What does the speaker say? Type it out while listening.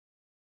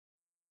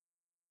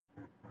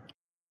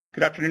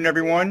Good afternoon,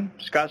 everyone.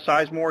 Scott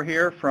Sizemore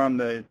here from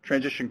the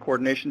Transition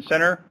Coordination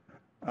Center.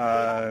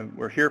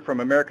 We're here from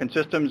American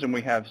Systems, and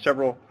we have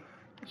several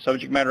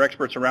subject matter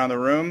experts around the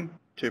room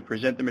to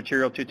present the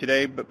material to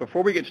today. But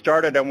before we get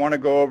started, I want to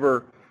go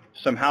over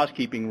some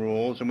housekeeping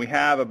rules. And we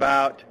have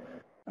about,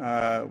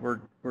 we're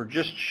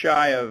just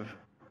shy of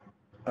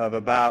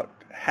about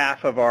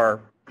half of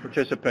our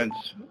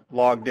participants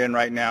logged in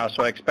right now.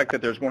 So I expect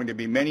that there's going to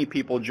be many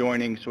people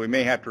joining, so we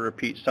may have to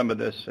repeat some of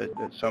this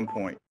at some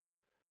point.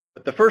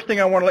 But the first thing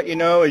I want to let you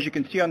know, as you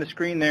can see on the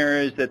screen there,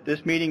 is that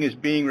this meeting is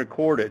being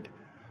recorded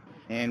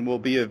and will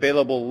be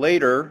available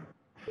later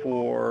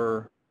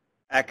for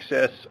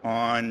access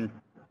on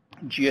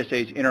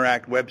GSA's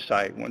Interact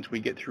website. Once we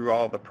get through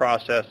all the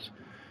process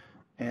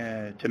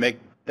to make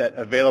that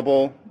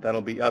available,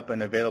 that'll be up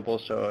and available.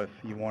 So if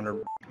you want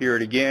to hear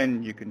it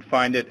again, you can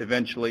find it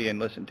eventually and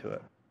listen to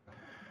it.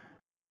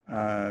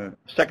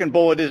 Second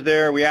bullet is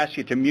there. We ask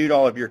you to mute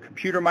all of your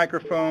computer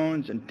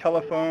microphones and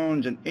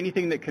telephones and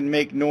anything that can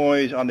make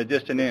noise on the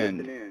distant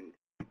end.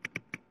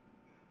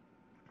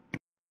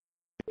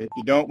 If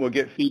you don't, we'll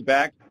get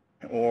feedback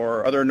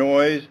or other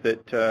noise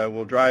that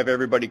will drive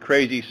everybody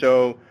crazy.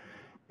 So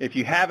if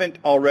you haven't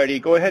already,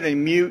 go ahead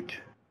and mute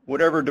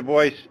whatever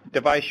device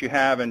you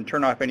have and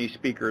turn off any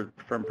speaker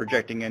from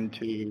projecting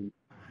into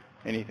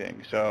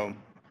anything. So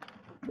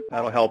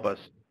that'll help us.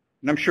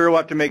 And I'm sure we'll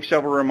have to make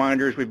several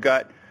reminders. We've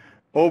got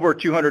over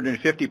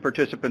 250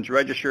 participants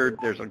registered.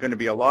 There's going to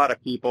be a lot of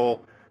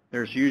people.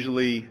 There's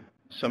usually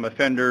some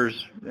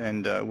offenders,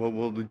 and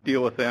we'll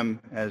deal with them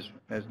as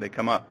they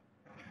come up.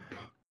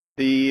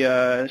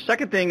 The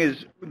second thing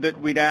is that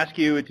we'd ask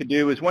you to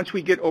do is once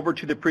we get over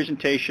to the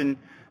presentation,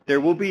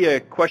 there will be a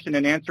question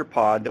and answer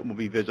pod that will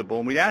be visible.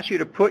 And we'd ask you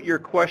to put your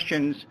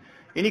questions,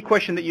 any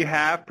question that you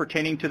have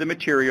pertaining to the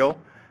material,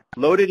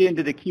 load it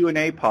into the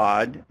Q&A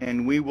pod,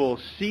 and we will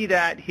see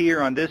that here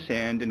on this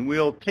end, and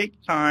we'll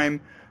take time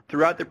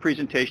throughout the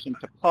presentation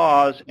to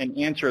pause and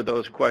answer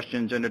those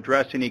questions and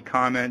address any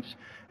comments,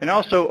 and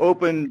also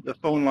open the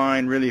phone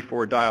line really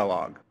for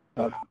dialogue.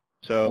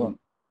 So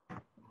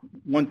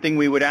one thing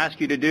we would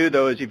ask you to do,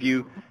 though, is if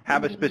you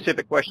have a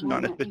specific question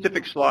on a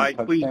specific slide,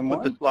 please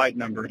put the slide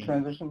number in.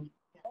 Transition?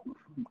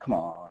 Come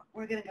on.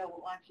 We're going to go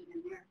watch it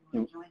in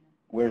there.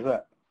 Where's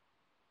that?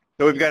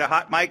 So we've got a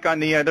hot mic on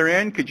the other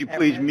end. Could you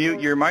please mute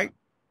your mic?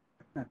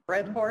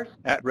 Red Horse?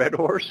 At Red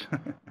Horse.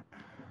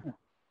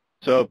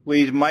 So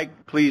please, Mike,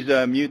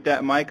 mute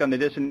that mic on the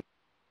distant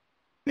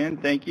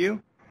end. Thank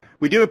you.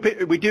 We do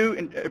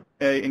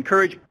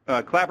encourage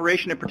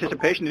collaboration and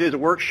participation. It is a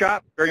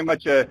workshop, very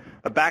much a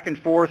back and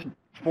forth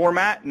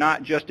format,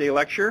 not just a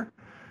lecture.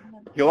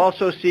 You'll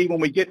also see when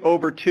we get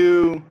over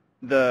to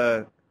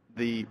the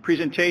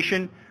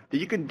presentation that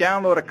you can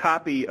download a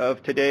copy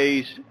of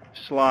today's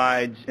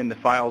slides in the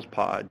files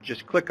pod.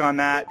 Just click on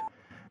that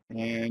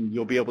and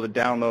you'll be able to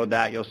download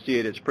that. You'll see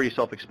it. It's pretty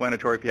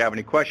self-explanatory. If you have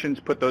any questions,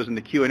 put those in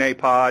the Q&A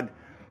pod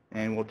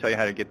and we'll tell you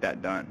how to get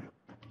that done.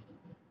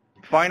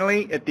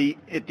 Finally, at the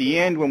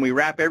end, when we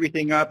wrap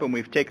everything up and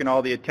we've taken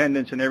all the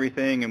attendance and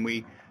everything and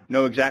we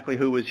know exactly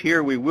who was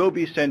here, we will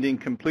be sending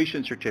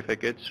completion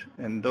certificates.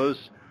 And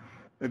those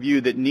of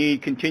you that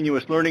need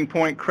continuous learning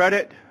point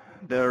credit,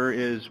 there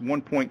is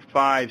 1.5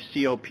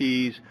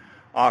 CLPs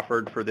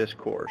offered for this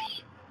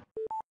course.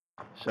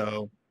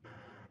 So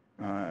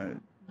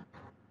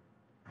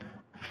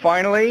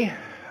finally,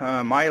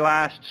 my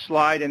last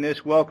slide in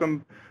this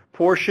welcome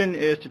portion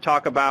is to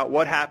talk about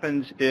what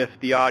happens if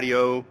the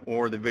audio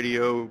or the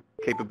video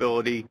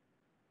capability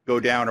go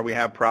down or we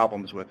have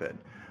problems with it.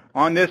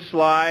 On this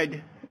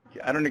slide,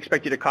 I don't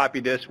expect you to copy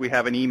this. We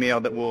have an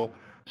email that we'll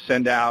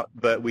send out,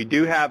 but we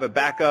do have a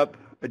backup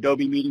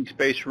Adobe Meeting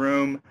Space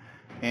room,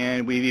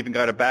 and we've even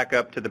got a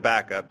backup to the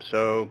backup.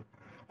 So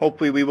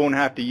hopefully we won't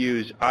have to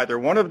use either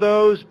one of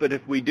those, but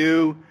if we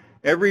do,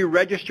 every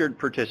registered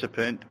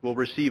participant will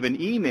receive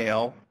an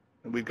email.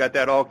 We've got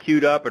that all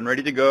queued up and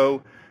ready to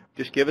go.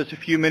 Just give us a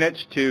few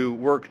minutes to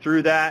work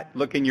through that,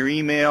 look in your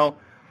email,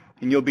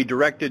 and you'll be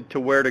directed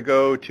to where to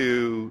go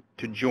to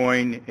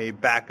join a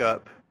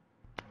backup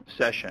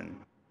session.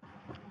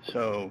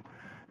 So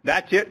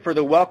that's it for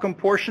the welcome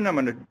portion. I'm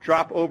going to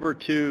drop over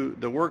to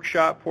the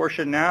workshop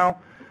portion now.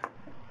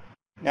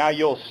 Now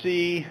you'll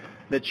see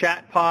the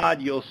chat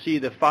pod, you'll see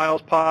the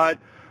files pod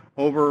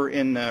over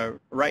in the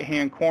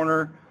right-hand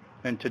corner.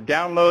 And to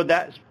download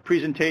that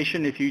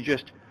presentation, if you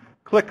just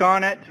click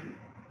on it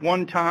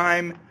one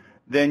time,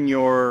 then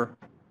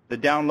the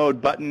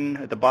download button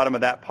at the bottom of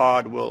that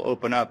pod will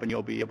open up and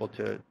you'll be able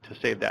to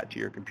save that to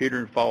your computer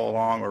and follow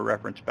along or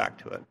reference back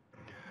to it.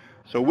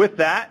 So with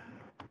that,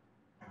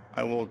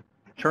 I will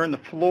turn the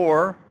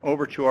floor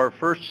over to our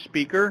first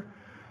speaker,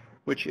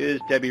 which is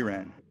Debbie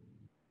Wren.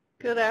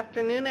 Good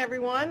afternoon,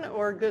 everyone,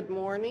 or good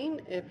morning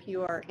if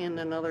you are in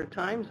another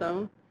time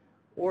zone,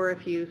 or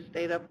if you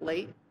stayed up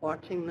late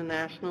watching the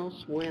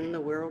Nationals win the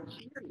World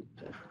Series.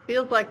 It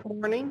feels like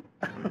morning.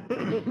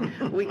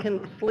 We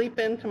can sleep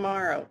in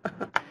tomorrow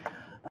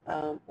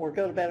or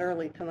go to bed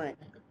early tonight.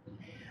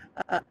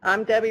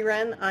 I'm Debbie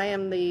Wren. I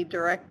am the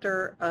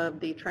director of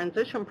the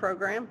transition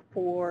program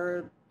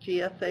for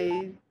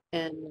GSA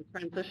and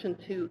transition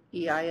to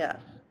EIS.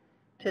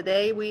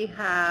 Today we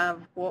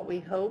have what we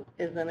hope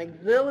is an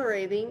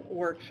exhilarating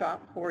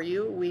workshop for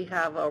you. We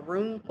have a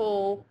room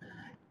full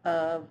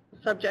of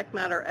subject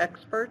matter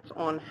experts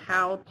on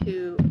how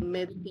to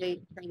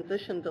mitigate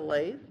transition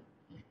delays.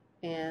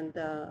 And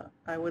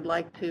I would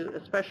like to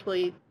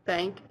especially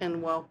thank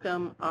and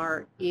welcome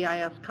our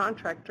EIS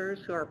contractors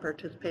who are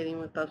participating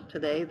with us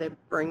today. They're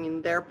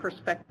bringing their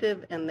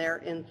perspective and their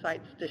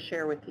insights to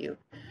share with you.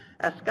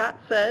 As Scott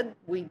said,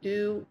 we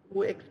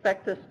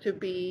expect this to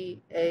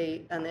be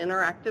an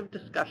interactive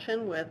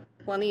discussion with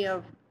plenty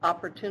of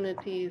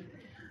opportunities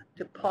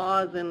to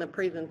pause in the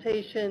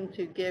presentation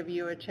to give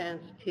you a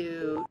chance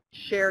to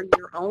share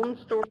your own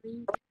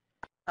story,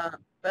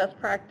 best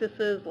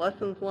practices,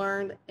 lessons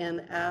learned,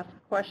 and ask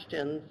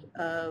questions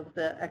of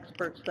the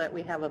experts that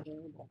we have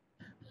available.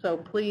 So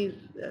please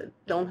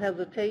don't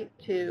hesitate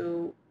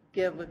to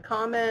give a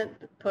comment,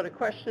 put a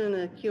question in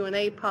the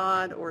Q&A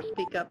pod, or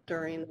speak up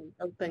during an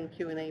open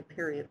Q&A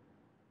period.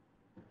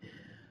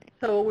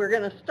 So we're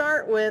going to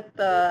start with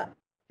the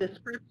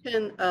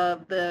description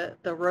of the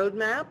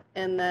roadmap,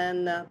 and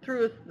then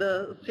through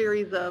the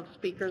series of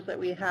speakers that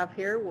we have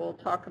here, we'll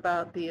talk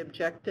about the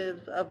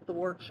objectives of the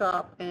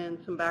workshop and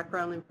some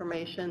background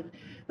information,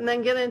 and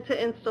then get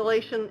into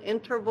installation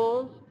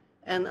intervals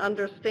and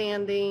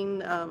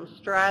understanding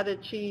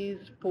strategies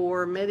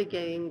for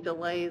mitigating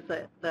delays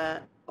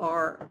that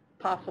are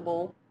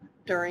possible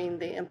during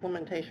the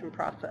implementation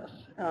process,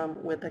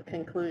 with a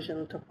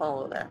conclusion to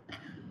follow that.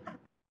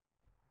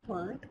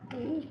 Slide,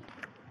 please.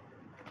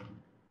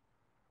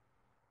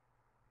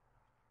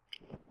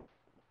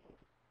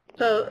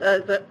 So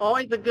it's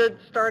always a good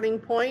starting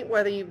point,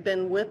 whether you've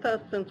been with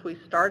us since we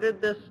started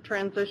this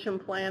transition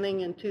planning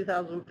in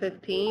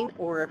 2015,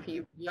 or if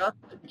you've just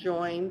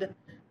joined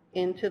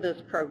into this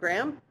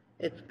program.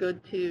 It's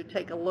good to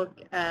take a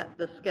look at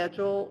the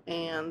schedule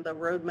and the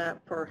roadmap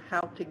for how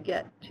to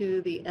get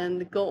to the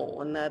end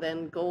goal. And that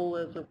end goal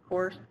is, of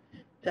course,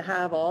 to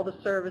have all the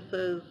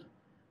services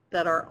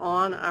that are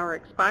on our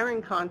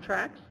expiring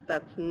contracts,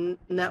 that's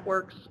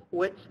networks,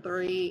 WITS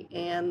 3,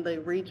 and the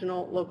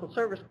regional local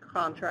service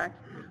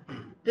contracts,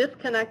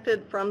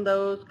 disconnected from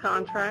those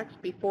contracts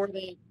before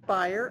they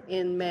expire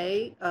in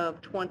May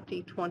of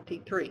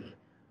 2023.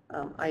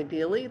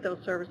 Ideally, those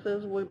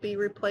services would be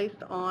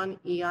replaced on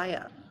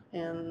EIS,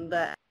 and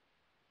the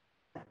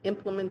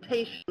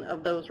implementation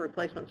of those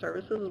replacement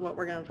services is what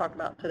we're going to talk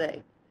about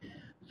today.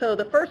 So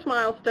the first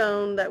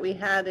milestone that we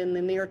had in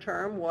the near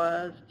term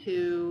was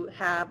to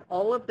have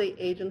all of the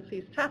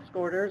agency's task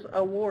orders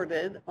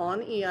awarded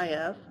on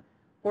EIS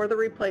for the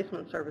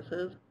replacement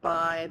services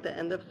by the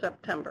end of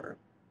September,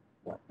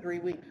 3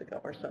 weeks ago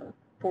or so,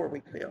 4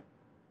 weeks ago.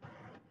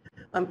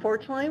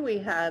 Unfortunately, we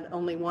had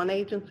only one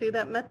agency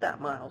that met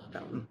that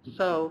milestone.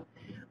 So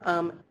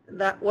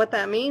what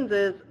that means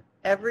is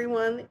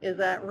everyone is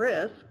at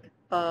risk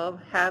of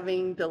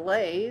having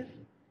delays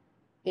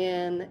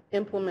in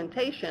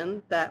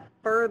implementation that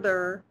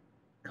further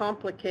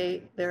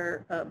complicate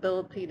their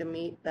ability to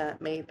meet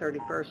that May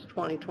 31st,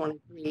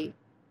 2023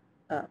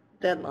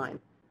 deadline.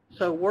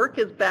 So work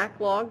is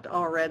backlogged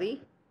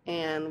already,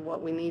 and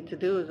what we need to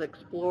do is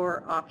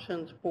explore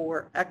options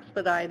for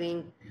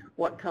expediting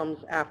what comes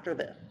after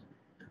this.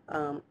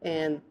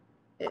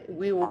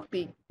 We will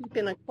be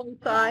keeping a close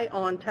eye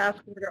on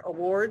task order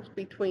awards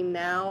between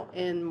now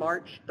and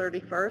March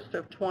 31st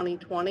of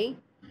 2020,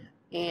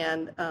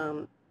 and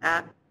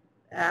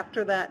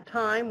after that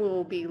time, we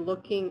will be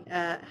looking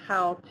at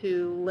how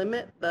to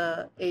limit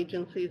the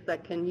agencies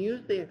that can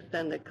use the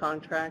extended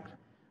contracts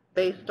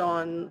based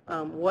on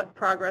what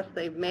progress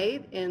they've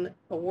made in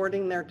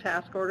awarding their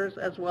task orders,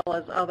 as well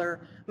as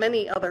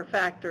many other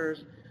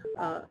factors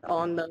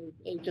on those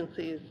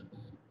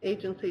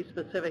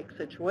agency-specific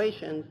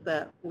situations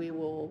that we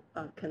will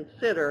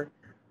consider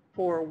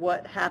for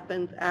what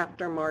happens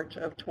after March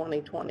of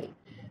 2020.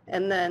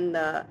 And then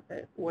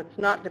what's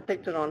not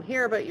depicted on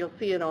here, but you'll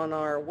see it on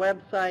our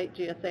website,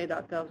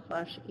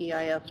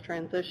 gsa.gov/EIS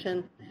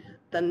transition.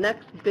 The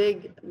next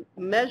big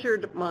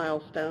measured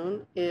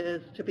milestone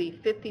is to be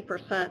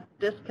 50%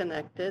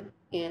 disconnected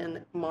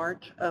in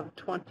March of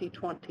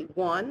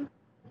 2021,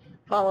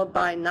 followed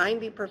by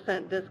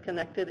 90%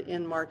 disconnected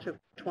in March of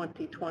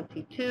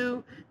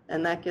 2022,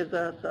 and that gives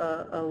us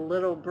a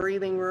little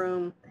breathing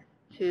room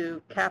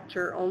to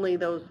capture only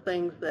those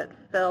things that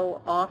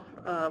fell off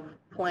of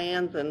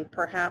plans and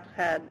perhaps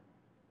had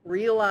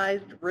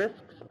realized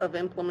risks of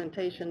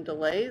implementation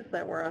delays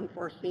that were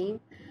unforeseen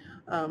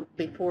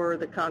before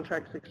the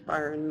contracts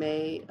expire in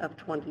May of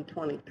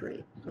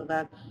 2023. So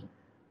that's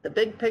the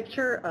big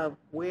picture of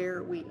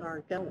where we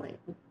are going.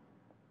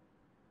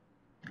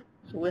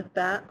 So with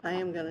that, I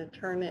am going to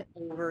turn it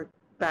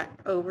back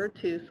over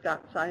to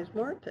Scott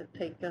Sizemore to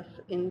take us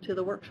into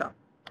the workshop.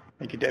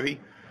 Thank you,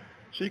 Debbie.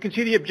 So you can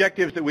see the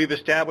objectives that we've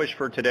established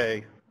for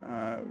today.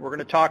 We're going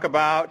to talk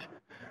about,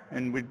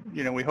 and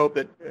we hope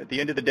that at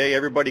the end of the day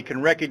everybody can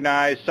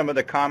recognize some of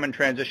the common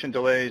transition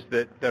delays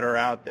that are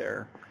out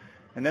there.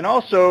 And then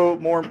also,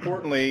 more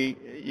importantly,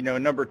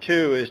 number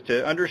two is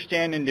to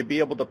understand and to be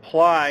able to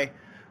apply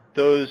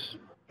those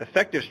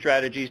effective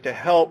strategies to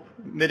help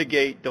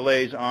mitigate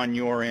delays on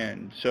your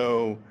end.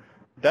 So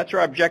that's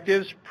our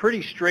objectives,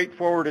 pretty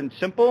straightforward and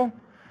simple.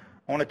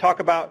 I want to talk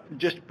about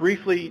just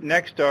briefly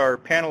next our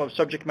panel of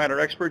subject matter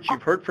experts.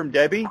 You've heard from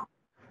Debbie.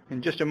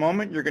 In just a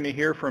moment, you're going to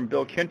hear from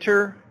Bill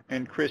Kinter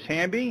and Chris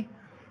Hamby.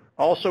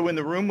 Also in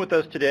the room with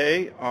us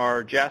today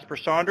are Jasper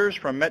Saunders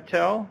from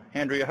Mettel,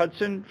 Andrea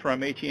Hudson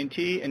from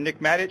AT&T, and Nick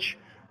Matich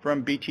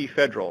from BT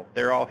Federal.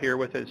 They're all here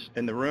with us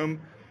in the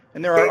room.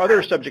 And there are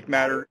other subject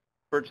matter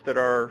experts that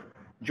are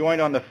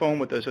joined on the phone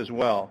with us as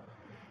well.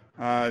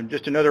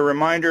 Just another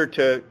reminder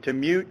to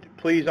mute,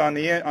 please, on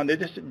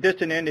the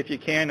distant end if you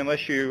can,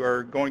 unless you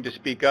are going to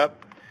speak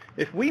up.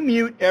 If we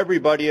mute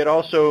everybody, it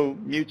also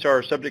mutes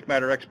our subject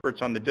matter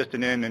experts on the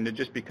distant end, and it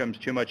just becomes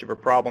too much of a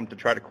problem to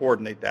try to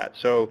coordinate that.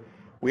 So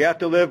we have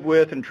to live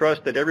with and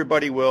trust that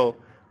everybody will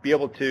be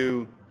able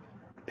to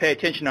pay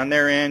attention on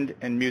their end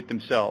and mute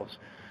themselves.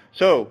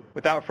 So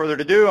without further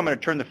ado, I'm going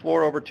to turn the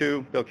floor over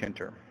to Bill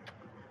Kinter.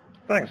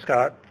 Thanks,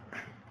 Scott.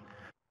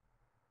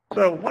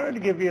 So I wanted to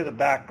give you the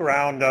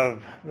background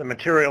of the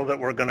material that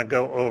we're going to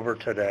go over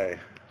today.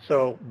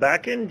 So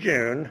back in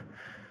June,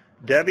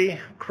 Debbie,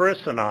 Chris,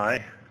 and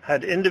I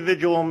had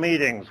individual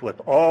meetings with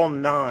all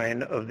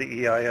 9 of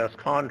the EIS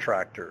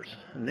contractors.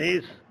 And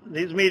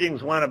these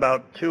meetings went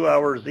about 2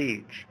 hours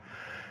each.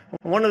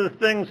 One of the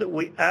things that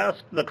we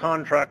asked the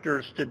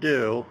contractors to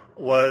do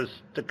was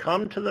to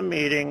come to the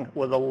meeting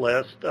with a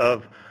list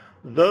of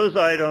those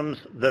items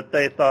that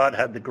they thought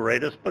had the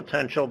greatest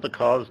potential to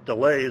cause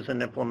delays in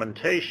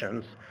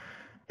implementations,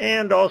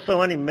 and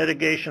also any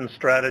mitigation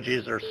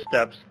strategies or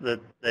steps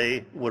that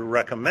they would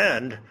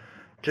recommend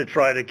to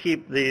try to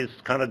keep these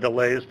kind of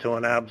delays to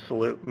an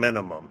absolute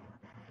minimum.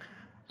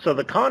 So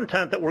the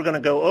content that we're going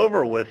to go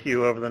over with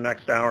you over the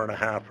next hour and a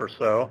half or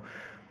so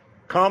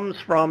comes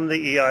from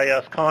the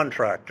EIS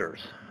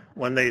contractors.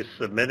 When they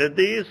submitted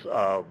these,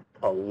 a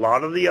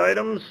lot of the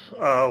items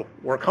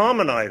were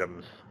common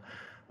items.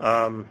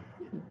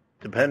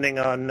 Depending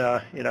on,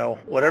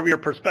 whatever your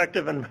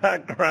perspective and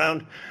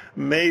background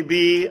may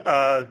be,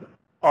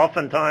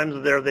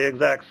 oftentimes they're the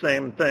exact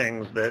same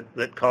things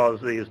that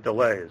cause these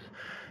delays.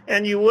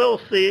 And you will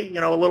see,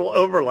 a little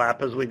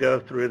overlap as we go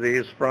through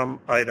these from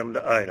item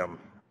to item.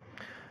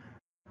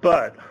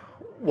 But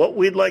what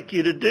we'd like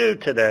you to do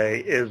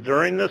today is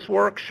during this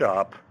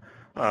workshop,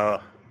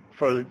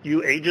 for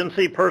you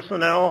agency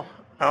personnel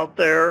out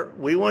there,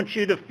 we want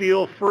you to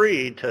feel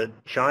free to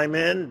chime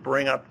in,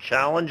 bring up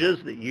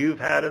challenges that you've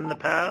had in the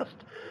past.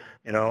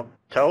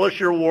 Tell us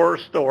your war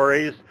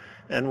stories.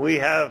 And we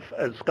have,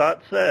 as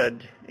Scott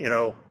said,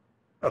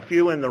 a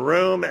few in the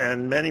room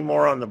and many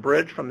more on the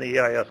bridge from the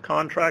EIS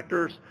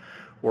contractors.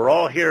 We're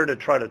all here to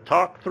try to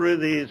talk through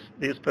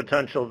these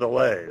potential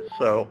delays.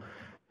 So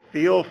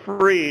feel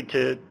free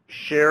to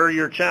share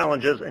your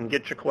challenges and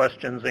get your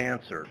questions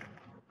answered.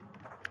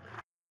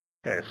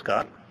 Okay,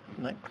 Scott,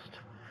 next.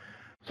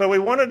 So we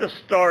wanted to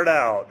start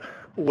out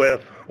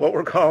with what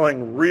we're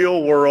calling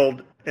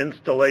real-world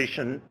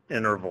installation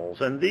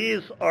intervals, and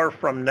these are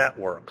from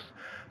networks.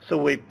 So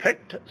we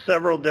picked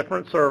several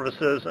different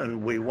services,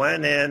 and we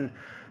went in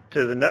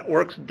to the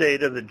networks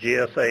data that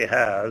GSA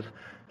has,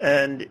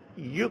 and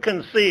you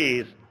can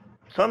see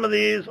some of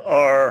these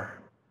are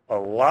a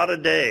lot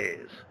of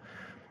days.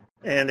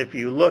 And if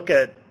you look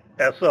at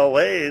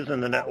SLAs in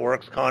the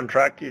networks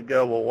contract, you'd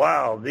go, well,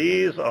 wow,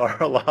 these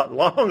are a lot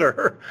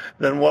longer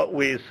than what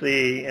we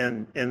see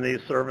in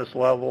these service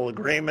level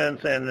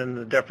agreements and in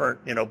the different,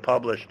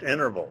 published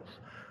intervals.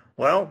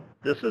 Well,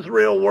 this is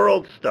real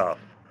world stuff.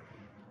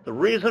 The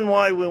reason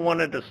why we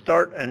wanted to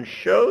start and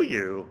show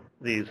you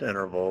these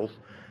intervals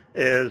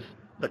is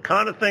the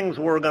kind of things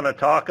we're going to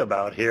talk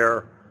about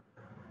here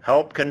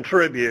help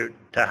contribute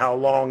to how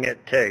long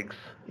it takes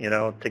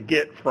to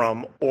get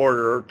from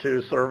order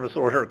to service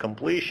order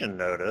completion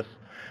notice.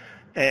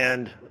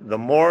 And the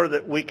more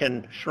that we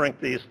can shrink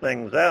these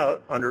things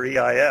out under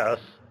EIS,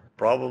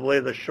 probably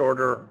the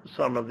shorter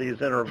some of these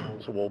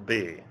intervals will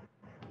be.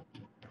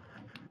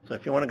 So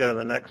if you want to go to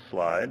the next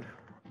slide.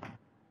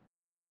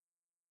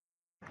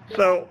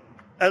 So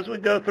as we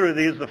go through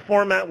these, the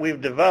format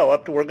we've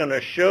developed, we're going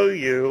to show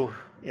you,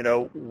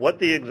 what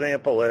the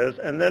example is,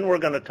 and then we're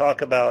going to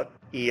talk about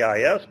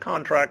EIS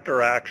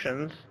contractor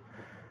actions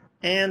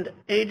and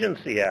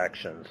agency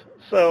actions.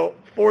 So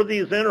for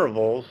these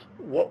intervals,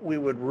 what we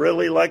would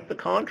really like the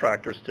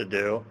contractors to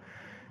do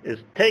is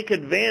take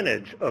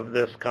advantage of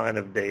this kind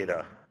of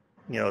data.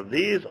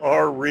 These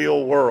are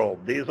real world.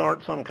 These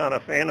aren't some kind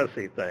of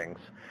fantasy things.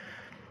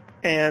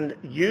 And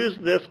use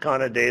this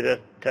kind of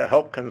data to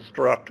help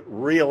construct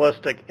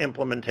realistic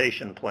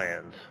implementation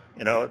plans.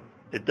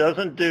 It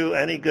doesn't do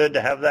any good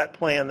to have that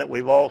plan that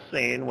we've all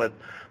seen with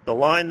the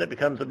line that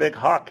becomes a big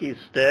hockey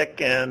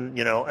stick and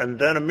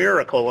then a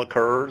miracle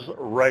occurs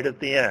right at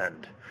the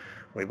end.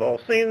 We've all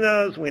seen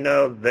those. We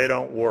know they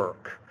don't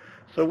work.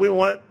 So we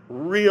want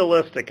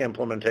realistic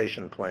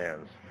implementation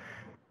plans.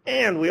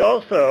 And we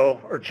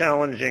also are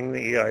challenging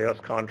the EIS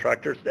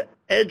contractors to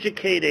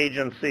educate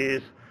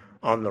agencies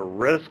on the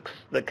risks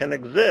that can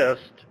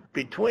exist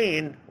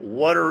between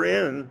what are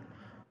in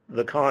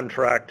the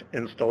contract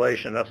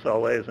installation,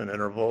 SLAs and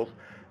intervals,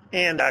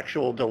 and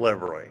actual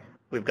delivery.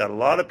 We've got a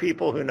lot of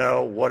people who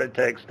know what it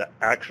takes to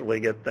actually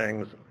get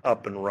things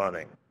up and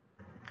running.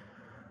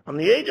 On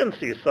the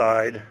agency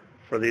side,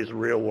 for these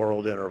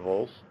real-world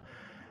intervals,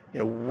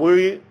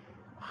 we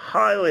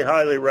highly,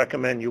 highly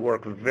recommend you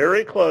work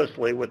very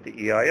closely with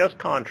the EIS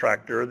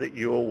contractor that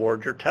you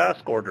award your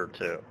task order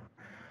to.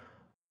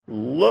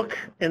 Look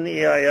in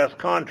the EIS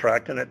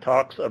contract, and it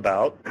talks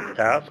about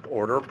task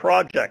order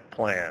project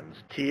plans,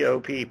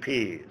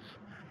 TOPPs.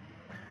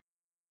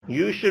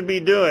 You should be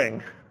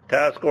doing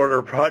task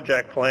order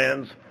project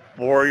plans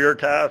for your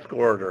task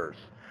orders.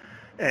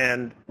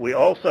 And we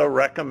also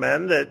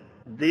recommend that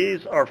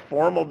these are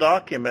formal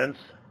documents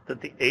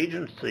that the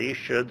agency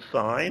should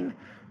sign,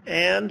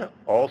 and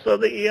also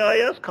the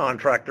EIS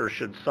contractor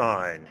should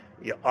sign.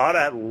 You ought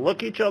to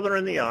look each other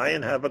in the eye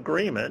and have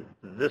agreement.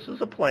 This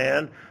is a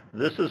plan,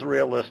 this is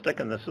realistic,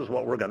 and this is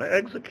what we're going to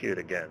execute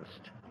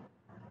against.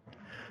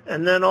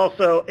 And then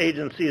also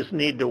agencies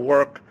need to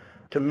work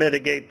to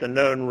mitigate the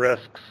known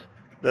risks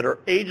that are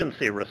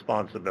agency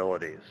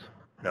responsibilities.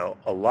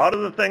 A lot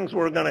of the things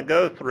we're going to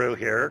go through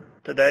here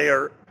today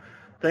are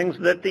things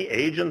that the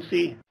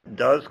agency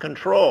does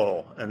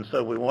control, and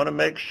so we want to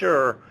make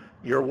sure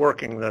you're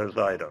working those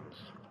items.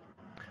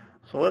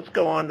 So let's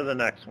go on to the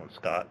next one,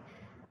 Scott.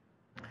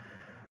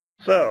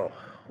 So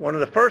one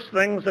of the first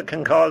things that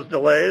can cause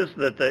delays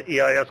that the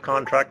EIS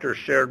contractors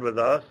shared with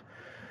us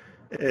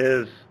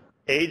is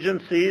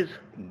agencies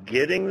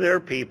getting their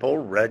people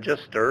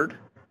registered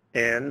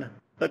in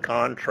the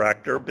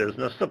contractor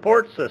business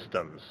support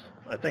systems.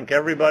 I think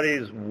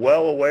everybody's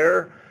well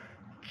aware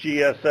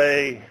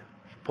GSA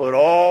put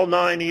all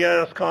 9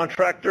 EIS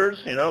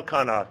contractors,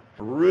 kind of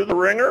through the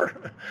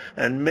ringer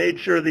and made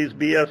sure these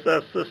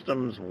BSS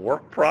systems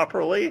work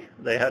properly.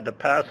 They had to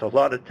pass a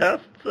lot of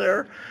tests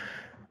there.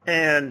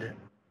 And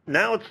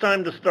now it's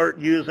time to start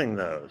using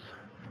those.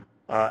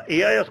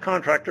 EIS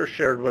contractors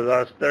shared with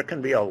us there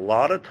can be a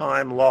lot of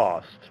time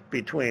lost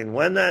between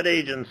when that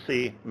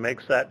agency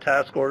makes that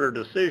task order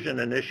decision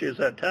and issues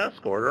that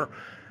task order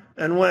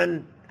and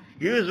when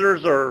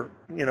users are,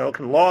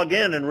 can log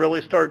in and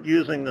really start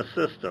using the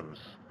systems.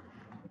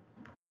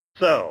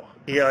 So,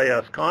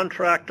 EIS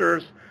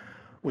contractors,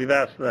 we've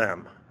asked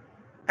them,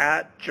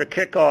 at your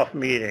kickoff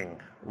meeting,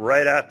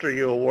 right after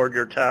you award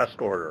your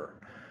task order,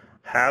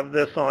 have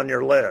this on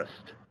your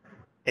list.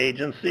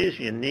 Agencies,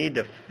 you need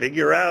to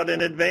figure out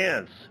in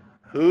advance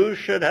who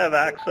should have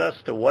access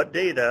to what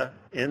data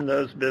in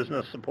those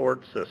business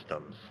support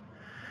systems.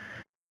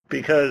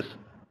 Because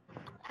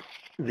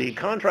the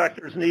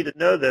contractors need to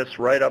know this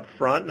right up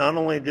front. Not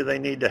only do they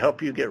need to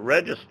help you get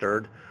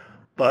registered,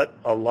 but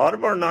a lot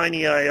of our 9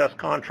 EIS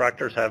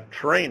contractors have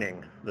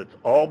training that's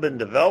all been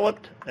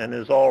developed and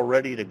is all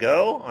ready to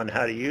go on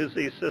how to use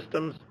these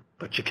systems,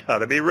 but you got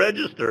to be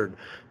registered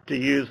to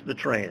use the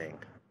training.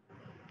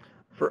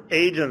 For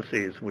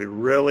agencies, we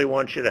really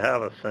want you to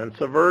have a sense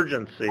of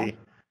urgency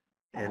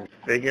in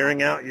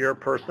figuring out your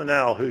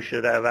personnel who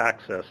should have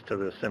access to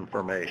this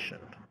information.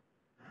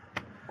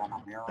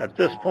 At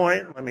this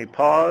point, let me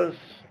pause.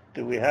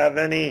 Do we have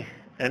any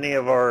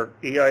of our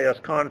EIS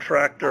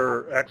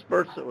contractor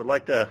experts that would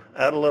like to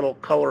add a little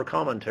color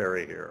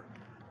commentary here?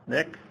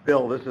 Nick?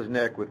 Bill, this is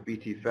Nick with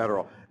BT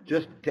Federal.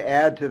 Just to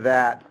add to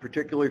that,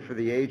 particularly for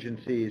the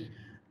agencies,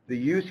 the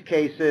use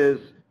cases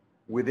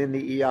within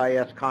the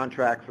EIS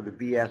contract for the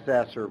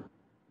BSS are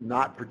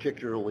not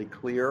particularly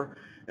clear.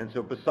 And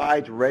so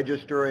besides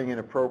registering and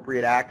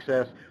appropriate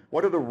access,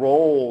 what are the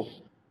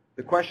roles,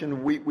 the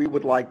question we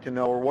would like to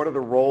know, are what are the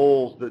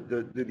roles that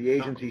the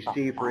agencies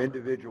see for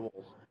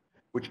individuals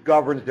which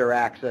governs their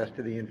access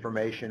to the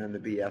information in the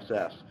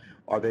BSS?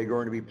 Are they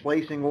going to be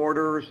placing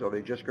orders? Are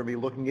they just going to be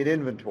looking at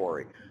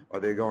inventory? Are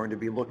they going to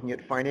be looking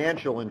at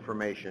financial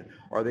information?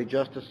 Are they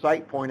just a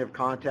site point of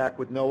contact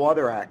with no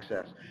other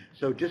access?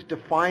 So just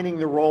defining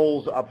the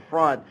roles up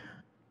front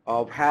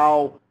of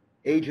how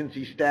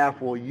agency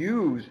staff will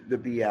use the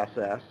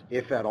BSS,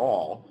 if at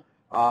all,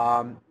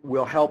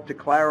 will help to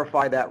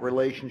clarify that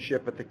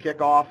relationship at the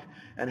kickoff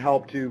and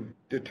help to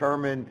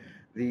determine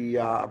the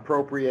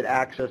appropriate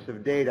access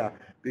of data,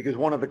 because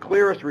one of the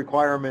clearest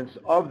requirements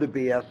of the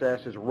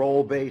BSS is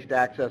role-based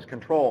access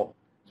control.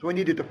 So we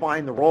need to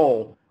define the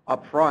role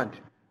up front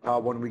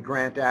when we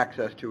grant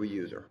access to a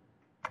user.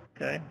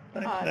 Okay,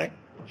 thanks, Nick.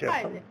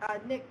 Hi,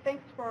 Nick,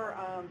 thanks for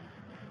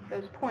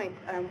those points.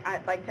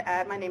 I'd like to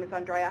add, my name is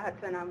Andrea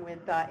Hudson. I'm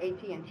with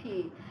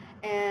AT&T.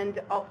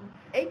 And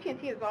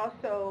AT&T has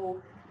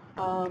also,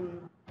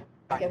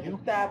 I guess,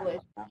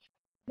 established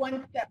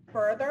one step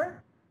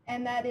further,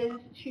 and that is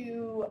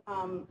to,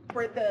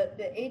 for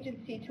the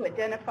agency to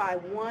identify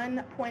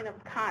one point of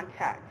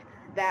contact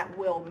that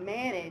will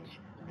manage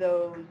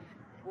those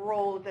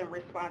roles and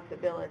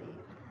responsibilities,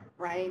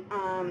 right?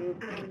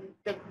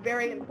 The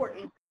very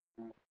important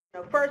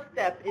first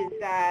step is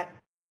that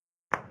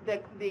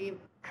the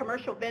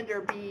commercial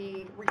vendor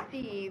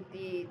receive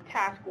the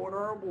task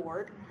order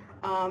award.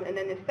 And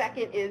then the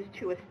second is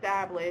to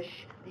establish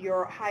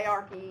your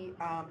hierarchy,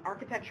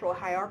 architectural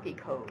hierarchy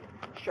code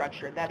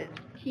structure that is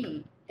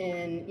key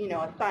in,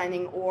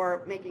 assigning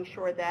or making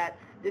sure that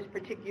this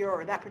particular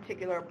or that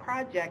particular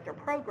project or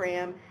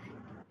program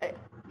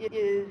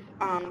is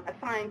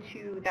assigned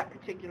to that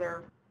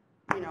particular,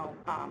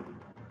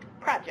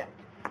 project.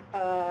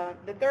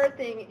 The third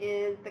thing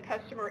is the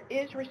customer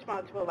is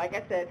responsible, like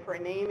I said, for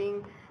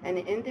naming an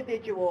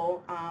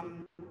individual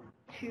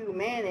to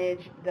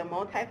manage the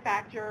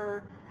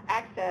multi-factor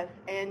access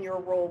and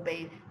your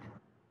role-based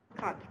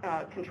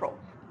controls.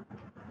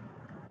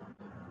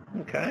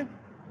 Okay,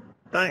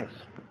 thanks.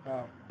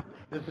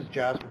 This is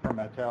Jasper from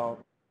Mattel.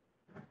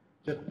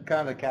 Just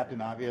kind of the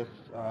Captain Obvious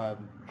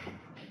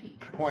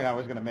point I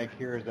was going to make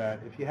here is that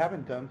if you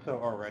haven't done so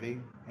already,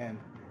 and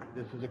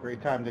this is a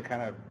great time to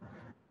kind of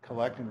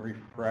collect and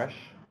refresh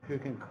who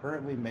can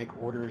currently make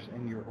orders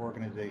in your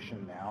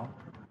organization now.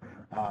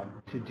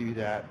 To do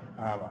that,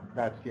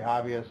 that's the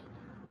obvious,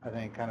 I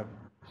think, kind of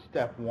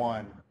step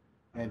one,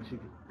 and to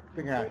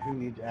figure out who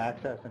needs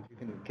access and who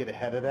can get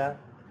ahead of that,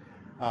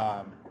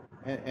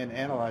 and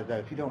analyze that.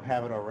 If you don't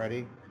have it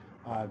already,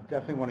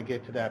 definitely want to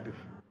get to that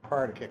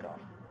prior to kickoff.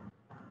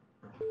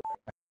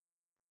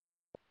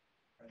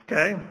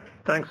 Okay,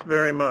 thanks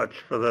very much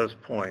for those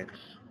points.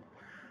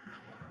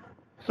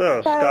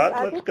 So,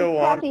 Scott, let's go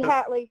on.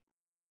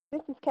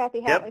 This is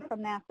Kathy Hatley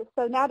from NASA.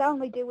 So not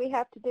only do we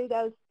have to do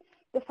those,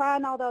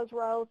 define all those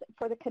roles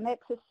for the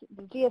Connexus,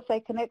 the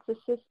GSA Connexus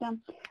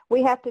system,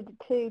 we have to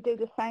do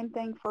the same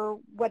thing for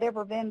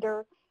whatever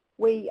vendor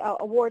we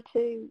award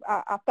to.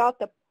 I thought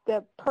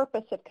the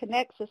purpose of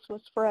Connexus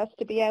was for us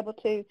to be able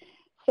to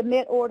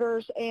submit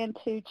orders and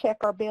to check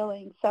our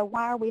billing. So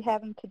why are we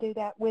having to do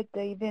that with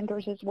the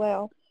vendors as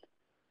well?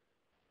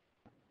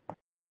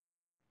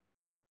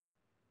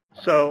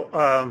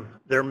 So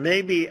there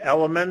may be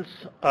elements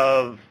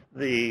of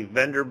the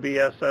vendor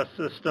BSS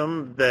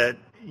system that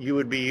you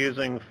would be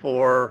using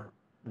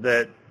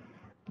that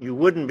you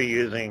wouldn't be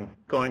using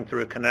going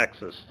through a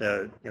Connexus.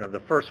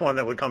 The first one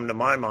that would come to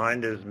my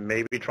mind is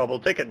maybe trouble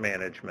ticket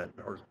management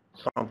or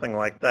something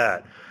like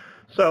that.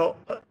 So,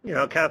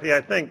 Kathy,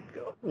 I think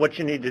what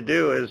you need to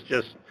do is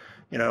just,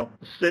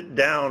 sit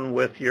down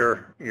with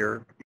your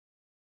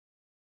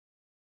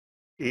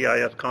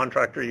EIS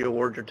contractor you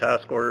award your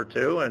task order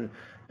to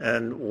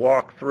and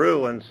walk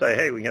through and say,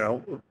 hey,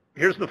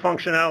 here's the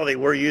functionality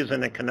we're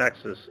using in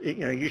Connexus.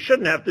 You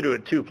shouldn't have to do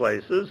it two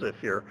places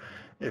if you're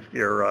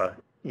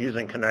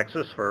using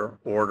Connexus for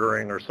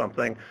ordering or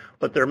something,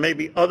 but there may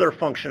be other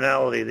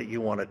functionality that you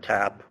want to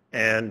tap,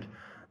 and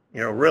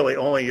really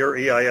only your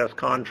EIS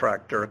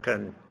contractor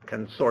can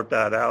sort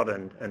that out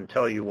and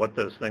tell you what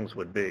those things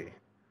would be.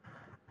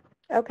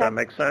 Okay. That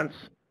makes sense?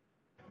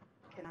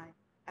 Can I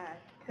add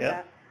to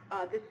that?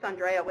 This is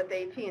Andrea with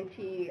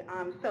AT&T.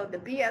 So the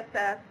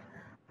BSS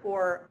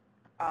for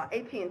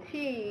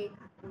AT&T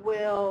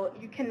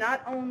you can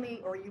not only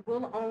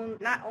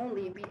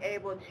be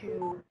able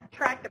to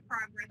track the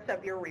progress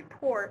of your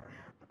report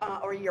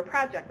or your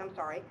project,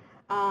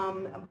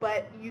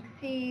 but you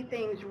see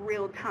things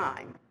real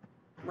time,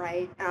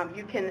 right?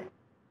 You can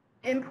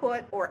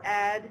input or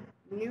add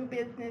new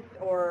business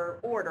or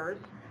orders,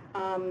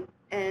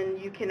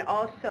 and you can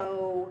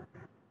also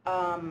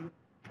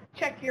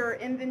check your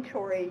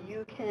inventory,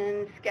 you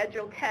can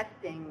schedule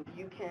testing,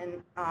 you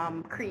can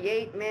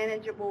create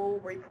manageable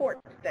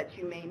reports that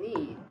you may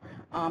need,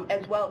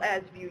 as well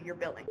as view your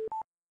billing.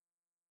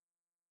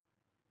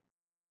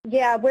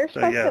 Yeah, we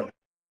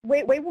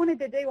wanted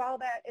to do all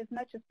that as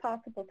much as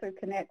possible through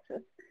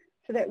Connexus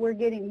so that we're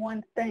getting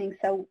one thing.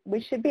 So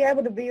we should be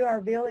able to view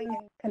our billing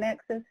in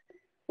Connexus.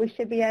 We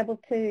should be able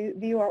to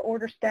view our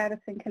order status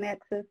in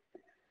Connexus.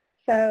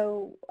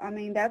 So,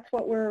 that's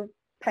what we're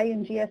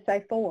paying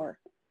GSA for.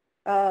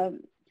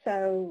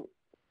 So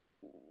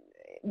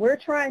we're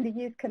trying to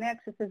use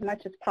Connexus as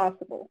much as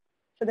possible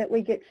so that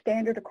we get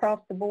standard across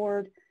the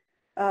board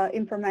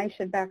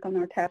information back on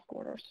our task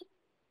orders.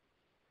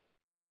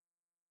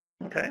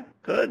 Okay,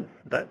 good.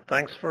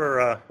 Thanks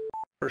for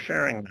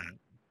sharing that.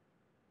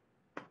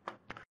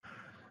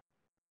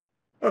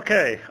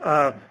 Okay,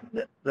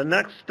 the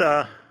next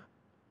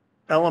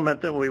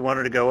element that we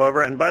wanted to go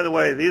over, and by the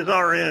way, these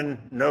are in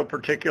no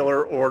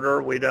particular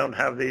order. We don't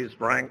have these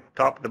ranked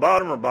top to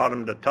bottom or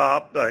bottom to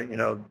top.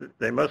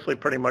 They mostly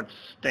pretty much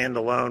stand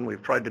alone.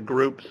 We've tried to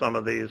group some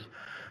of these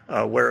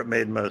where it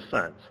made most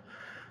sense.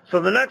 So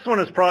the next one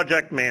is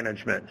project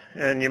management,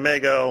 and you may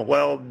go,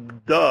 well,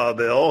 duh,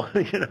 Bill.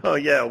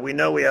 Yeah, we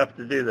know we have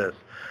to do this.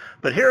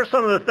 But here are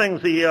some of the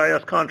things the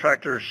EIS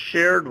contractors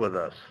shared with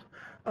us.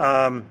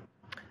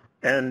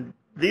 And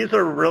these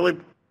are really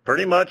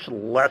pretty much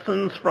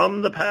lessons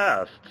from the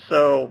past.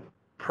 So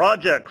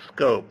project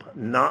scope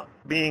not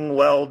being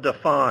well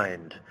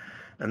defined.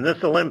 And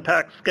this will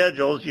impact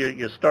schedules.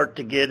 You start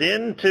to get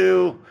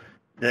into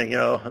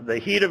the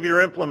heat of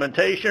your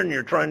implementation.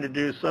 You're trying to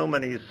do so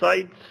many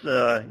sites,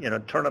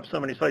 turn up so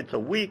many sites a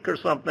week or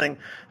something,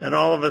 and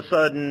all of a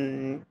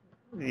sudden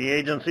the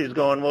agency's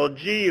going, well,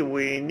 gee,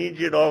 we need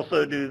you to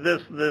also do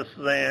this, this,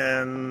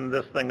 and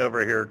this thing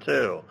over here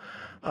too.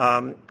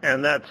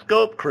 And that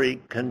scope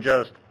creep can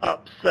just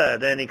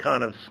upset any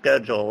kind of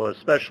schedule,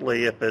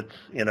 especially if it's,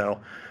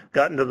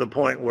 gotten to the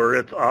point where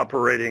it's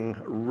operating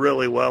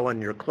really well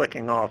and you're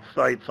clicking off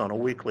sites on a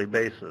weekly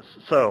basis.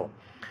 So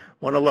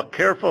want to look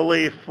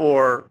carefully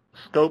for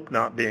scope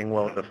not being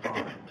well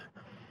defined.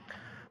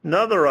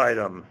 Another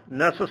item,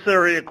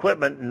 necessary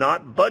equipment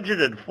not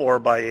budgeted for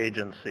by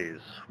agencies.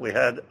 We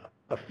had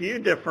a few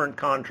different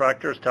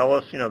contractors tell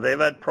us, they've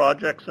had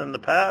projects in the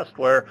past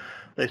where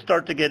they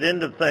start to get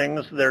into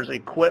things, there's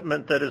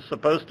equipment that is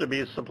supposed to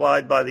be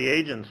supplied by the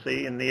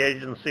agency, and the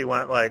agency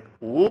went like,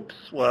 whoops,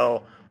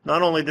 well,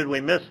 not only did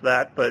we miss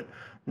that, but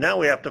now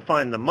we have to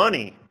find the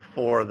money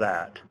for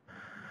that.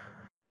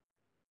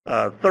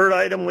 Third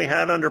item we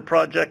had under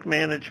project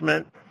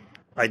management,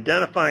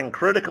 identifying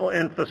critical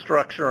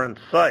infrastructure and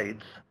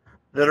sites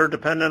that are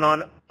dependent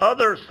on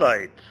other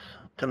sites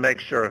to make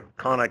sure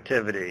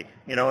connectivity.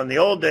 In the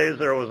old days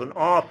there was an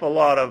awful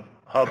lot of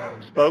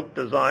hub-spoke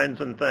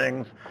designs and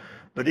things,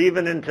 but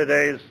even in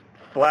today's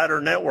flatter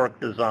network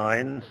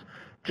designs,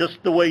 just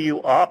the way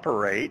you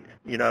operate,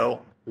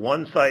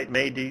 one site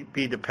may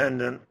be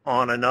dependent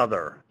on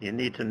another. You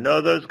need to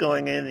know those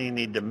going in, and you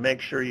need to make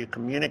sure you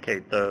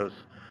communicate those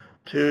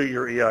to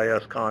your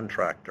EIS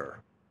contractor.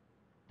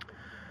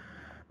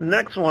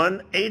 Next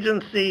one,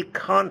 agency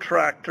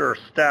contractor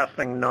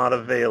staffing not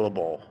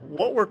available.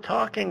 What we're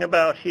talking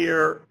about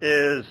here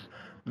is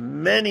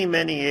many,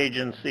 many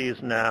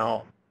agencies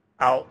now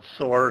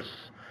outsource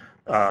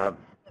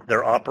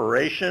their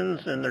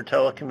operations and their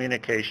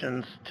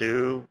telecommunications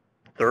to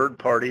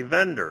third-party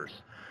vendors.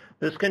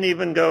 This can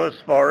even go as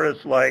far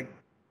as like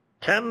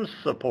TEMS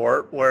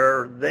support,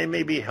 where they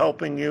may be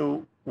helping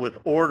you with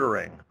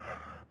ordering.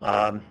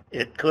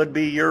 It could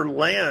be your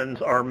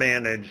lands are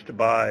managed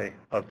by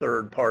a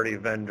third-party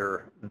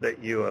vendor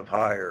that you have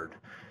hired.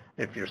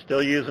 If you're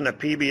still using a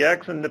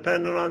PBX and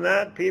dependent on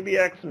that,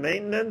 PBX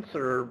maintenance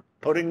or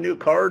putting new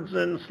cards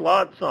in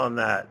slots on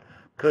that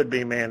could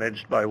be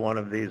managed by one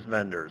of these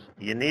vendors.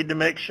 You need to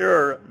make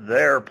sure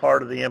they're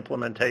part of the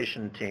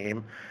implementation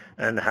team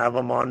and have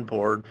them on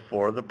board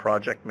for the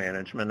project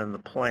management and the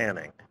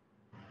planning.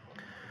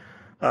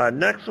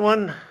 Next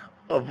one,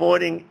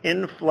 avoiding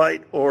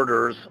in-flight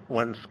orders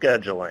when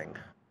scheduling.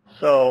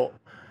 So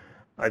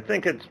I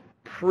think it's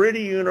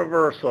pretty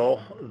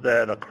universal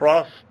that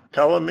across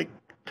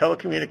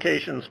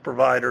telecommunications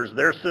providers,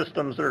 their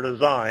systems are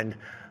designed,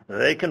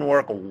 they can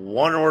work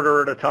one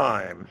order at a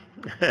time.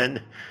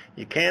 And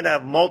you can't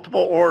have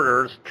multiple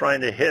orders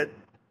trying to hit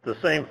the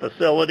same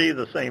facility,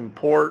 the same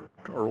port,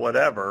 or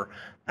whatever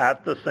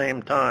at the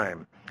same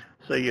time.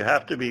 So you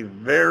have to be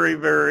very,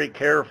 very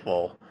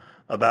careful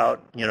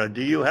about,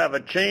 do you have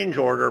a change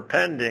order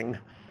pending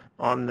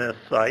on this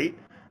site,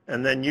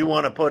 and then you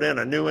want to put in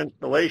a new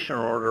installation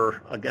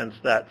order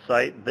against that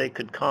site, they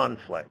could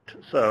conflict.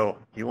 So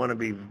you want to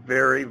be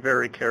very,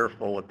 very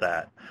careful with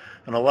that.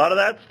 And a lot of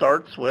that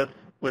starts with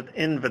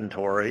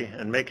inventory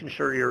and making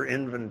sure your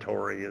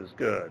inventory is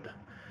good.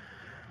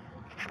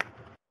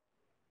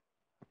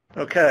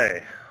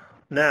 Okay,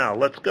 now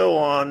let's go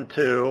on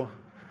to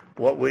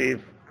what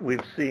we've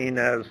seen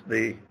as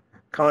the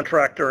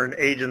contractor and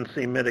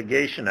agency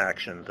mitigation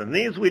actions. And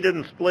these we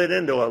didn't split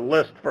into a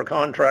list for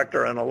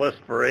contractor and a list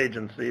for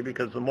agency,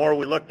 because the more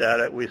we looked at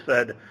it, we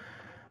said,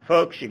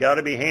 folks, you got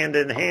to be hand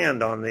in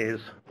hand on these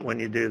when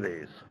you do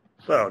these.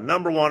 So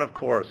number one, of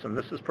course, and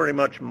this is pretty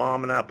much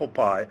mom and apple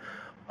pie,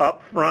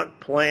 upfront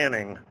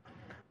planning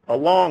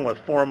along with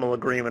formal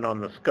agreement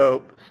on the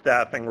scope,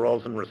 staffing,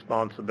 roles, and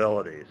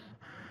responsibilities.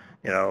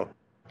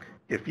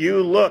 If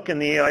you look in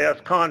the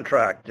EIS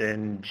contract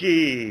in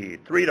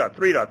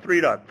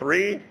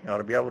G3.3.3.3, you ought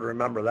to be able to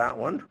remember that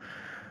one.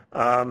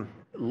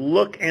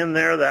 Look in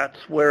there, that's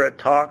where it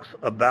talks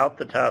about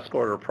the task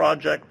order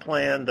project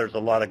plan. There's a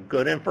lot of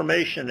good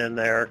information in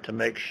there to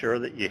make sure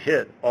that you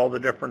hit all the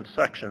different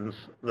sections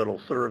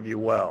that'll serve you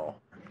well.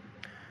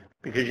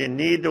 Because you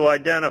need to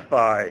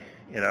identify,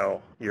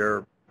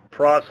 your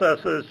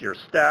processes, your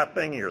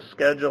staffing, your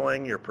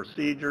scheduling, your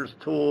procedures,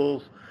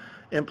 tools,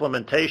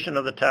 implementation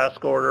of the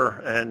task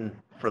order. And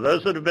for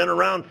those that have been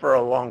around for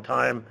a long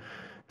time,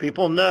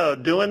 people know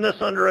doing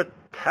this under a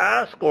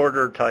task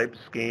order type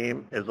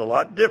scheme is a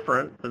lot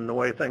different than the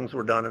way things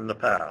were done in the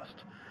past.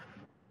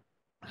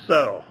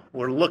 So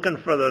we're looking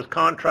for those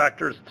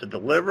contractors to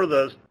deliver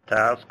those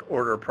task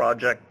order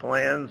project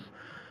plans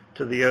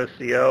to the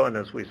OCO, and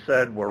as we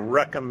said, we're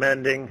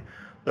recommending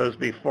those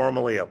be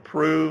formally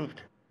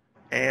approved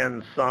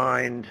and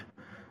signed,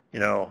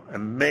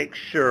 and make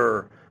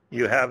sure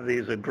you have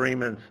these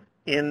agreements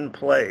in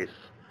place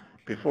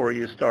before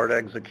you start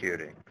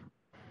executing.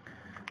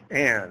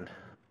 And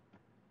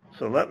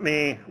so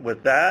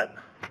with that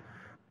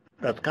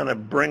kind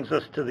of brings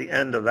us to the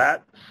end of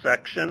that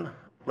section.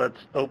 Let's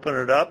open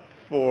it up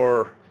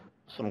for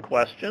some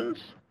questions.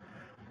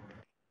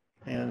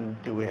 And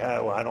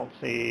I don't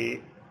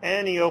see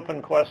any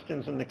open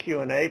questions in the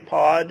Q&A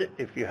pod.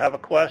 If you have a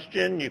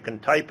question, you can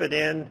type it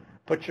in,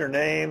 put your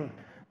name,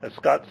 As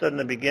Scott said in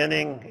the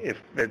beginning, if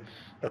it's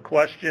a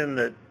question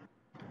that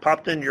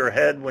popped into your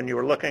head when you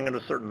were looking at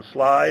a certain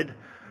slide,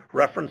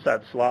 reference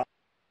that slide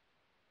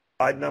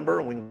number,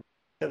 and we can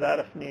get to that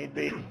if need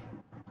be.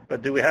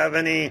 But do we have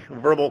any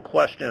verbal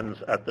questions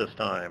at this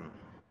time?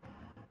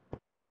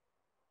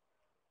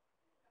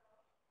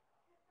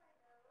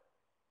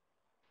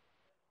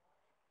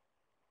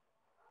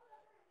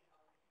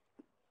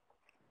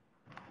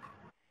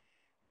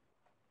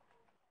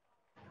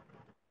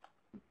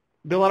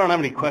 Bill, I don't have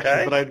any questions,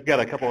 Okay. but I've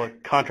got a couple of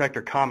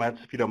contractor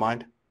comments, if you don't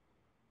mind.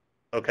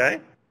 Okay.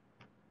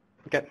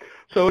 Okay.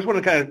 So I just want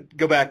to kind of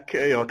go back,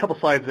 a couple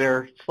slides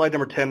there. Slide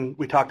number 10,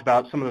 we talked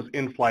about some of those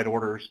in-flight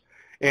orders.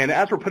 And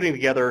as we're putting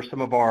together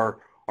some of our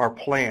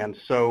plans,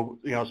 so,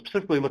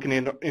 specifically looking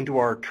into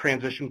our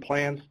transition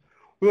plans,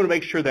 we want to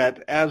make sure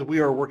that as we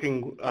are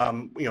working,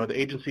 the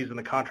agencies and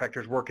the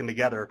contractors working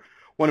together,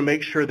 want to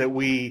make sure that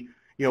we,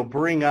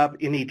 bring up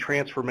any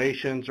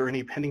transformations or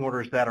any pending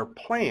orders that are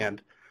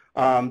planned,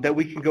 that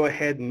we can go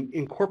ahead and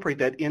incorporate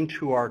that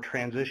into our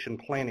transition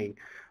planning.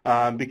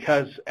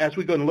 Because as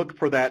we go and look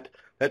for that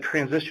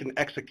transition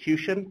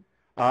execution,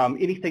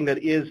 anything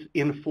that is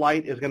in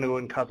flight is going to go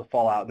and cause a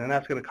fallout, and then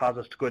that's going to cause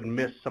us to go ahead and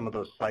miss some of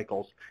those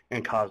cycles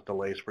and cause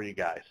delays for you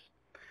guys.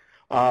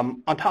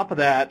 On top of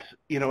that,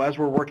 as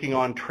we're working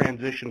on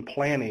transition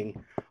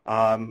planning,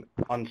 on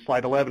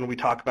slide 11, we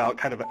talk about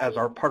kind of as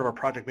our part of our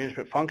project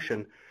management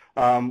function,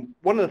 one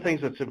of the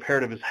things that's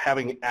imperative is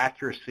having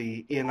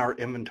accuracy in our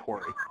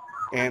inventory.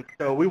 And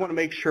so we want to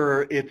make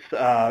sure it's,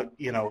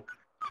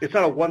 it's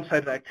not a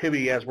one-sided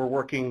activity as we're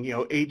working,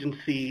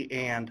 agency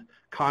and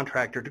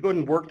contractor to go ahead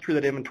and work through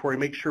that inventory,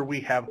 make sure we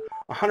have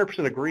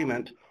 100%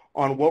 agreement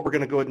on what we're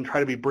going to go ahead and try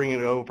to be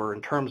bringing over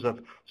in terms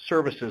of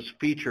services,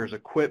 features,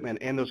 equipment,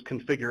 and those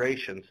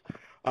configurations.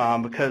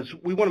 Because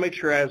we want to make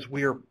sure as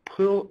we are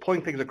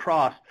pulling things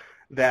across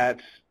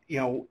that,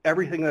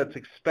 everything that's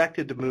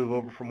expected to move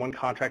over from one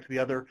contract to the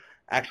other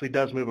actually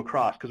does move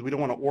across, because we don't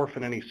want to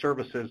orphan any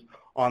services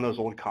on those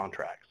old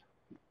contracts.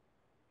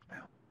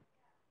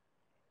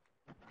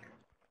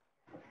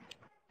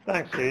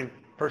 Thanks, Steve.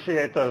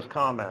 Appreciate those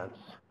comments.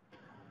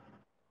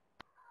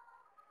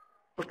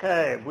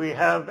 Okay, we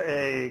have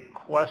a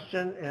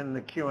question in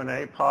the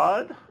Q&A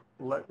pod.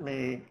 Let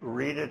me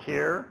read it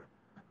here.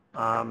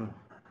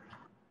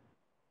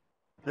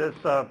 This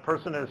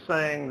person is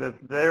saying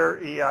that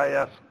their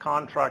EIS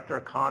contractor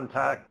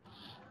contact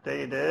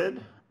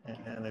stated,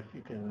 and if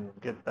you can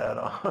get that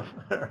off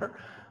there,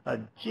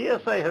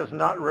 GSA has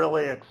not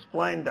really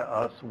explained to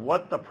us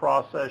what the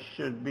process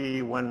should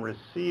be when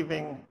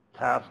receiving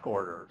task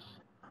orders.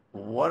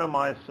 What am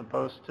I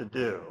supposed to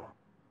do?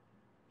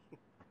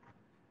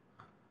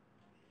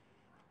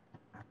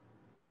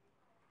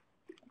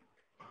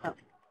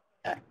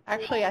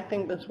 Actually, I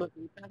think this would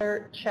be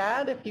better.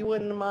 Chad, if you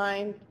wouldn't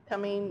mind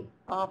coming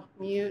off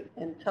mute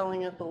and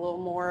telling us a little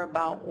more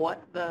about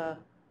what the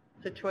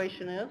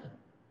situation is.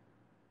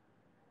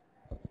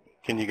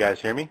 Can you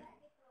guys hear me?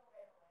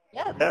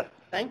 Yes.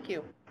 Thank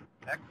you.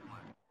 Excellent.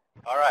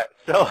 All right.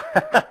 So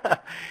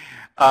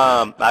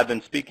I've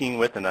been speaking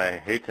with, and I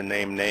hate to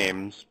name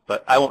names,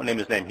 but I won't name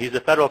his name. He's a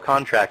federal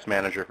contracts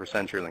manager for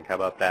CenturyLink. How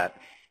about that?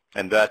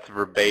 And that's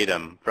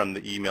verbatim from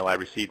the email I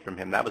received from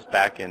him. That was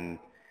back in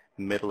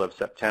middle of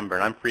September,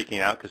 and I'm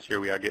freaking out because here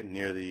we are getting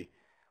near the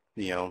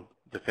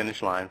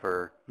finish line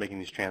for making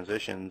these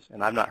transitions,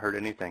 and I've not heard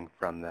anything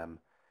from them.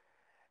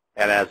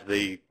 And as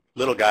the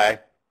little guy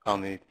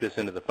on this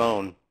end of the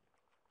phone,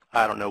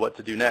 I don't know what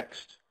to do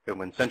next. But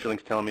when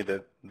CenturyLink's telling me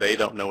that they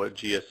don't know what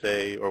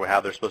GSA or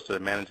how they're supposed to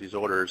manage these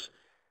orders,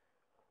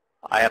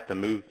 I have to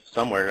move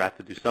somewhere, I have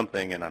to do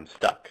something, and I'm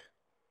stuck.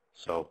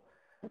 So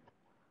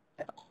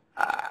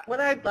what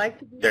I'd like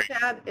to do,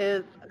 Chad,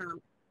 is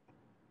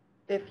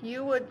if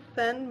you would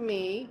send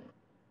me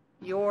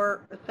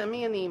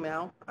an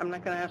email. I'm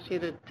not going to ask you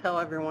to tell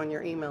everyone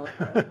your email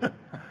address.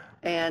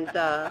 And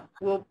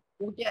we'll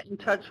get in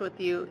touch with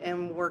you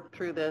and work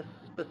through this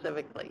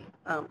specifically.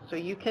 So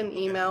you can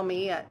email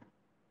me at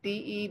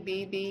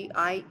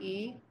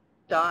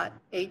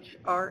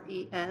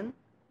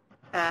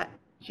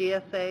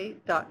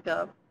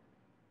debbie.hren@gsa.gov.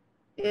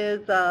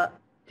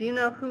 Do you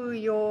know who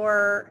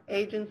your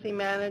agency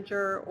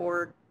manager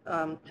or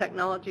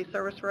technology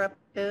service rep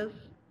is?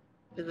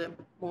 Is it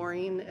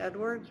Maureen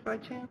Edwards by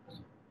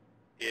chance?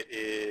 it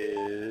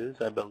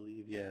is, I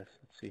believe, yes.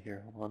 Let's see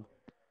here. Hold on.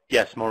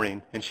 Yes,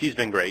 Maureen, and she's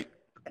been great.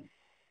 Okay.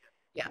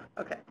 Yeah,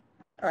 okay.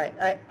 All right.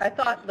 I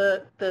thought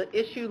the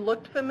issue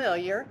looked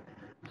familiar,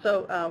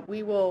 so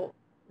we will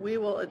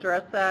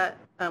address that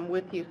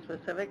with you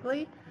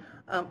specifically.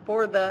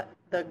 For the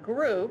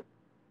group,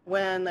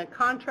 when the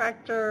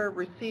contractor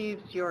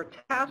receives your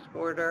task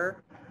order,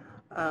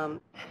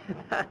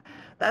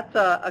 that's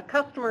a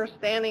customer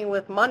standing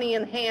with money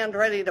in hand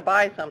ready to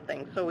buy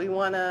something. So we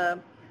want to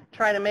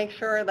try to make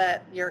sure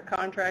that your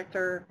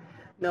contractor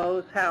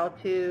knows how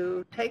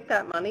to take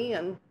that money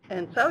and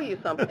sell you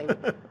something.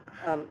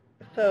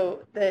 So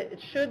that it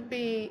should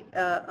be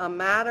a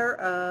matter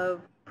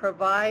of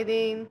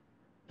providing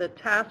the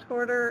task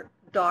order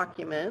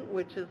document,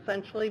 which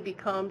essentially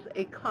becomes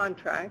a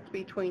contract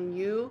between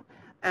you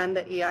and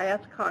the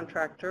EIS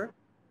contractor,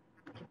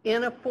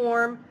 in a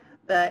form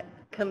that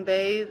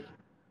conveys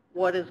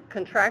what is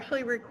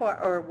contractually required,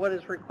 or what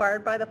is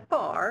required by the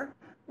FAR,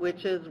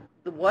 which is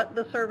what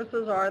the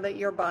services are that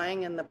you're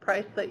buying and the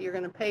price that you're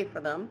going to pay for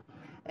them,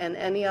 and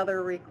any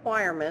other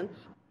requirements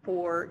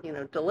for,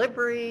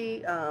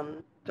 delivery,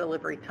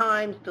 delivery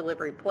times,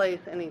 delivery place,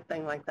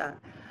 anything like that.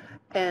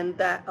 And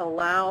that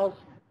allows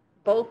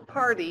both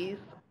parties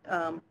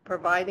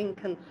providing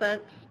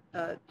consent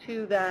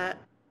to that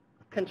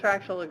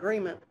contractual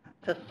agreement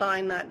to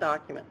sign that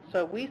document.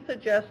 So we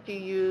suggest you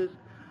use,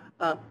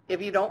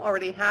 if you don't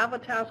already have a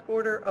task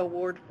order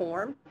award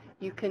form,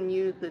 you can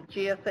use the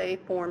GSA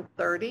Form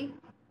 30.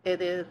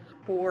 It is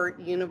for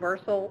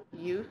universal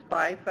use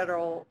by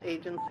federal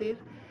agencies.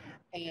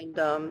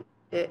 And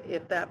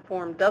if that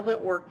form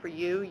doesn't work for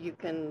you,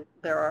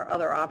 there are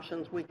other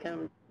options we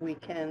can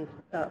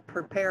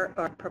prepare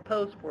or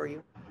propose for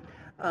you.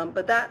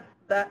 But that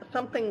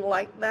something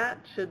like that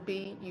should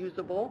be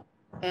usable.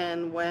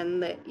 And when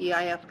the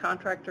EIS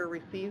contractor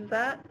receives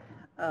that,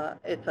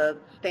 it's a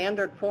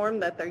standard form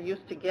that they're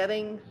used to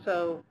getting,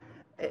 so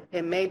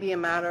it may be a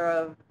matter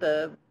of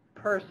the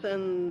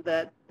person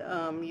that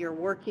you're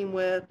working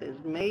with is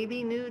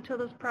maybe new to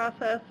this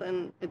process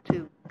and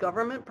to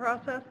government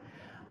process,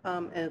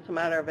 and it's a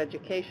matter of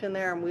education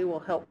there, and we will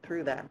help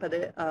through that. But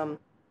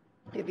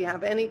if you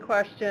have any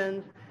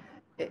questions,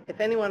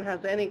 if anyone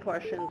has any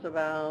questions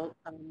about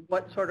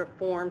what sort of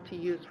form to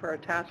use for a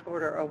task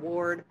order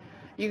award,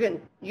 you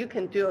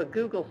can do a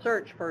Google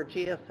search for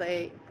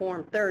GSA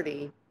Form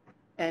 30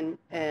 and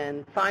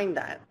find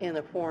that in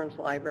the forms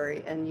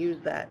library and use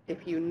that.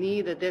 If you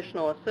need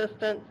additional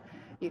assistance,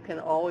 you can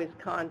always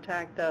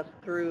contact us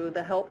through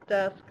the help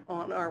desk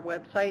on our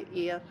website,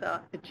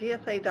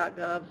 gsa.gov/EIS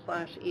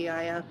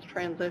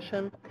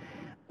transition,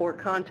 or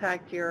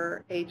contact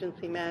your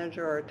agency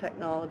manager or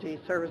technology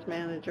service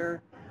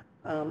manager.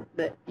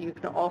 That you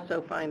can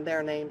also find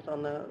their names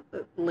on the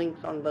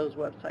links on those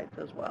websites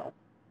as well.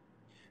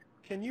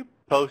 Can you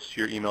post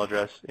your email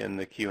address in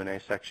the Q&A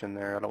section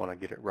there? I don't want to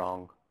get it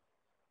wrong.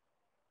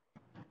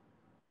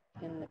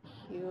 In the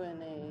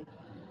Q&A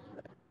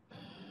section.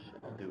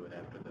 I'll do it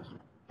after this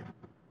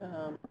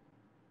one.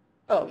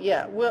 Oh,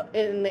 yeah, well,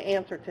 in the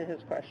answer to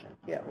his question.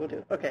 Yeah, we'll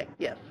do. Okay,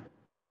 yes.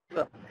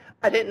 Well,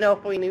 I didn't know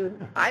if we knew.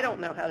 I don't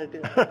know how to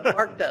do that.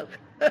 Mark does.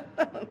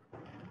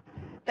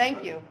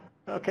 Thank you.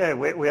 Okay,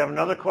 we have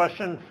another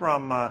question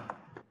from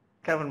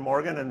Kevin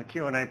Morgan in the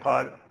Q&A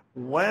pod.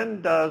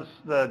 When does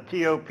the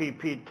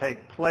TOPP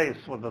take place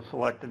with a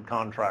selected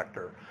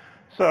contractor?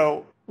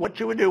 So what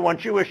you would do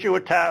once you issue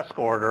a task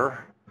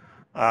order,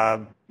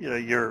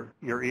 your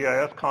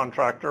EIS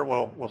contractor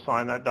will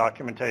sign that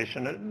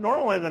documentation.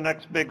 Normally the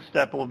next big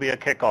step will be a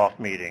kickoff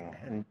meeting,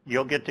 and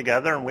you'll get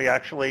together, and we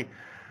actually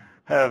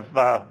have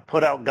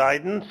put out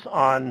guidance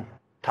on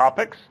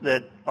topics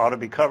that ought to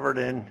be covered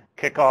in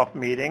kickoff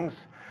meetings.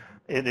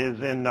 It is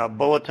in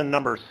bulletin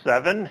number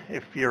 7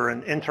 if you're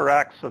an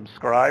Interact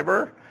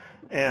subscriber,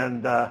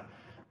 and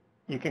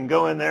you can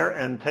go in there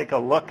and take a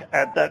look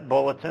at that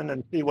bulletin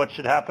and see what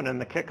should happen in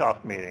the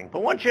kickoff meeting.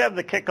 But once you have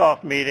the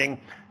kickoff meeting,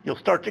 you'll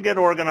start to get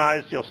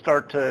organized. You'll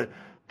start to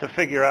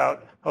figure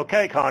out,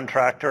 okay,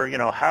 contractor,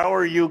 how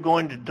are you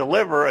going to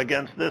deliver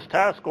against this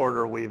task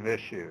order we've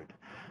issued?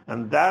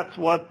 And that's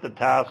what the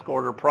task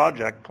order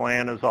project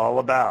plan is all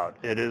about.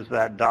 It is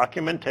that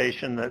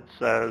documentation that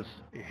says,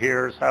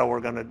 here's how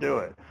we're going to do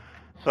it.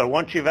 So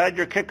once you've had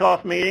your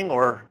kickoff meeting,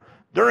 or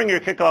during your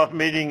kickoff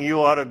meeting, you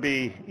ought to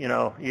be,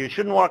 you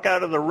shouldn't walk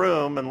out of the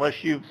room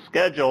unless you've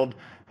scheduled,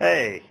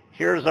 hey,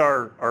 here's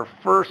our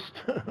first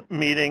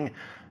meeting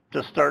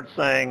to start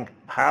saying,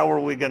 how are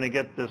we going to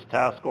get this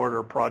task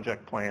order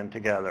project plan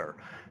together?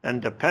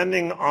 And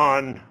depending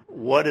on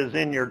what is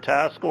in your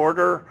task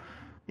order,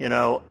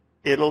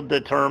 it'll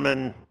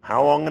determine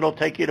how long it'll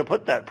take you to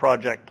put that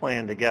project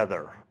plan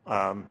together.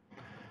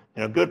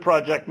 Good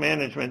project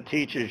management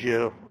teaches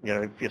you,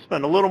 if you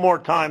spend a little more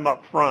time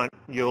up front,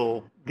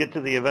 you'll get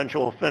to the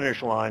eventual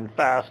finish line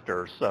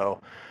faster.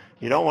 So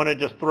you don't want to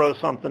just throw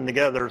something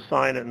together,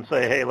 sign it, and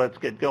say, hey, let's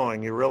get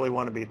going. You really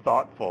want to be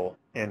thoughtful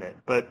in it.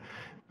 But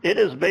it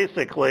is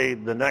basically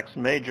the next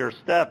major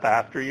step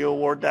after you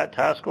award that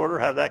task order,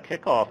 have that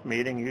kickoff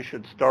meeting. You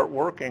should start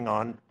working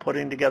on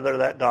putting together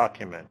that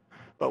document.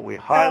 But we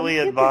highly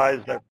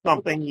advise that's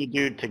something you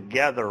do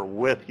together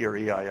with your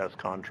EIS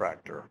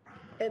contractor.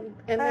 And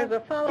there's a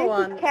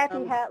follow-on. This is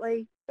Kathy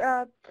Hatley.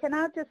 Can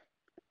I just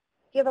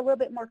give a little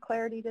bit more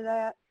clarity to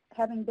that,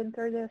 having been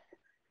through this?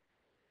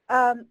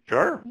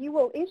 Sure. You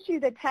will issue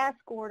the task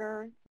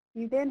order.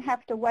 You then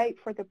have to wait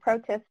for the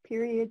protest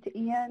period to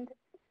end.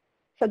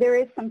 So there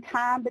is some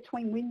time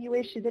between when you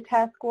issue the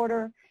task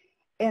order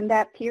and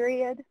that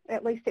period.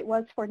 At least it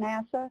was for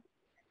NASA.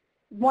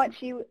 Once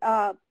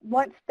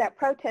that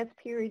protest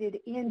period had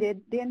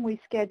ended, then we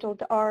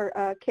scheduled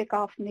our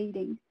kickoff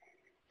meeting.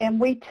 And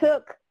we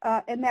took,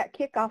 in that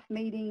kickoff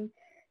meeting,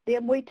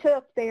 then we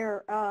took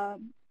their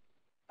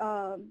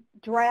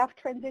draft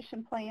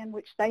transition plan,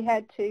 which they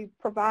had to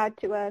provide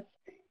to us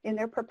in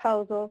their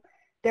proposal,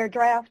 their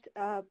draft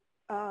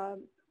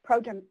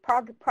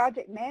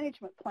project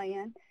management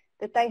plan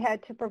that they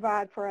had to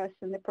provide for us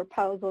in the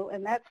proposal,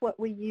 and that's what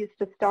we used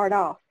to start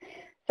off.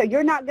 So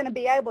you're not going to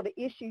be able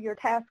to issue your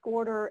task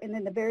order and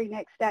then the very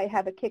next day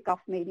have a kickoff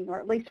meeting, or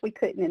at least we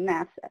couldn't in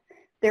NASA.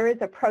 There is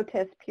a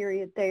protest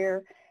period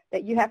there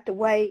that you have to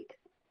wait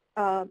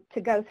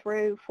to go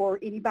through for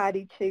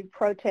anybody to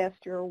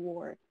protest your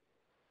award.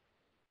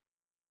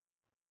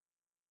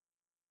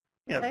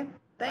 Yeah. Okay,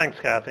 Thanks,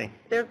 Kathy.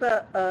 There's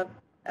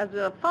as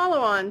a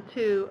follow-on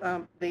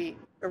to the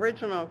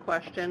original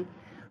question,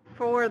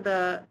 for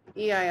the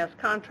EIS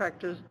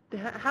contractors,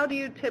 how do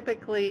you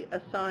typically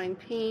assign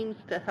teams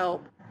to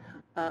help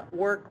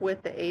work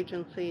with the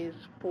agencies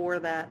for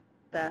that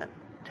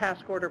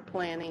task order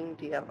planning?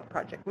 Do you have a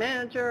project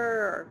manager,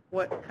 or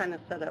what kind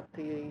of setup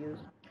do you use?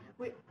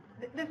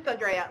 This is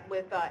Andrea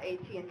with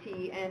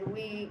AT&T, and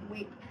we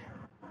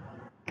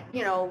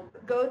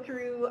go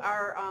through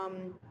our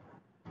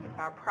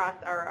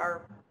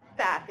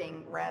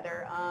staffing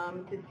rather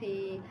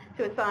to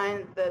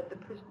assign the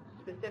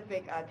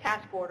specific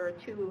task order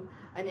to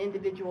an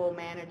individual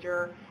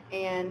manager,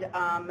 and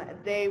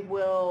they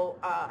will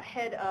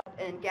head up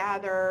and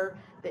gather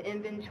the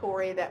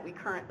inventory that we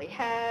currently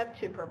have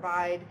to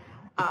provide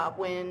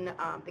when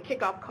the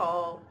kickoff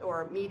call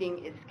or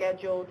meeting is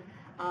scheduled,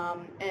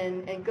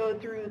 and go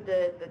through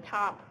the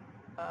top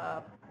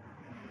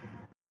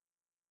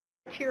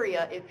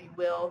criteria, if you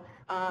will,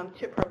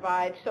 to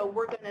provide. So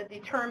we're going to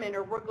determine,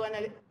 or we're going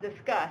to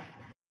discuss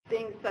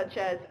things such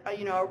as,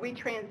 are we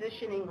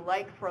transitioning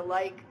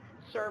like-for-like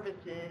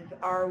services?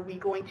 Are we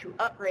going to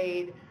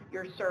upgrade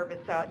your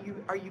service?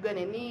 Are you going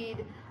to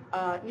need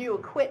new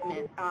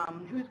equipment?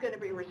 Who's going to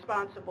be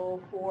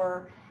responsible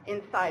for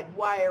inside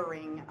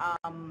wiring?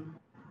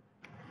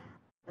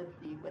 Let's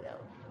see, what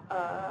else?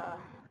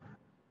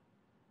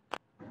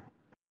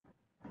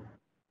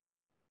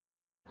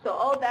 So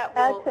all that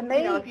will, to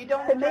me, if you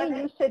don't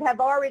you should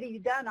have already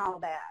done all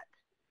that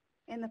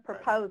in the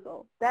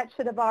proposal. That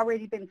should have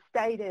already been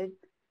stated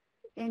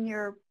in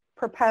your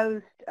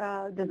proposed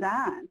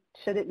design,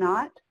 should it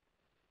not?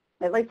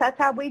 At least that's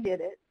how we did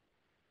it.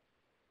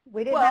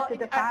 We didn't have to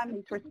define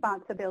these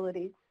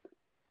responsibilities.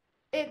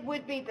 It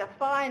would be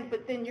defined,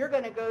 but then you're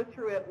going to go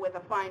through it with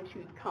a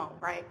fine-tooth comb,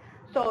 right?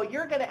 So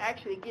you're going to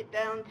actually get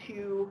down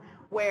to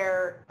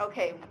where,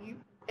 okay,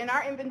 in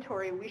our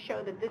inventory, we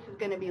show that this is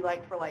going to be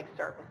like-for-like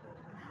services.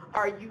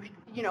 Are you,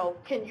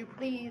 can you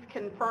please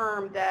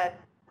confirm that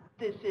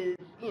this is,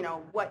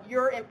 what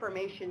your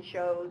information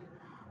shows?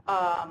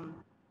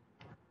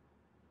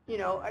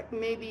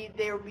 Maybe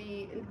there will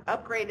be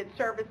upgraded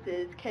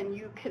services. Can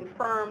you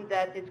confirm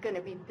that it's going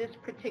to be this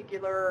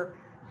particular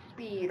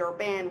speed or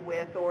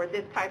bandwidth or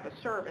this type of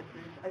services?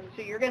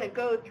 So you're going to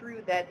go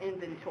through that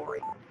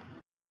inventory.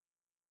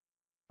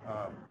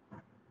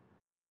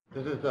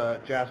 This is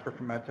Jasper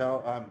from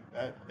Metel.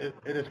 It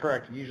is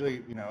correct.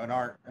 Usually, in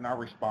our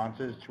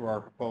responses to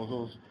our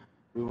proposals,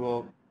 we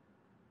will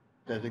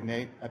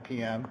designate a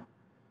PM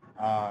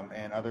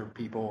and other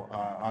people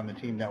on the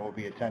team that will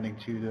be attending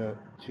to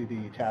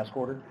the task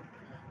order.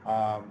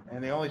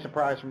 And the only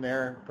surprise from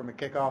there, from a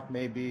kickoff,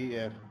 may be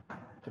if,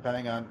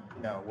 depending on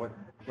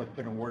what's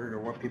been awarded or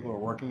what people are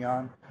working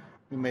on,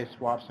 we may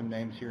swap some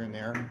names here and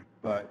there.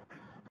 But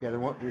yeah,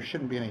 there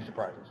shouldn't be any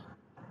surprises.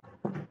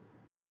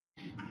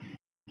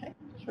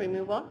 Should we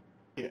move on?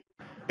 Yeah,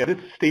 this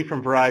is Steve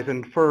from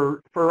Verizon.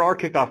 For our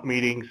kickoff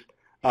meetings,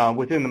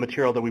 within the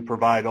material that we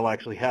provide, I'll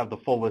actually have the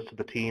full list of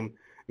the team,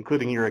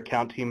 including your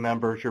account team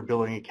members, your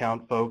billing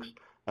account folks,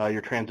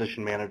 your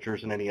transition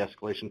managers, and any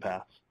escalation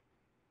paths.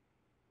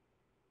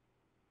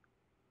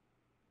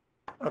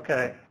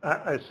 Okay,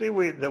 I see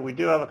that we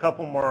do have a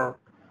couple more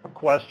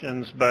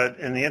questions, but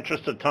in the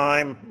interest of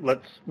time,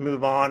 let's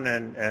move on,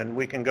 and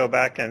we can go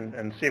back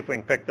and see if we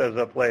can pick those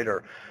up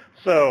later.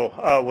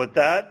 So with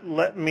that,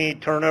 let me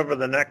turn over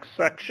the next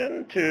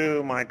section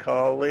to my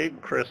colleague,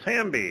 Chris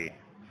Hamby.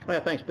 Yeah,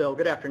 thanks, Bill.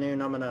 Good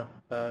afternoon. I'm going to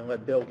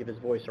let Bill give his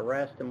voice a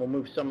rest, and we'll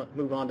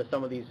move on to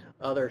some of these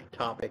other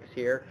topics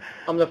here.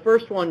 The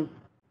first one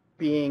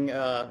being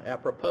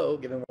apropos,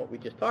 given what we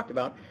just talked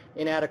about,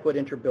 inadequate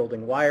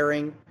inter-building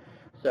wiring.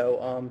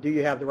 So do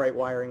you have the right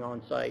wiring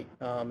on site?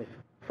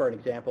 For an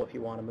example, if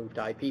you want to move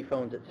to IP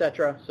phones,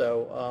 etc.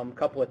 So a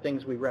couple of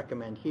things we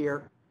recommend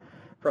here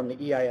from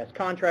the EIS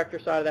contractor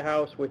side of the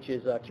house, which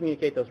is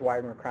communicate those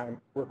wiring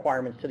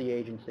requirements to the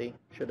agency,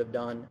 should have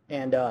done,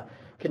 and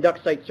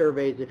conduct site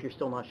surveys if you're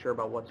still not sure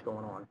about what's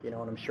going on. And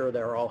I'm sure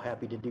they're all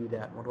happy to do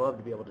that and would love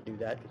to be able to do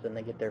that, because then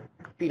they get their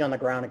feet on the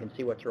ground and can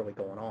see what's really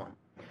going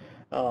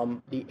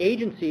on. The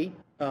agency,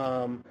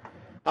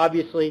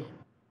 obviously,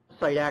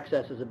 site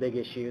access is a big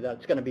issue.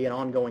 That's going to be an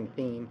ongoing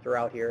theme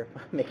throughout here.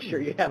 Make sure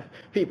you have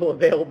people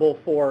available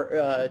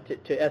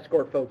to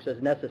escort folks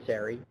as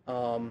necessary.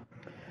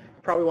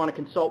 Probably want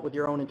to consult with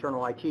your own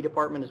internal IT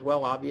department as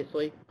well,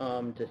 obviously,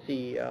 to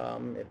see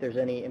if there's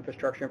any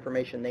infrastructure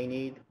information they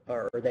need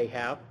or they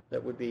have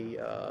that would be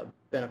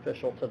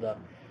beneficial to the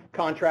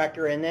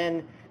contractor. And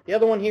then The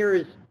other one here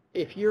is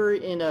if you're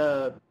in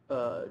a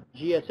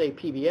GSA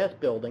PBS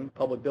building,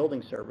 Public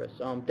Building Service,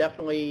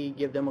 definitely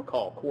give them a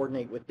call,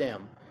 coordinate with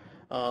them.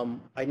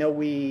 I know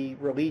we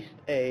released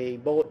a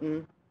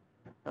bulletin,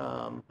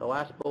 the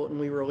last bulletin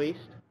we released,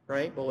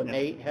 right? Bulletin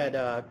 8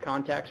 had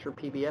contacts for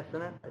PBS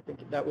in it. I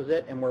think that was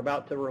it. And we're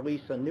about to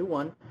release a new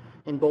one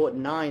in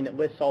Bulletin 9 that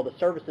lists all the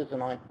services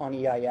on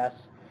EIS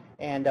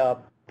and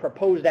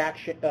proposed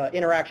action,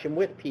 interaction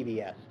with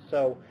PBS.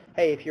 So,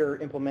 hey, if you're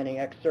implementing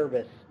X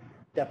service,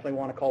 definitely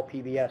want to call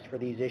PBS for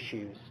these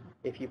issues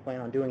if you plan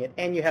on doing it,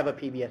 and you have a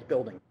PBS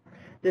building.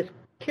 This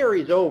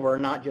carries over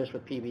not just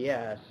with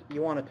PBS.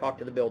 You want to talk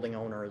to the building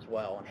owner as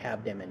well and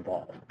have them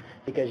involved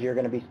because you're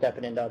going to be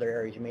stepping into other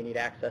areas. You may need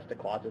access to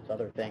closets,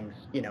 other things,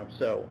 you know.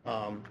 So,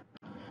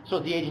 so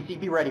the agency,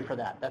 be ready for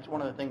that. That's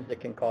one of the things that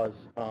can cause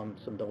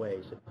some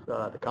delays. If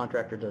the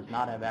contractor does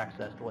not have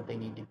access to what they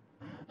need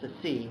to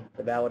see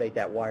to validate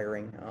that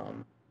wiring,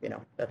 you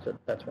know,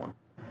 that's one.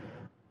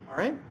 All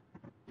right.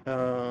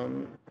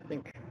 I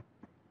think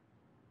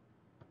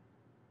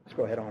let's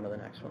go ahead on to the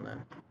next one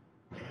then.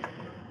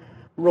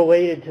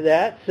 Related to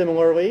that,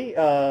 similarly,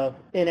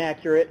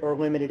 inaccurate or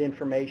limited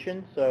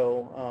information.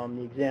 So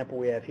the example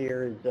we have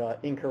here is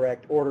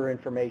incorrect order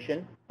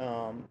information.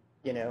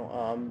 You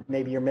know,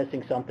 maybe you're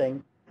missing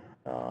something,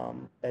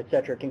 et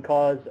cetera. It can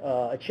cause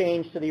a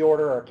change to the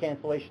order or a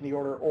cancellation of the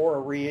order or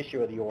a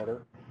reissue of the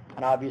order.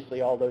 And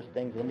obviously all those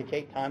things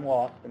indicate time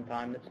lost and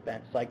time that's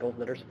spent, cycles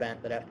that are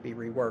spent that have to be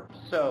reworked.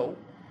 So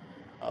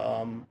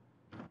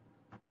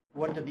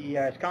what did the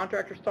EIS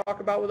contractors talk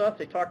about with us?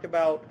 They talked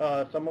about,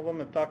 some of them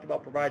have talked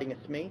about providing a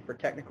SME for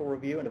technical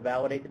review and to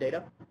validate the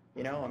data.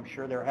 You know, I'm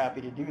sure they're happy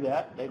to do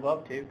that. They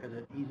love to because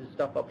it eases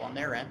stuff up on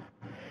their end.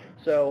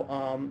 So,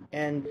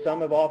 and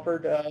some have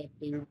offered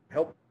to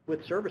help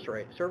with service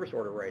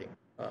order rating,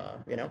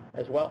 you know,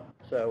 as well.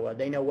 So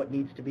they know what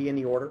needs to be in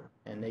the order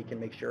and they can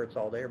make sure it's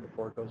all there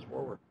before it goes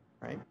forward,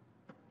 right?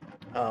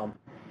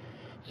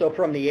 So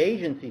from the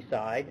agency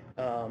side,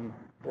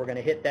 we're going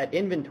to hit that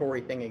inventory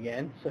thing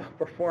again. So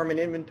perform an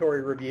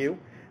inventory review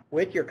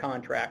with your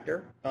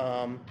contractor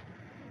to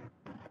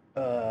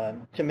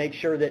make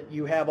sure that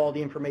you have all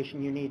the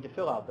information you need to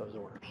fill out those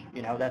orders.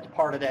 You know, that's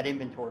part of that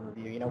inventory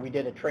review. You know, we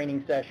did a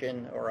training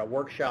session or a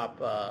workshop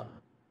a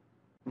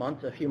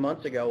few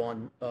months ago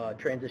on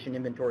transition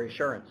inventory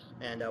assurance,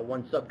 and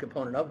one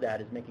subcomponent of that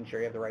is making sure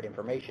you have the right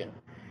information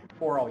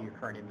for all your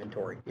current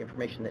inventory, the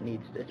information that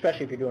needs to,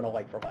 especially if you're doing a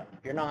like for like.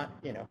 If you're not,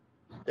 you know,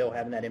 still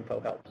having that info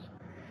helps.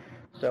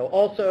 So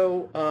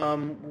also,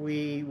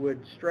 we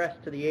would stress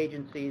to the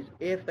agencies,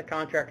 if the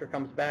contractor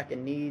comes back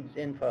and needs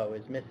info,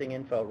 is missing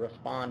info,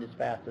 respond as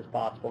fast as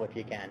possible if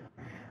you can,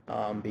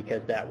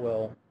 because that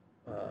will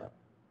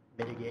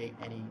mitigate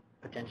any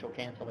potential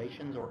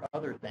cancellations or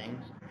other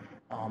things.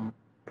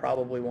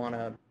 Probably want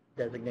to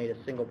designate a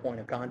single point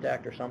of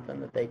contact or something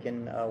that they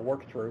can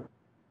work through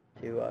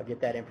to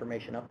get that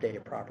information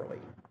updated properly.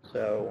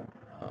 So,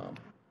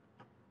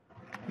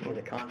 for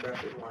the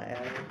contractors, want to add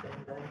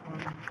anything to that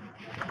one?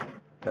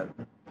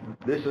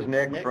 This is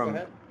Nick from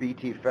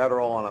BT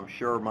Federal, and I'm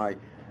sure my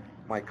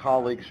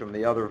colleagues from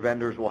the other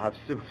vendors will have,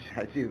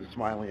 I see them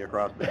smiling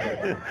across the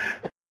table.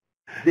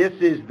 This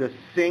is the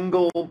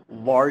single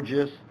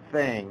largest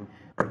thing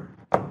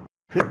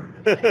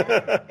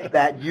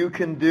that you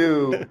can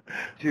do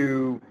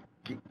to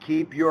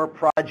keep your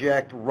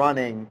project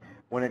running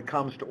when it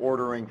comes to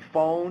ordering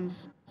phones,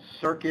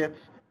 circuits,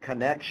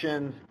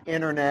 connections,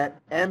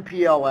 internet,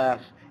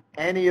 MPLS,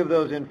 any of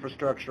those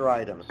infrastructure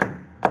items.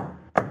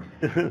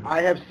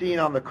 I have seen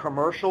on the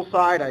commercial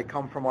side, I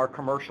come from our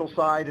commercial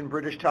side in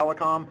British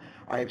Telecom,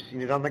 I have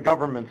seen it on the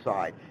government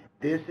side.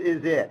 This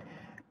is it.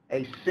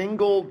 A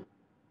single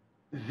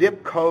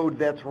zip code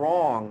that's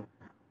wrong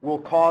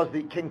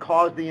can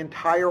cause the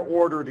entire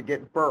order to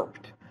get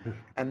burped.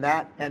 And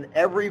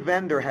every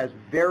vendor has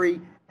very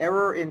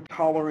error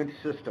intolerant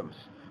systems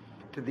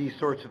to these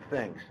sorts of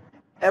things.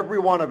 Every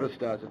one of us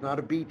does. It's not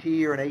a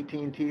BT or an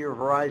AT&T or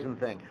Verizon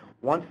thing.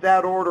 Once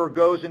that order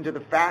goes into the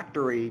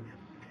factory,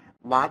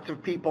 lots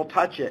of people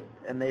touch it,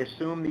 and they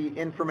assume the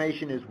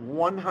information is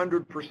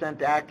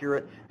 100%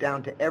 accurate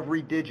down to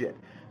every digit.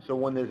 So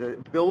when there's a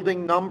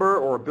building number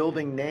or a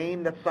building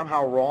name that's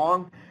somehow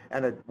wrong,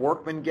 and a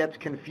workman gets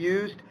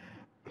confused,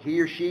 he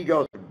or she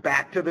goes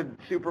back to the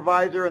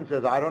supervisor and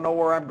says, I don't know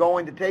where I'm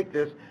going to take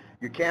this.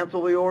 You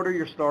cancel the order,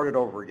 you start it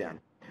over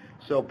again.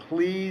 So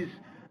please,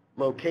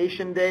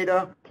 location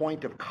data,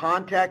 point of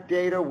contact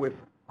data with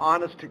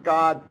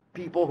honest-to-God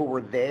people who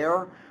were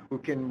there, who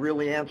can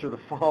really answer the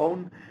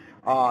phone,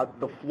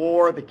 the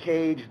floor, the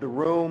cage, the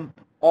room,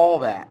 all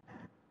that.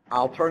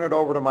 I'll turn it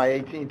over to my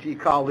AT&T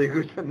colleague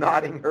who's been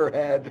nodding her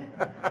head.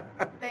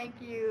 Thank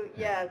you.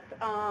 Yes.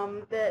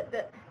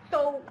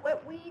 So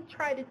what we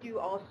try to do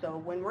also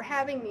when we're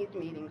having these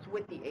meetings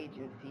with the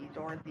agencies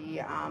or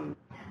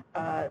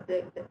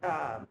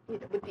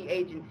with the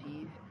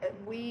agencies,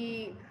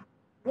 we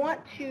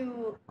want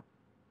to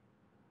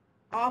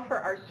offer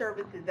our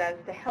services as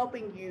to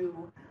helping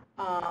you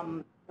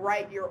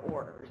write your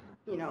orders.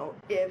 You know,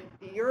 if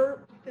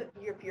you're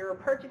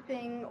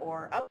purchasing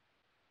or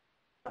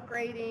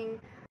upgrading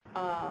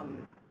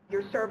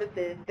your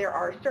services, there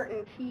are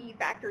certain key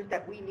factors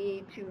that we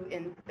need to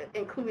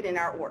include in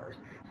our orders.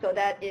 So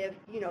that if,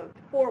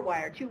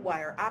 4-wire,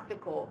 2-wire,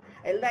 optical,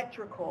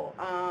 electrical,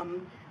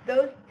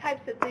 those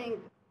types of things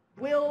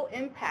will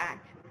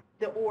impact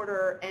the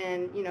order,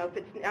 and if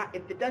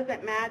it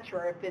doesn't match,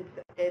 or if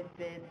it's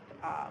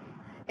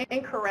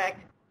incorrect,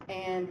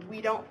 and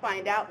we don't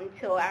find out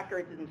until after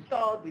it's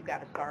installed, we've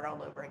got to start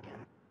all over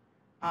again.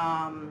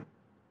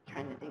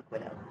 Trying to think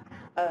what else.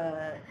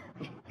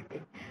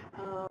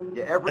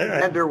 Every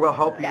vendor will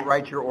help you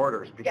write your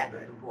orders because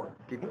yes. it's important.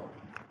 Keep going.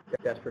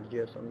 Jasper, did you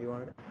have something you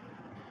wanted?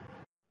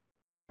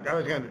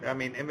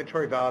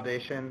 Inventory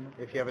validation,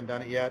 if you haven't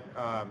done it yet,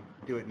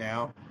 do it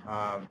now.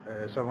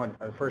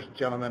 The first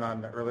gentleman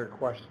on the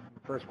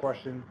first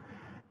question,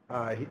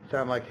 he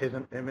sounded like his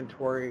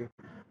inventory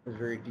was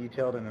very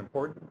detailed and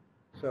important.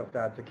 So if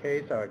that's the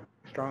case, I would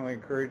strongly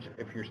encourage,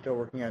 if you're still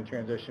working on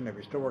transition, if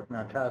you're still working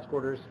on task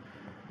orders,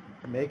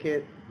 make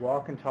it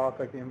walk and talk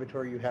like the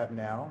inventory you have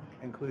now.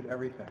 Include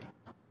everything.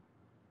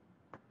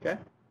 Okay?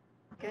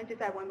 Can I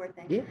just add one more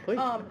thing? Yeah, please.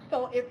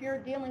 So if you're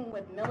dealing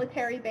with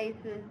military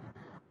bases,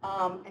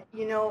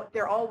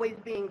 they're always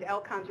the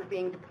LCONs are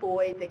being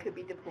deployed. They could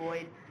be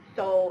deployed.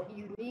 So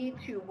you need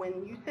to,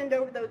 when you send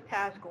over those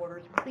task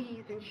orders,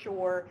 please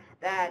ensure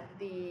that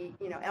the,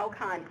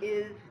 LCON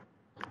is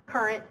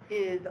current,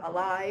 is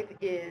alive,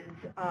 is,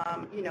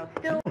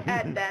 still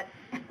at that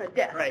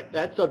desk. Right.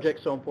 That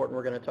subject's so important.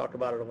 We're going to talk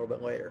about it a little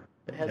bit later.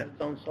 It has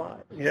its own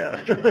slides.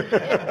 Yeah.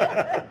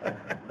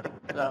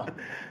 So,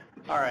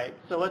 all right.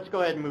 So let's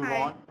go ahead and move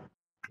on.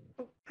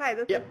 Hi,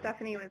 this is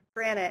Stephanie with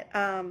Granite.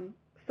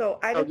 So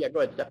I just go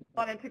ahead, Stephanie.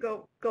 wanted to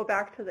go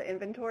back to the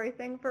inventory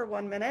thing for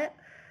 1 minute.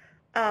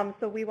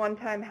 So we one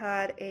time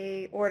had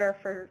a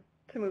order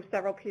to move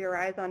several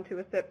PRIs onto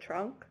a SIP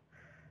trunk.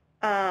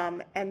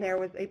 And there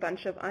was a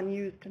bunch of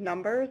unused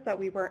numbers that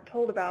we weren't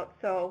told about.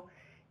 So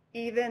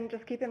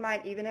just keep in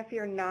mind, even if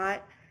you're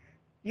not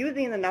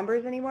using the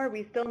numbers anymore,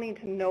 we still need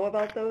to know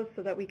about those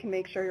so that we can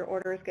make sure your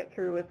orders get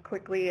through as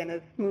quickly and as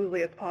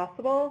smoothly as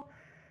possible.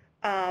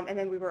 And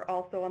then we were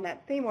also on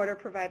that same order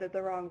provided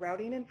the wrong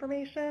routing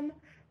information.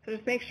 So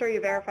just make sure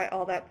you verify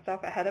all that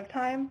stuff ahead of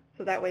time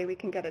so that way we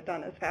can get it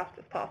done as fast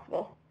as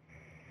possible.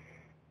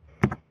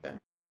 Okay.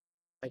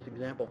 Nice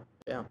example.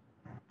 Yeah.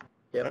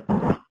 Yep.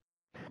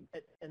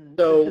 And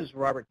so, this is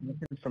Robert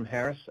from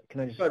Harris.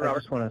 Can I just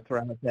want to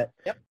throw out that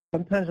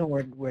sometimes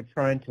when we're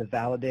trying to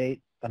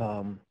validate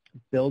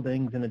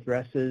buildings and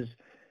addresses,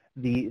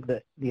 the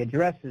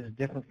address is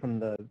different from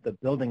the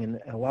building, and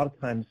a lot of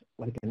times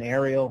like an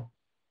aerial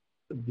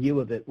view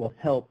of it will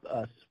help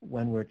us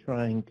when we're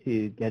trying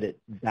to get it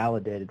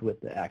validated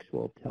with the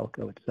actual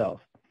telco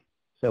itself.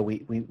 So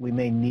we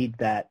may need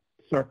that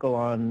circle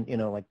on,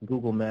 like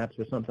Google Maps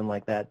or something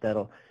like that.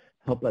 That'll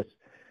help us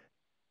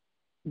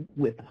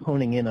with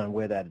honing in on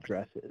where that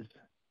address is.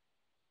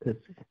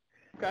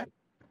 Okay.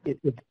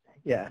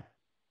 Yeah,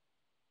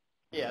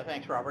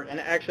 thanks, Robert. And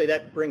actually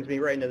that brings me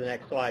right into the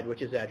next slide,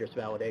 which is address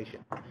validation.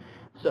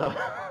 So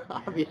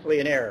obviously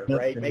an error,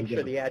 right? Make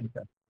sure the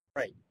address,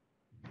 right.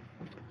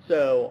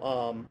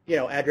 So,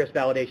 address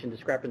validation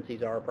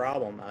discrepancies are a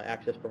problem.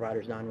 Access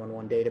provider's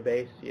 911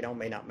 database,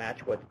 may not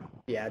match what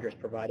the address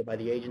provided by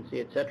the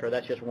agency, et cetera.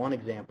 That's just one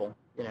example.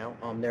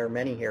 There are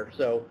many here.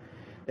 So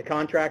the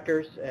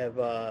contractors have,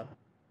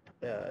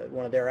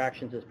 one of their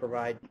actions is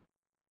provide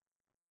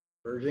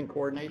urgent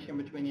coordination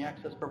between the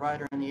access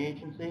provider and the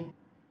agency.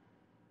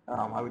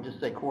 I would just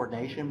say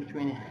coordination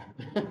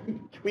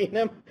between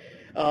them.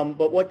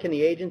 But what can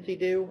the agency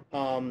do?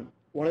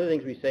 One of the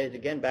things we say is,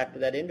 again, back to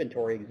that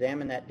inventory,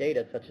 examine that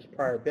data, such as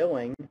prior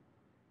billing,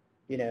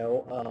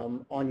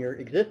 on your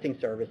existing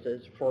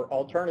services for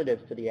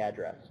alternatives to the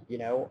address. You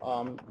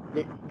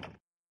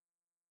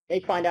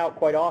may find out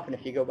quite often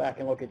if you go back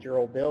and look at your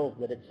old bills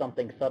that it's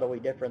something subtly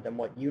different than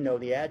what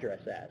the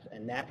address as.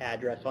 And that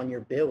address on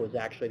your bill is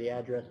actually the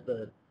address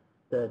the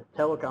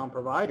telecom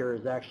provider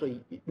is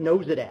actually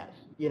knows it as,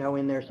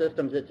 in their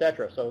systems, et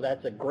cetera. So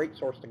that's a great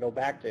source to go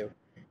back to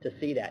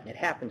see that. And it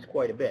happens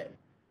quite a bit.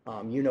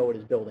 It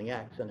is building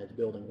X and it's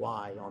building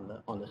Y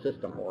on the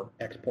system, or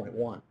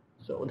X.1.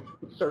 So it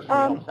certainly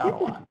helps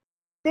out a lot.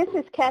 This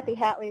is Kathy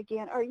Hatley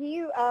again. Are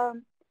you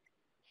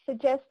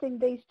suggesting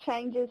these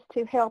changes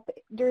to help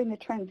during the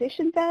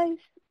transition phase?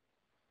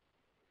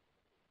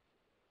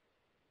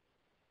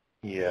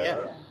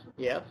 Yes.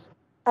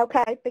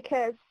 Okay,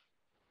 because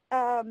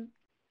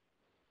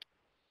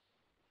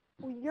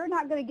you're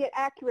not going to get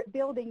accurate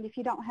building if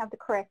you don't have the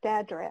correct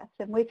address,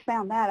 and we've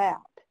found that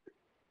out.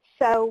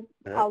 So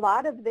a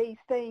lot of these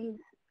things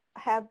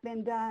have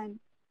been done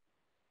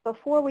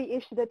before we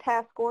issue the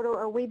task order,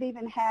 or we've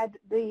even had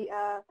the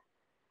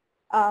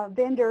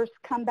vendors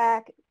come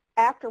back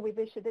after we've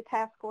issued the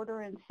task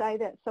order and say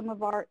that some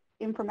of our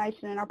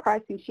information in our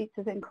pricing sheets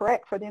is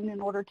incorrect for them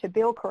in order to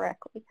bill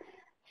correctly.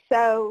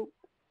 So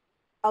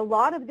a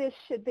lot of this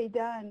should be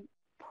done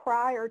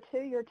prior to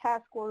your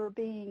task order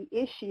being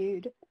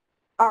issued,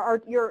 or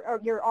your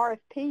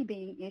RFP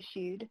being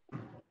issued.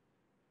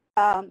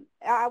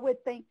 I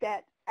would think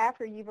that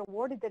after you've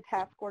awarded the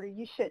task order,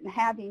 you shouldn't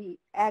have any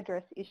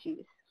address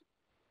issues,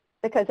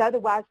 because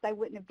otherwise they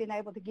wouldn't have been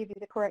able to give you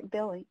the correct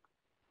billing.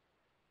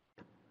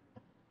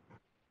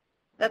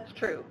 That's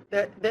true.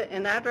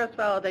 And address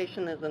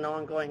validation is an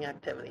ongoing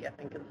activity, I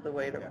think is the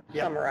way to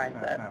summarize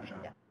that.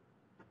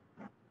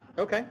 Yeah.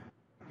 Okay.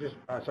 Just,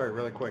 sorry,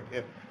 really quick.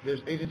 If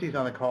there's agencies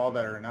on the call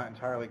that are not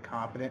entirely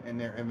confident in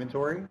their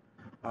inventory,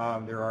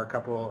 there are a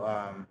couple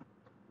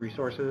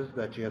resources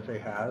that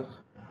GSA has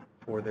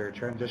for their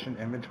transition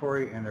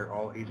inventory and their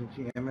all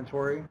agency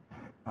inventory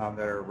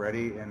that are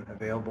ready and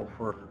available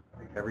for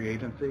every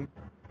agency.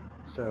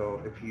 So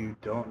if you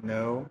don't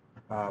know,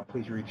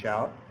 please reach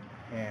out.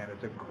 And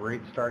it's a great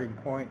starting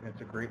point, and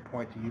it's a great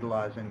point to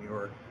utilize in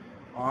your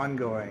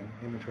ongoing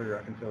inventory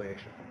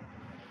reconciliation.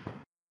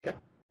 Okay,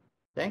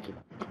 thank you.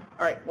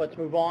 All right, let's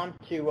move on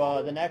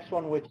to the next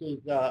one, which is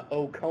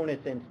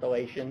OCONUS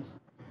installations.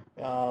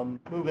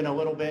 Moving a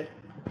little bit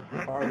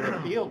farther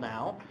afield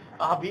now.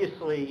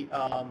 Obviously,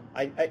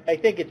 I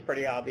think it's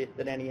pretty obvious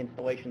that any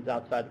installations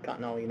outside the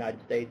continental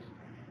United States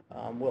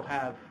will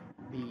have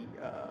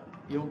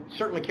you'll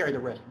certainly carry the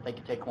risk that they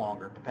could take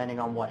longer, depending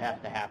on what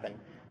has to happen.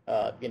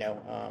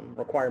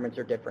 Requirements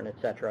are different, et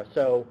cetera.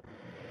 So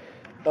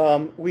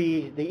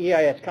the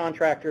EIS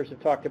contractors have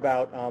talked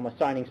about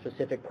assigning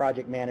specific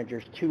project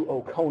managers to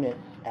OCONUS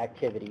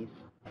activities.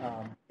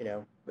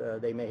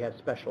 They may have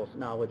specialist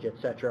knowledge, et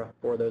cetera,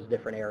 for those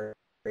different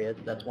areas.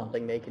 That's one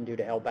thing they can do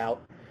to help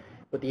out.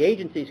 What the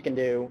agencies can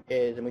do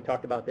is, and we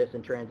talked about this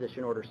in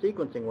transition order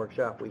sequencing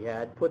workshop we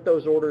had, put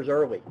those orders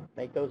early.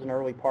 Make those an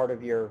early part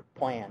of your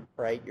plan,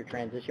 right? Your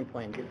transition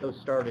plan. Get those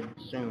started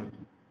soon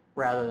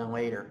rather than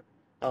later.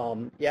 Be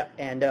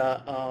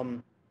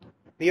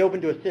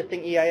open to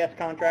assisting EIS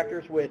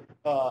contractors with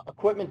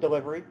equipment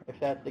delivery, if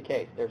that's the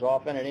case. There's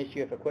often an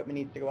issue if equipment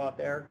needs to go out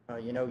there.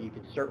 You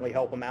can certainly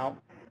help them out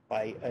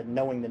by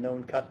knowing the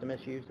known custom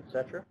issues, et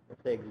cetera, if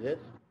they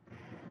exist.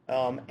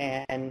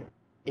 And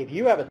if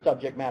you have a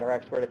subject matter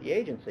expert at the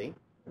agency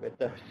with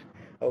those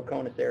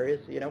OCONUS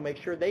areas, make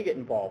sure they get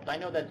involved. I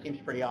know that seems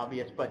pretty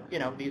obvious, but,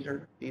 these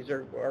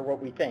are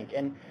what we think.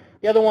 And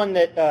the other one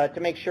that to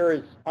make sure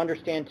is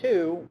understand,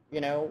 too,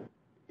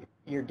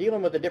 you're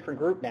dealing with a different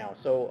group now,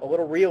 so a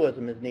little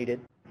realism is needed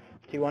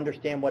to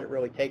understand what it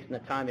really takes and the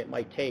time it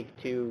might take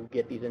to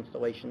get these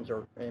installations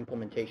or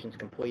implementations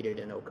completed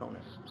in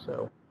OCONUS.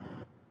 So,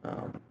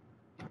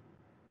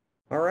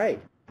 all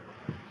right.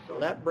 So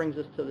that brings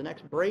us to the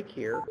next break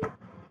here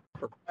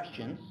for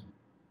questions.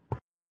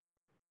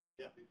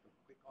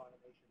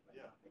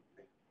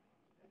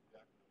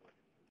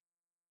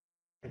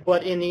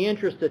 But in the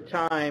interest of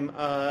time,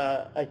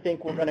 I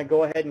think we're going to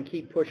go ahead and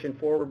keep pushing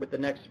forward with the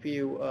next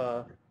few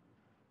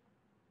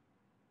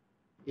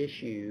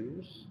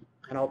issues,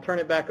 and I'll turn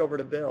it back over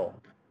to Bill.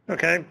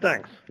 Okay,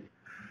 thanks.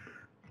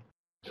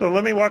 So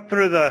let me walk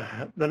through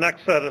the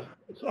next set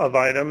of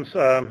items.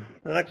 The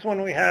next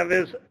one we have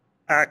is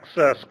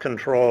access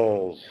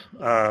controls.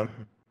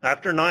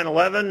 After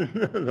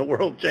 9/11, the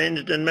world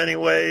changed in many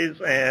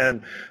ways,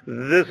 and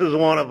this is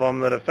one of them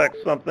that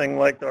affects something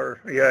like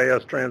our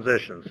EIS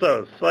transition.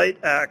 So site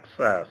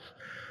access.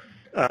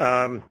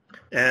 And,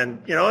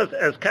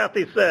 as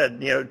Kathy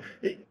said,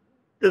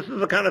 this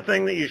is the kind of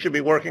thing that you should be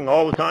working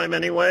all the time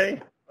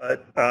anyway,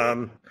 but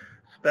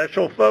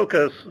special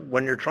focus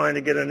when you're trying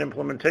to get an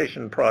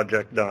implementation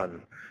project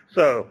done.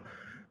 So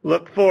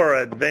look for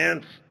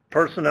advanced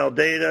personnel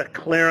data,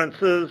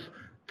 clearances,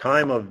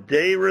 time of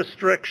day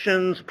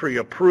restrictions,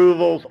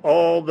 pre-approvals,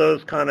 all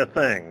those kind of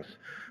things.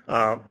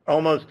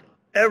 Almost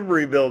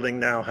every building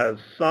now has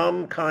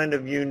some kind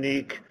of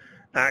unique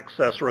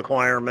access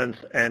requirements,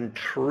 and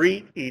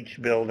treat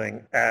each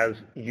building as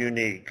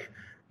unique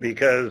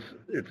because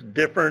it's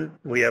different.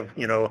 We have,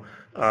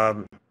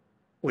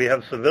 we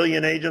have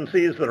civilian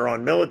agencies that are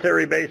on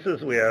military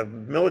bases. We have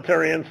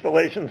military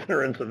installations that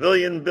are in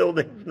civilian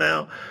buildings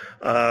now.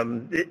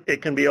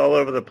 It can be all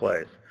over the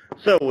place.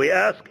 So we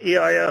ask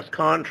EIS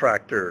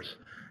contractors,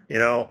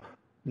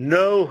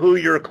 know who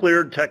your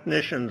cleared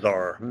technicians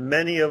are.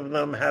 Many of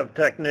them have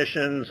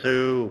technicians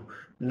who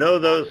know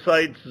those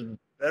sites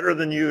better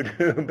than you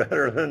do,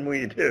 better than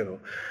we do.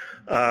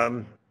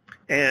 And,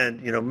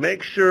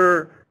 make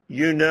sure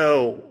you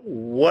know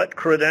what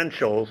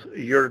credentials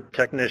your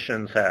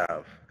technicians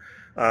have.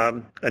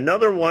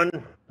 Another one,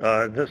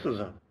 this is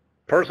a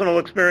personal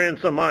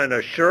experience of mine,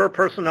 assure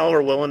personnel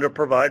are willing to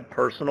provide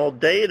personal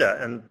data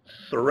and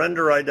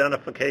surrender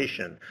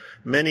identification.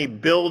 Many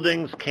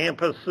buildings,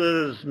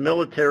 campuses,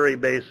 military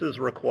bases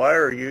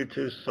require you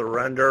to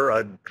surrender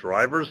a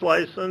driver's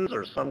license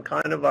or some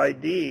kind of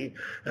ID,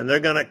 and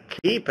they're going to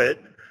keep it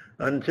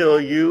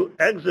until you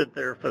exit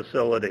their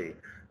facility.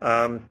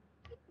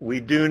 We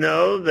do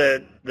know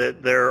that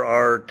there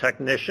are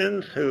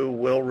technicians who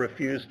will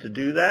refuse to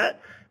do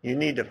that. You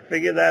need to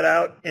figure that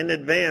out in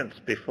advance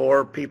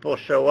before people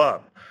show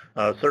up.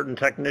 Certain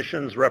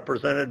technicians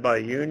represented by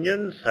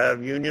unions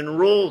have union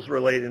rules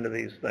relating to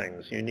these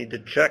things. You need to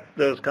check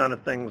those kind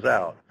of things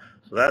out.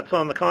 So that's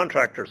on the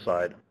contractor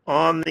side.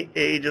 On the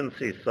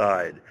agency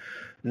side,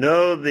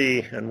 know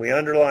and we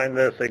underline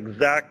this,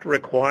 exact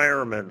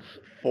requirements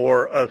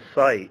for a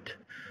site.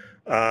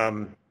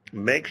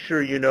 Make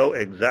sure you know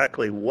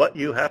exactly what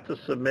you have to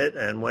submit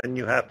and when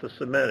you have to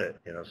submit it.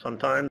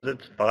 Sometimes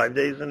it's 5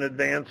 days in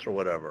advance or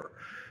whatever.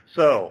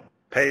 So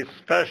pay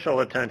special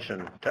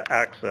attention to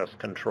access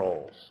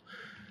controls.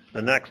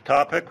 The next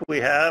topic we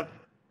have,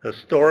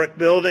 historic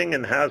building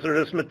and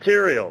hazardous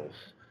materials.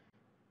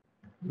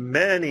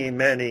 Many,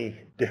 many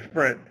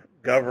different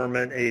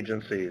government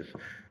agencies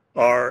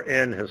are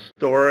in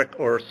historic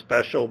or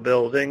special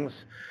buildings.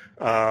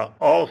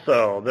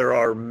 Also, there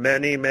are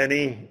many,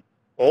 many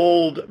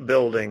old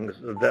buildings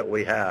that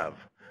we have.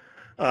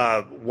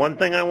 One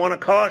thing I want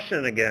to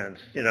caution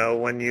against,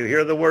 when you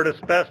hear the word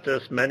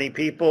asbestos, many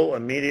people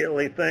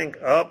immediately think,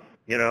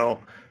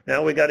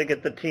 now we got to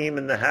get the team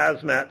in the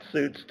hazmat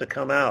suits to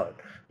come out.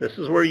 This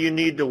is where you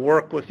need to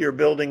work with your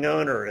building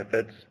owner. If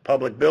it's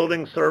public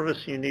building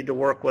service, you need to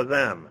work with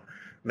them.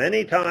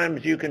 Many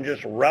times you can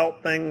just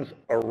route things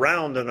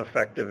around an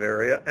affected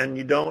area and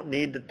you don't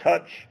need to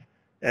touch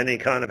any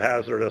kind of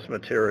hazardous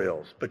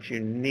materials. But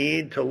you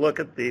need to look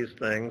at these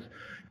things.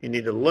 You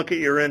need to look at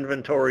your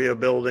inventory of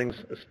buildings,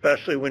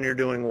 especially when you're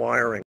doing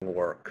wiring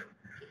work.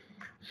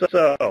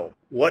 So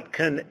what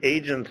can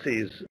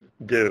agencies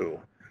do?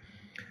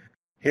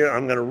 Here,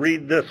 I'm going to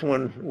read this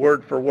one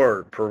word for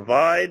word.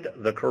 Provide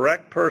the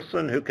correct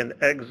person who can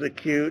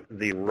execute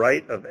the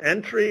right of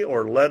entry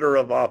or letter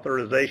of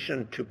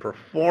authorization to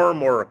perform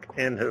work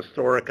in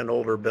historic and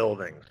older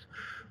buildings.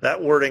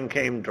 That wording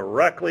came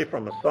directly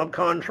from a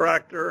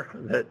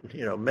subcontractor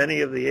that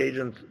many of the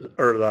agents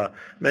or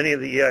many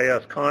of the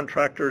EIS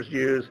contractors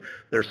use.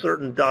 There's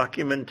certain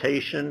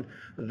documentation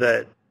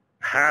that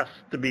has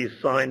to be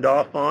signed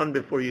off on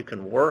before you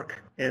can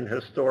work in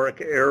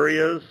historic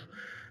areas,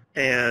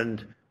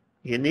 and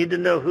you need to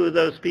know who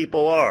those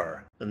people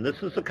are. And this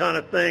is the kind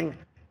of thing,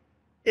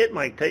 it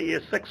might take you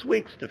 6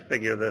 weeks to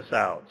figure this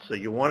out. So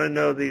you want to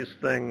know these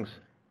things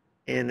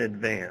in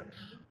advance.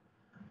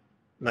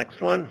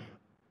 Next one.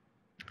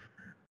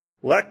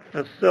 LEC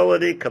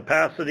facility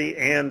capacity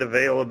and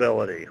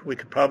availability. We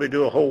could probably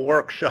do a whole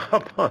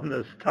workshop on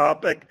this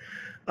topic.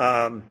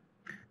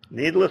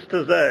 Needless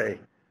to say,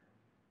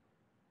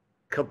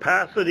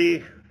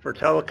 capacity for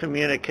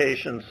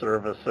telecommunication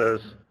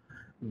services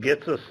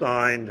gets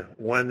assigned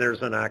when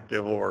there's an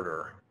active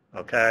order,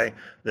 okay?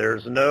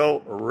 There's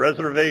no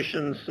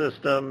reservation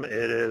system. It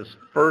is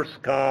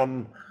first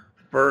come,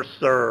 first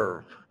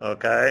serve,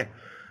 okay?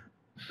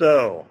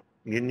 So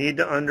you need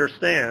to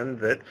understand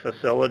that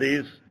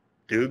facilities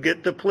do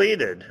get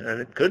depleted,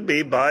 and it could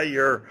be by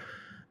your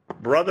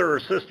brother or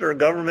sister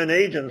government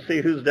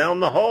agency who's down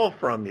the hall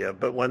from you.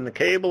 But when the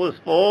cable is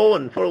full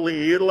and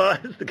fully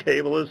utilized, the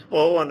cable is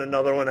full and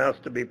another one has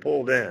to be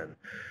pulled in.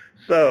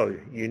 So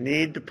you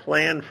need to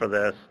plan for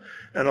this.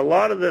 And a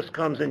lot of this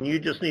comes in, you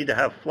just need to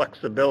have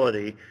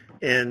flexibility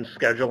in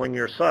scheduling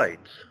your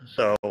sites.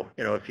 So,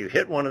 if you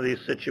hit one of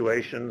these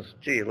situations,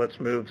 gee, let's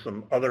move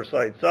some other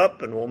sites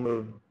up and we'll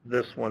move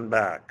this one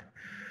back.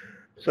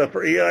 So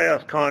for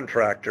EIS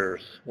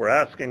contractors, we're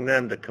asking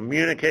them to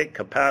communicate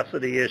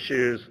capacity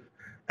issues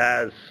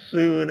as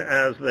soon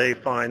as they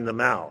find them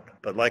out.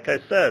 But like I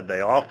said,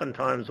 they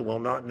oftentimes will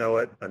not know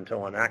it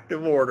until an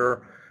active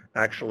order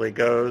actually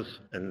goes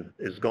and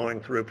is going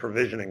through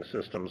provisioning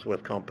systems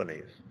with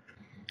companies.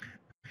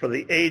 For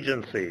the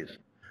agencies,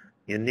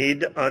 you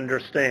need to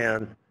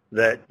understand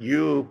that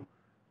you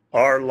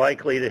are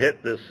likely to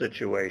hit this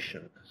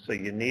situation. So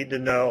you need to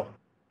know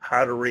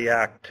how to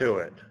react to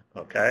it,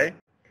 okay?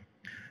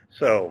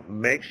 So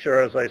make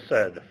sure, as I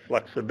said,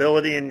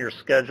 flexibility in your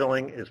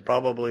scheduling is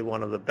probably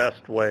one of the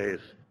best ways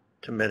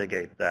to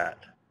mitigate that.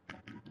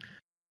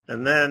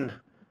 And then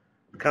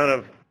kind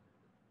of,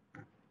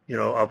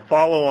 a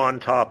follow-on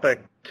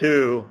topic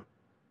to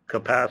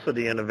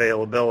capacity and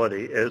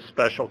availability is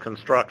special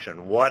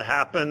construction. What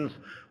happens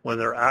when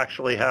there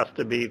actually has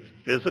to be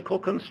physical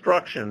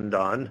construction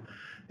done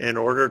in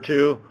order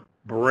to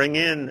bring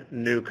in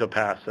new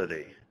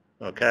capacity,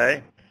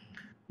 okay?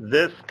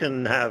 This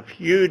can have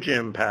huge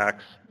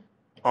impacts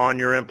on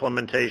your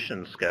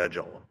implementation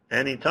schedule.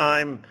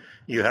 Anytime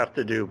you have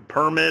to do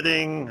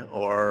permitting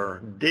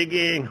or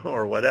digging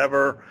or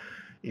whatever,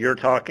 you're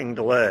talking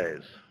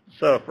delays.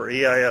 So for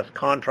EIS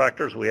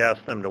contractors, we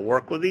ask them to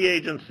work with the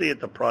agency at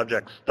the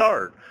project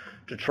start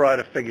to try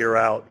to figure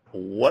out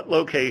what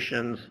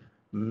locations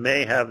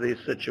may have these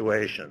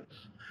situations.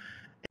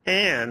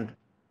 And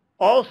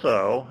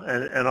also,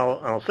 and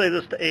I'll say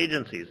this to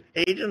agencies,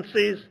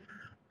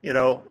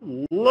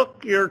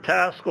 look your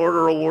task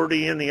order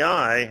awardee in the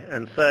eye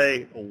and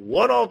say,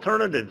 what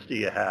alternatives do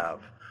you have?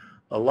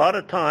 A lot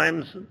of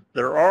times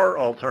there are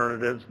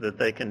alternatives that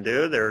they can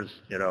do. There's,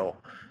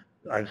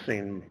 I've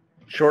seen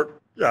short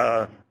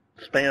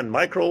span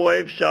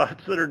microwave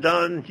shots that are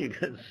done. You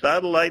get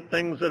satellite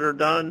things that are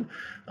done.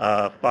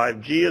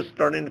 5G is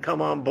starting to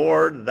come on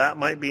board. That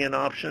might be an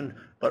option.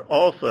 But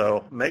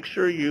also make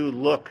sure you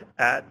look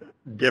at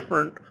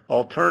different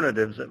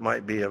alternatives that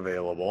might be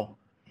available.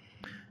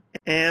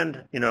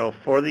 And,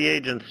 for the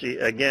agency,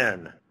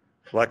 again,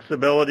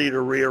 flexibility to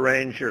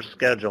rearrange your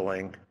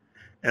scheduling,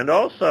 and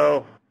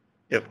also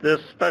if this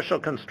special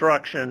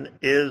construction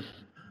is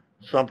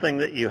something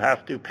that you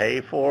have to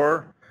pay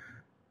for,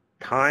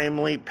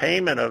 timely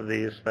payment of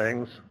these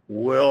things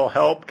will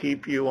help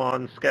keep you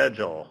on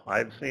schedule.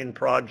 I've seen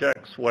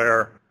projects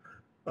where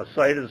a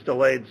site is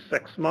delayed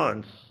 6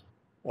 months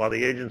while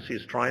the agency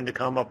is trying to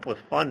come up with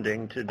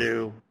funding to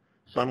do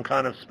some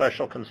kind of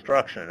special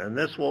construction. And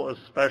this will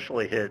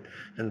especially hit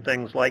in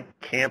things like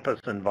campus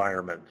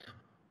environments.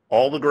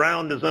 All the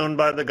ground is owned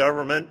by the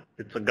government.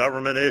 It's a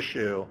government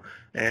issue,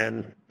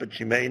 but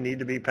you may need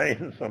to be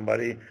paying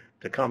somebody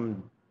to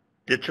come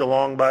ditch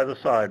along by the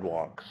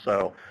sidewalk.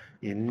 So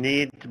you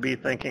need to be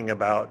thinking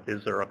about,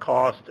 is there a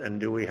cost and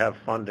do we have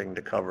funding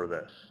to cover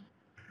this?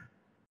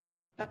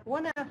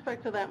 One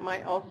aspect of that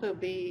might also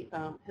be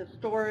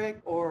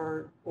historic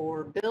or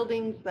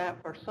buildings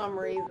that for some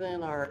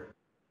reason are,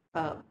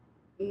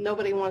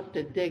 nobody wants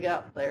to dig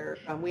up there.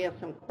 We have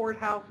some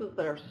courthouses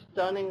that are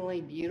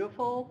stunningly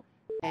beautiful,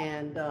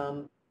 and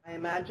I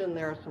imagine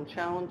there are some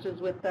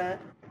challenges with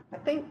that. I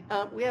think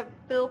we have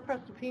Phil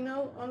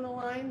Prestopino on the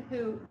line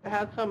who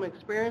has some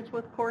experience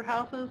with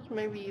courthouses.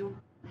 Maybe you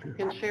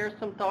can share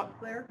some thoughts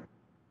there.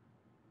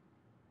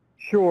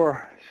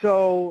 Sure.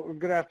 So,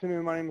 good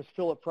afternoon. My name is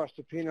Philip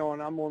Prestopino,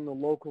 and I'm on the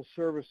local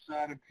service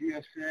side of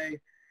GSA,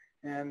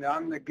 and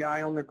I'm the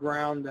guy on the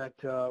ground that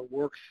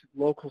works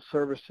local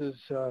services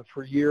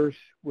for years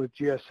with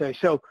GSA.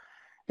 So,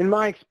 in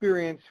my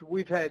experience,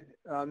 we've had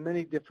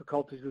many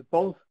difficulties with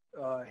both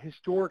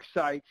historic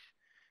sites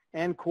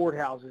and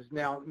courthouses.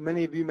 Now,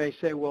 many of you may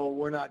say, well,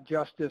 we're not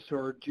justice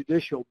or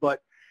judicial,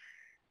 but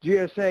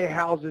GSA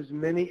houses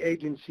many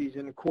agencies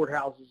in the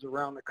courthouses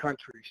around the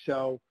country.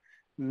 So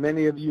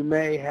many of you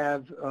may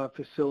have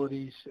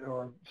facilities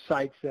or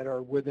sites that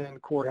are within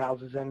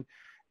courthouses, and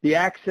the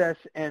access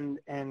and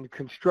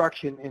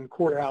construction in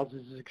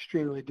courthouses is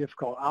extremely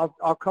difficult.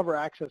 I'll cover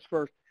access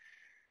first.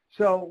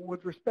 So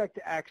with respect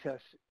to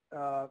access,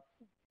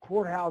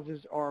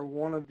 courthouses are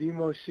one of the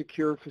most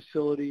secure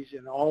facilities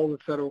in all the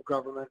federal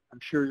government. I'm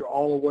sure you're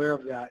all aware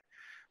of that.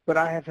 But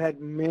I have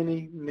had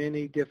many,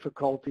 many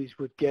difficulties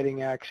with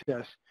getting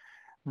access,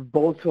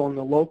 both on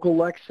the local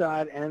LEC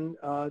side and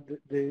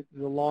the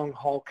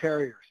long-haul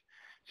carriers.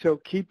 So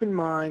keep in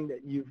mind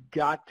that you've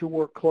got to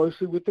work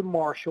closely with the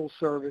Marshal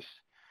Service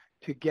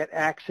to get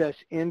access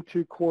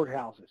into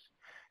courthouses.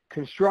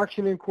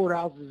 Construction in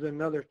courthouses is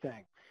another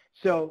thing.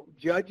 So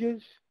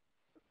judges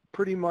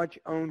pretty much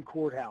own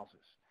courthouses.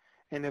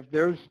 And if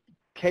there's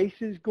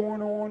cases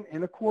going on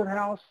in a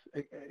courthouse,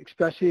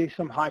 especially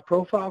some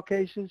high-profile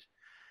cases,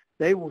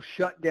 they will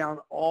shut down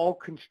all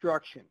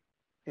construction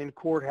in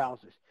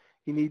courthouses.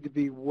 You need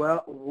to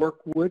work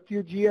with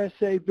your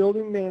GSA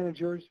building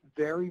managers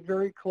very,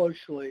 very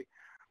closely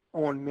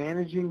on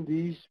managing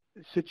these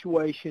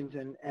situations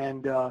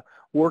and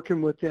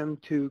working with them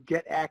to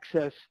get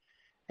access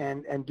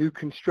and do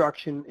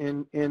construction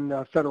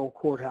in federal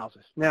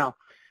courthouses. Now,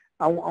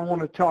 I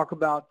want to talk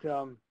about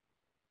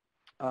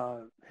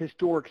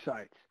historic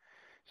sites.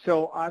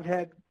 So I've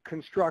had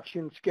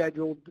construction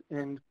scheduled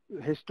in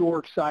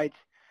historic sites,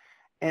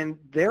 and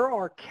there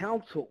are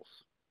councils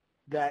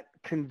that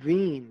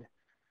convene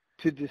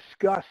to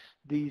discuss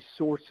these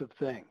sorts of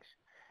things.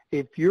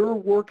 If you're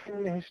working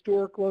in a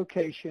historic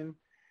location,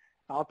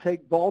 I'll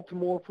take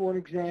Baltimore for an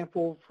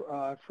example,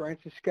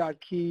 Francis Scott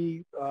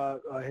Key,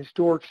 a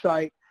historic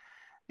site,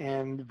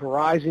 and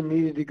Verizon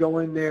needed to go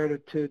in there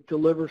to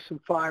deliver some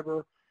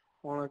fiber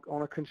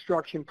on a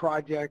construction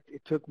project.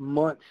 It took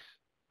months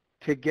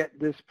to get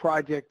this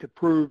project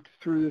approved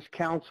through this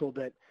council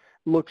that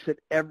looks at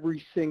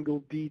every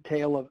single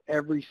detail of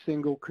every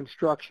single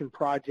construction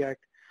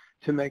project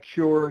to make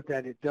sure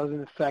that it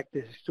doesn't affect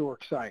the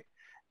historic site.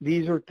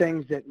 These are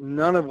things that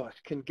none of us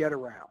can get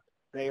around.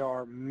 They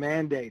are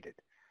mandated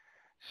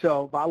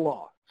by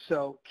law.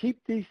 So keep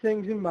these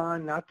things in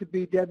mind, not to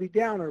be Debbie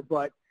Downer,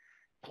 but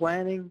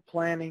planning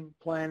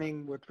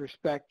with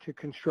respect to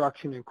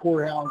construction in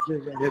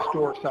courthouses and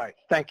historic sites.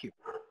 Thank you.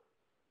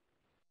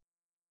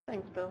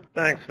 Thanks, Bill.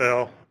 Thanks,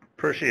 Phil.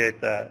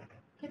 Appreciate that.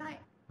 Can I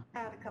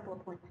add a couple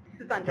of points?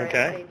 This is Andrea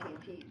at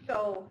AT&T.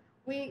 So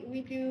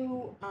we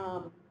do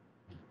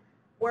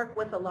work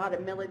with a lot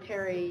of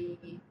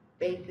military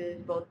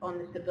bases, both on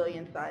the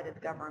civilian side of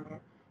the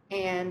government.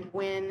 And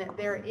when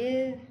there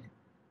is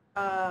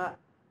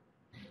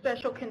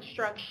special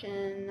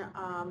construction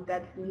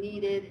that's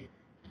needed,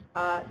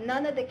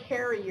 none of the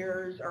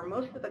carriers or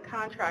most of the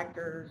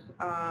contractors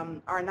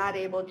are not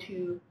able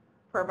to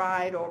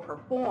provide or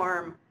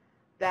perform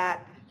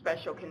that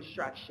special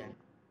construction.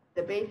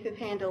 The bases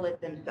handle it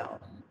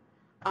themselves.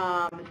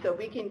 So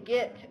we can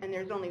get, and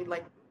there's only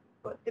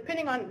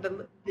depending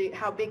on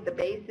how big the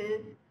base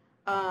is,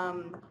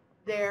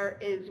 there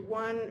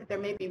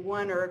may be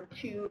one or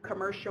two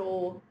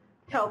commercial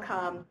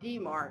telecom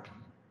DMARCs.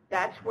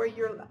 That's where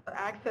your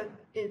access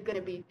is going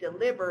to be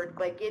delivered,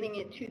 but getting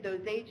it to those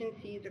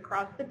agencies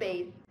across the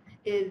base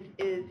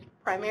is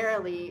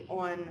primarily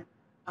on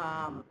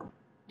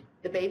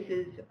the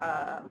base's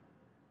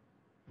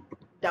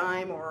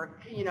dime or,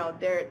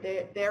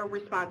 they're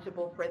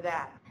responsible for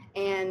that.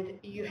 And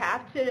you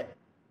have to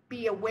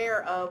be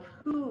aware of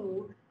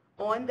who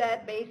on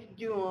that base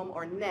DUM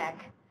or NEC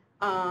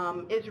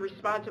is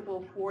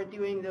responsible for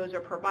doing those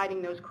or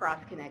providing those cross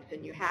connects.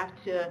 And you have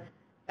to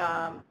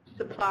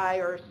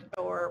supply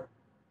or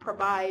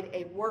provide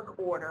a work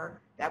order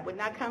that would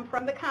not come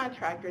from the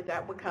contractor,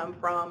 that would come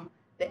from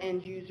the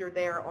end user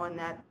there on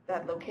that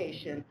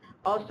location.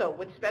 Also,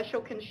 with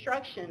special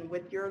construction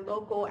with your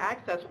local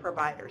access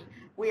providers,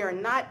 we are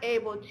not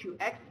able to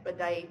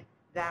expedite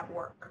that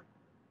work.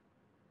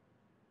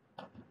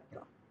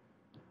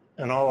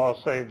 And all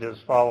I'll say,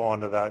 just follow on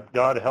to that,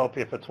 God help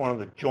you if it's one of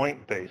the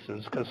joint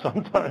bases, because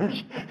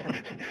sometimes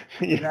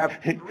you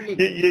might hit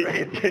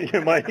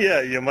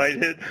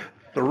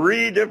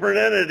 3 different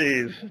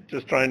entities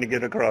just trying to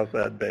get across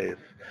that base.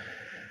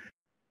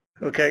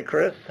 Okay,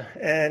 Chris,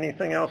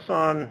 anything else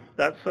on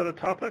that set of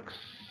topics?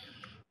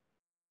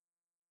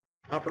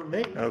 Not for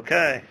me.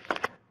 Okay,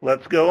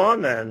 let's go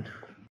on then.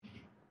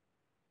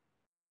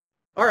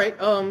 All right,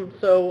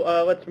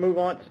 so let's move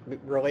on.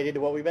 It's related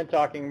to what we've been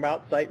talking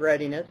about, site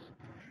readiness.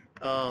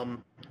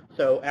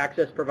 So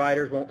access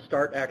providers won't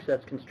start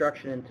access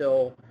construction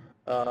until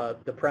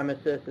the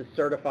premises is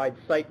certified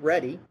site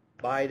ready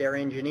by their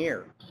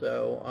engineer.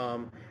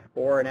 So,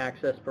 or an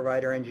access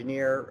provider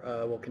engineer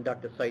will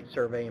conduct a site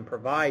survey and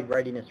provide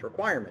readiness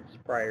requirements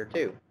prior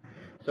to.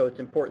 So it's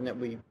important that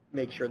we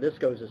make sure this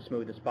goes as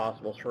smooth as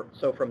possible.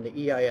 So from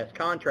the EIS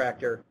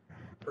contractor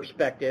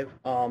perspective,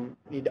 you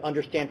need to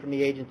understand from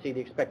the agency the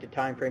expected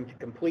time frame to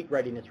complete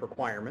readiness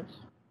requirements,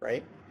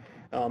 right?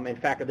 And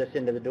factor this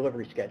into the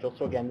delivery schedule.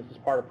 So again, this is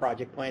part of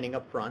project planning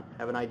up front.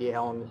 Have an idea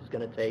how long this is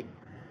going to take.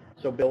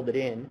 So build it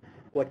in.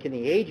 What can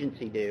the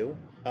agency do?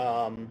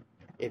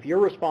 If you're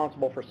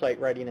responsible for site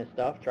readiness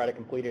stuff, try to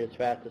complete it as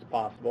fast as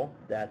possible.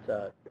 That's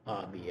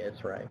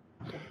obvious, right?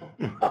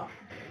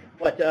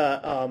 But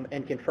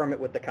and confirm it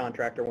with the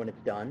contractor when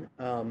it's done.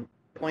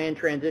 Plan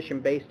transition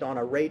based on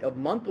a rate of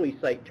monthly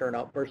site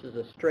turn-up versus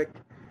a strict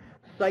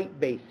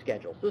site-based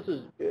schedule. So this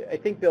is, I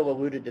think Bill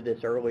alluded to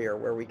this earlier,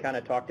 where we kind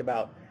of talked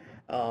about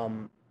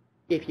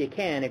if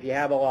you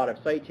have a lot of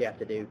sites you have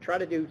to do, try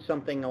to do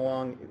something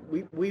along,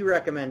 we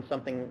recommend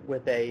something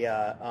with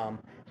a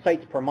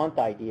sites per month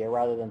idea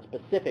rather than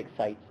specific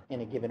sites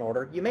in a given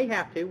order. You may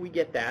have to, we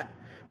get that,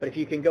 but if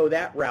you can go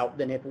that route,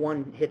 then if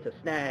one hits a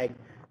snag,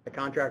 the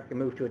contractor can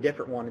move to a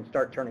different one and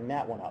start turning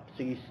that one up.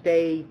 So you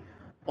stay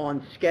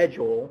on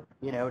schedule,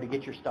 to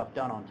get your stuff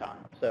done on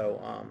time.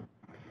 So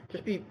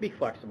just be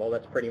flexible.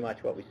 That's pretty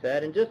much what we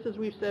said. And just as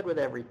we've said with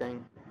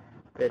everything,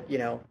 that,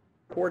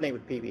 coordinate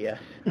with PBS,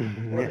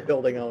 with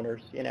building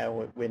owners,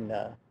 when,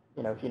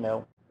 if you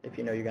know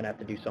you're going to have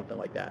to do something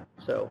like that.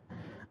 So,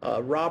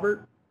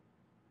 Robert,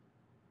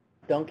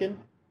 Duncan?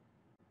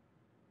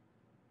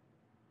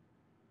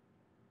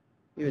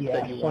 You had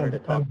said you wanted to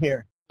talk. I'm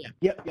here.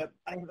 Yeah. Yep,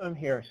 I'm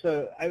here.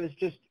 So I was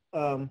just,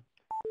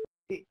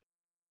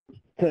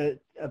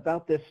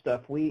 about this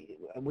stuff,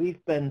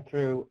 we've been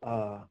through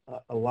a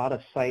lot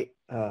of site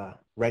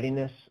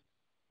readiness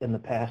in the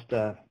past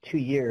 2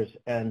 years,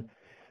 and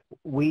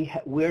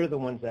we're the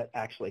ones that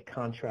actually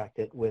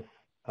contracted with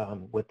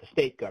the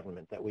state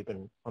government that we've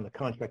been on the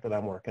contract that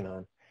I'm working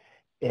on.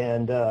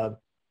 And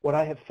what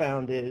I have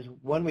found is,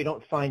 one, we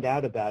don't find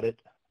out about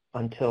it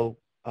until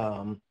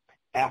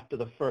after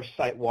the first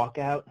site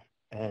walkout,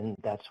 and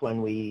that's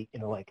when we,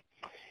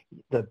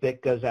 the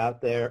BIC goes out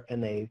there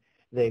and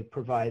they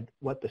provide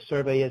what the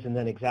survey is and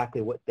then exactly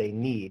what they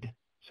need.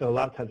 So a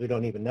lot of times we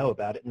don't even know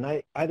about it. And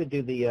I either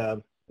do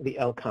the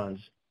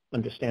LCONs,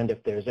 understand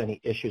if there's any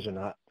issues or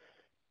not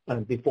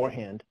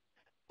beforehand.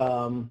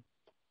 And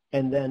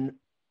then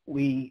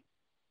we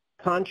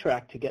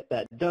contract to get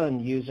that done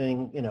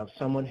using,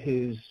 someone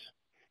who's,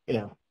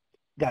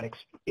 got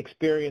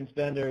experienced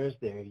vendors,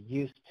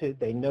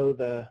 they know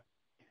the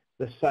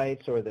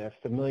sites, or they're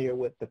familiar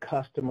with the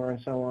customer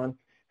and so on.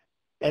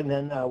 And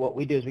then what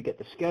we do is we get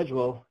the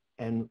schedule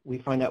and we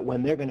find out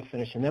when they're going to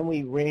finish, and then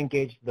we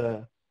re-engage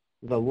the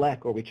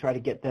LEC, or we try to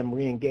get them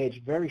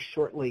re-engaged very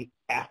shortly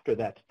after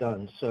that's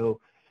done, so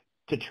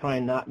to try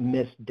and not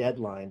miss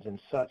deadlines and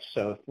such.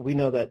 So if we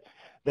know that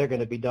they're going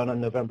to be done on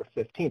November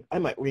 15th, I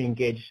might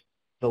re-engage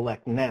the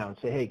LEC now and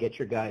say, hey, get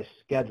your guys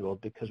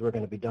scheduled because we're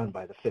going to be done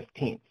by the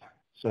 15th.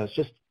 So it's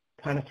just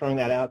kind of throwing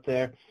that out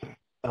there.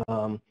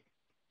 And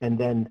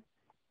then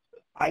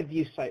I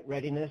view site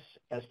readiness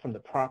as from the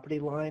property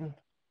line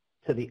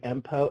to the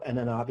MPO, and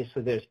then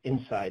obviously there's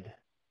inside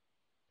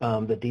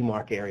the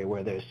DMARC area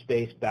where there's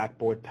space,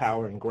 backboard,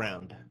 power, and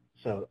ground.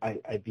 So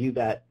I view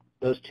that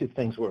those two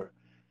things were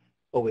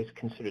always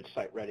considered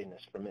site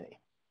readiness for me.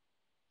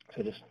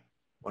 So I just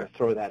want to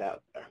throw that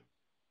out there.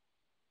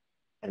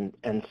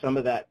 And some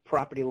of that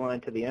property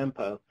line to the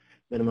MPO,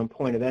 minimum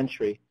point of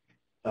entry,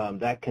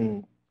 that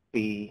can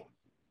be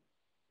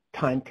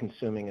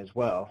time-consuming as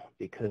well,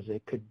 because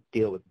it could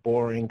deal with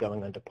boring,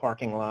 going into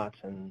parking lots,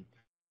 and...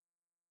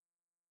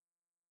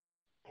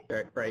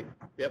 Right.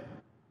 Yep.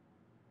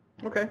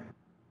 Okay.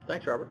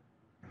 Thanks, Robert.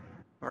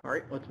 All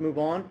right, let's move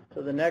on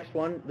to the next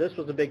one. This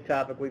was a big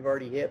topic we've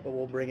already hit, but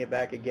we'll bring it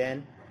back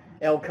again.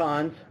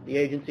 LCONs, the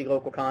agency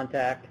local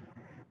contact.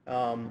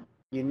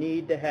 You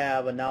need to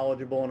have a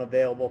knowledgeable and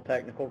available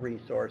technical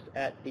resource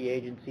at the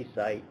agency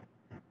site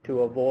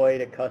to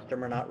avoid a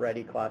customer not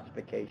ready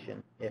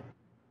classification. If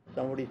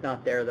somebody's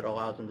not there that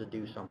allows them to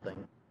do something,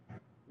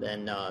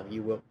 then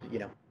you will,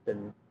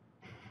 then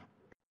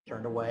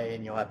turned away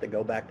and you'll have to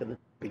go back to the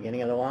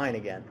beginning of the line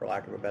again, for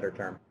lack of a better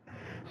term.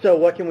 So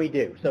what can we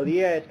do? So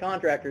the EIS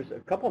contractors,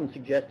 a couple of them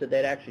suggested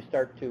they'd actually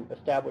start to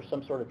establish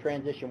some sort of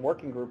transition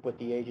working group with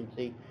the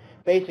agency,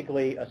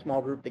 basically a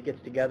small group that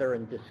gets together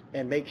and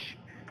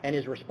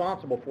is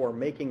responsible for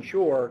making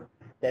sure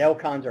that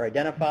LCONs are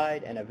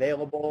identified and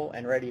available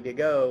and ready to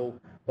go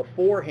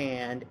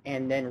beforehand,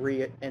 and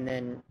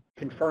then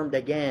confirmed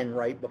again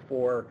right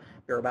before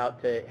you're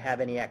about to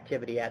have any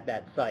activity at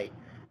that site.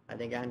 I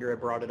think Andrea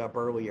brought it up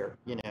earlier.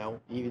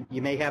 You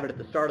may have it at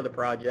the start of the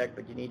project,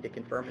 but you need to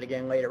confirm it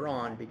again later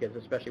on, because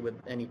especially with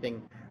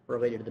anything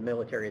related to the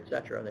military, et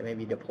cetera, they may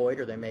be deployed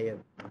or they may have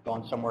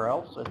gone somewhere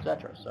else, et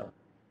cetera. So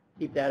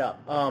keep that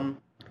up.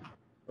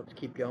 Let's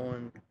keep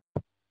going.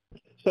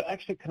 So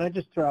actually, can I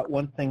just throw out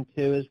one thing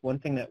too? Is one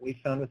thing that we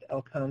found with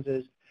LCONs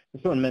is,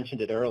 and someone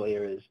mentioned it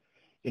earlier, is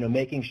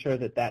making sure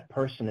that that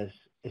person is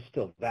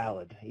still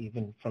valid,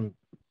 even from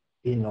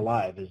being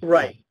alive, is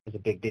a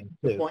big deal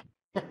too.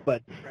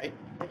 But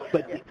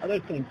the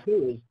other thing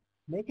too is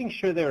making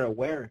sure they're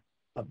aware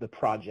of the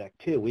project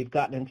too. We've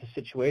gotten into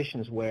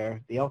situations where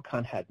the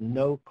LCON had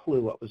no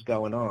clue what was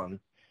going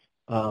on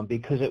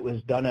because it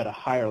was done at a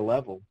higher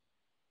level,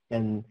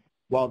 and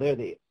while they're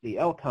the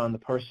LCON, the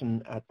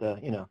person at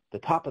the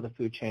top of the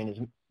food chain is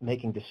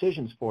making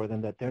decisions for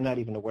them that they're not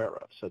even aware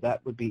of. So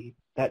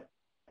that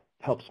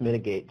helps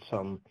mitigate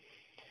some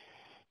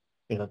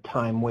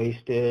time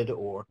wasted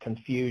or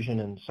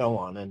confusion and so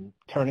on, and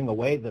turning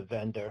away the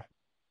vendor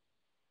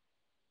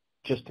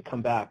just to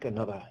come back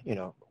another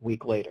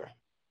week later.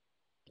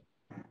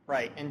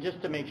 Right, and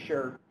just to make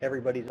sure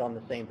everybody's on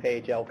the same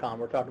page, LCON,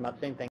 we're talking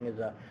about the same thing as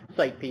a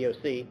site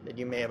POC that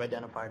you may have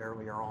identified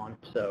earlier on.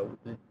 So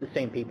the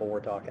same people we're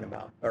talking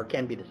about, or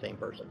can be the same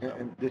person. So.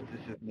 And this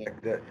is Nick.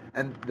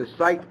 And the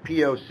site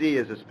POC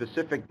is a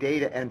specific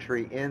data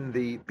entry in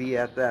the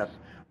BSS,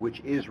 which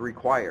is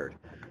required.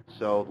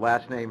 So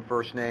last name,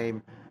 first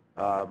name,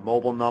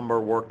 mobile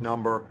number, work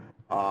number,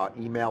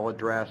 email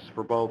address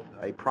for both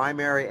a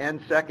primary and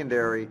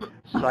secondary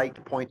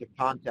site point of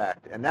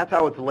contact. And that's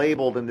how it's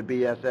labeled in the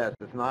BSS.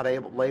 It's not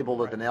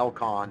labeled as an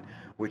LCON,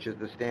 which is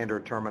the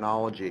standard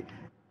terminology.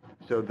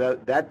 So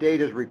that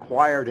data is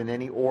required in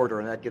any order,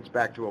 and that gets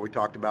back to what we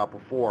talked about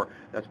before.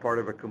 That's part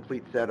of a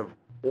complete set of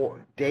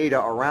data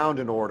around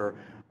an order,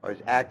 is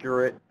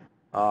accurate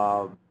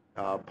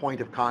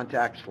point of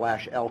contact /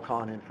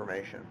 LCON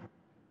information.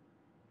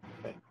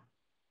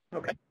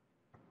 Okay.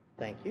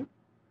 Thank you.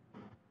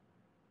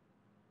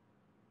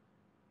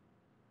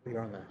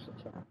 You're on that.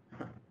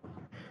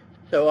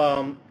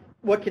 So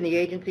what can the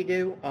agency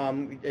do?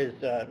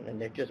 And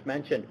Nick just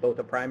mentioned, both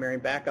a primary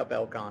and backup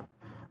LCON,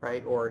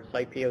 right, or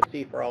site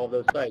POC for all of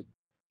those sites.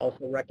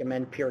 Also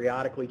recommend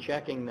periodically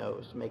checking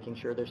those, making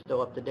sure they're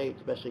still up to date,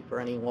 especially for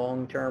any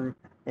long-term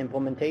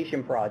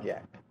implementation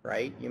project,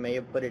 right? You may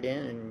have put it in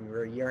and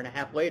we're a year and a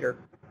half later,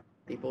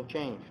 people have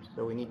changed,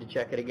 so we need to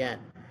check it again.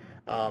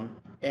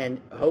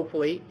 And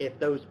hopefully, if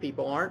those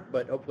people aren't,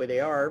 but hopefully they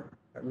are,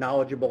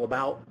 knowledgeable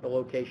about the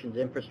location's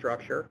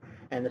infrastructure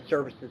and the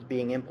services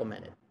being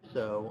implemented.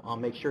 So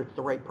make sure it's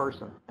the right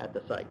person at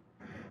the site.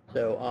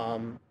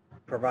 So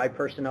provide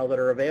personnel that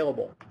are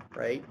available,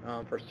 right,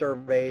 for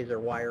surveys or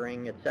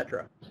wiring,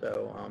 etc.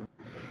 So,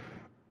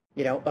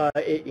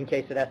 in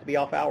case it has to be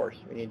off hours,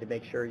 we need to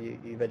make sure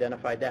you've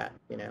identified that,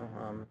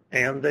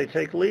 And they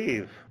take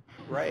leave.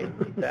 Right,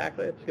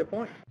 exactly. That's a good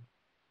point.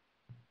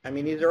 I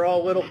mean, these are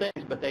all little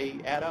things, but they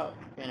add up,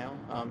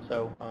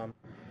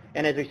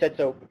 and as we said,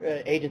 so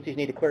agencies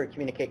need to clearly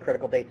communicate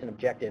critical dates and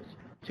objectives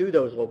to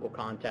those local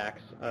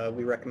contacts.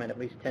 We recommend at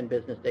least 10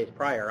 business days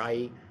prior,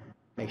 i.e.,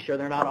 make sure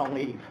they're not on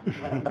leave.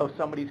 Let them know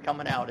somebody's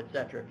coming out, et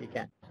cetera, if you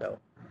can. So,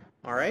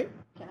 all right?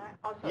 Can I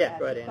also go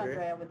add, ahead,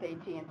 Andrea. Andrea with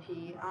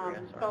AT&T.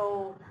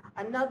 So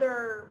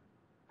another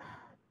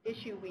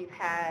issue we've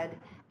had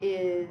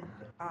is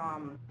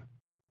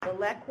the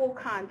LEC will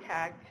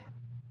contact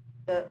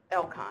the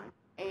LCON,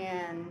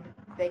 and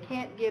they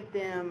can't give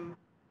them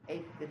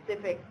a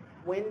specific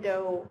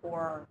window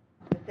or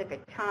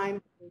specific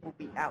time will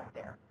be out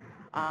there.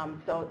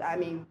 So, I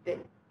mean,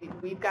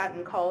 we've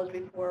gotten calls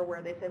before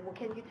where they said, well,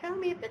 can you tell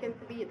me if it's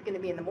going to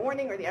be in the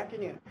morning or the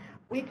afternoon?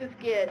 We just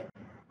get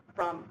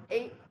from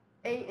 8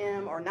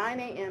 a.m. or 9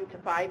 a.m. to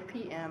 5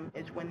 p.m.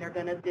 is when they're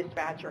going to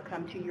dispatch or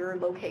come to your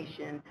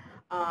location,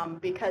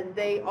 because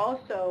they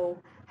also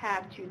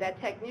have to,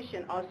 that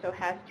technician also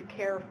has to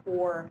care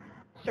for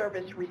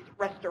service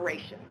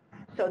restoration.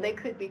 So they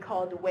could be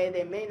called away.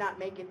 They may not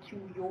make it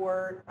to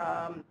your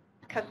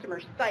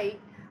customer site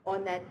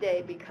on that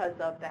day because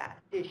of that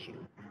issue.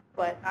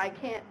 But I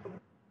can't,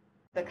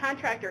 the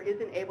contractor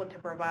isn't able to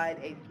provide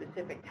a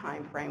specific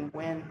time frame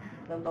when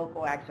the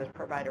local access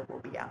provider will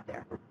be out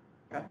there.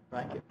 Okay,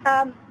 thank you.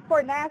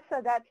 For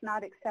NASA, that's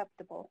not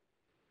acceptable.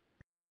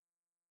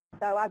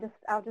 So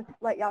I'll just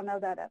let y'all know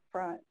that up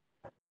front.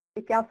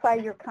 If y'all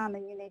say you're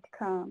coming, you need to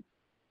come,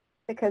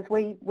 because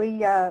we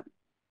have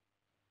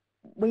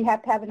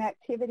to have an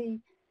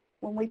activity.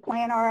 When we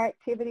plan our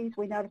activities,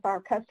 we notify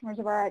our customers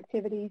of our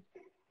activities,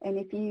 and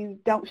if you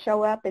don't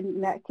show up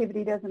and the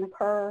activity doesn't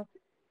occur,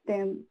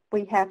 then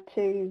we have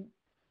to,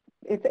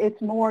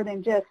 it's more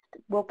than just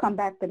we'll come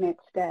back the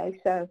next day.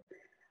 So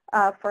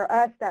for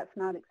us, that's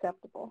not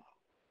acceptable.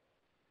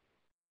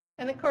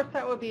 And of course,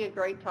 that would be a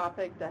great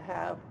topic to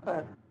have,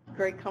 a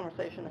great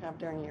conversation to have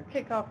during your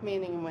kickoff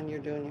meeting when you're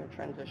doing your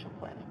transition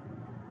planning.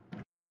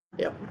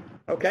 Yep.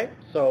 Okay,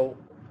 so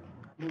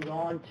move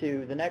on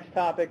to the next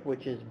topic,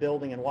 which is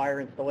building and wire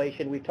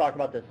installation. We've talked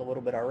about this a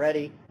little bit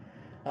already.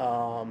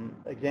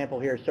 Example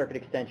here is circuit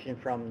extension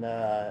from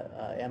the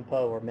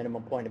MPO, or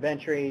minimum point of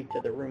entry, to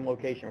the room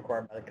location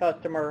required by the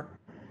customer.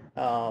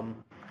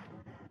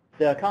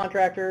 The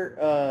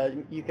contractor,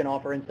 you can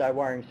offer inside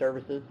wiring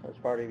services as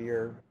part of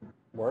your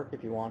work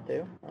if you want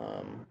to.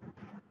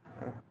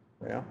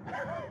 Yeah.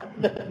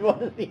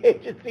 What does the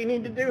agency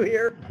need to do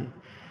here?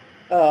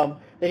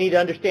 They need to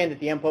understand that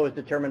the MPO is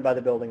determined by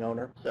the building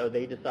owner, so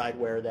they decide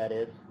where that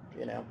is,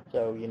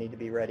 so you need to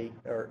be ready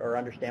or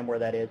understand where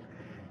that is.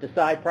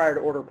 Decide prior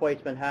to order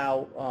placement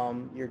how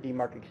your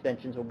DMARC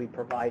extensions will be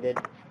provided,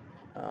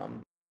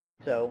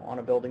 so on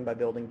a building by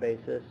building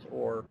basis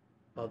or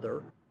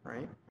other,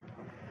 right?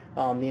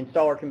 The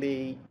installer can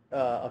be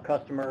a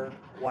customer's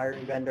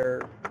wiring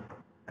vendor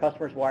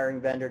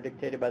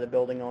dictated by the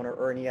building owner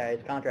or an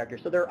EIS contractor.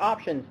 So there are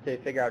options to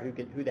figure out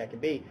who that can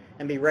be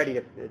and be ready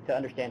to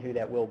understand who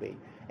that will be.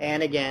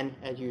 And again,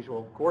 as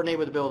usual, coordinate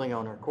with the building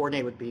owner,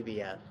 coordinate with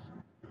BVS.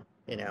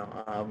 You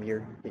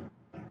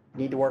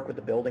need to work with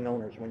the building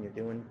owners when you're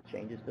doing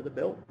changes to the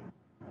building.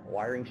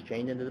 Wiring's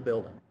changing to the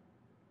building.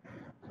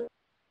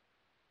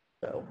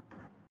 So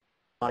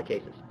a lot of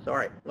cases. So all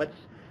right, let's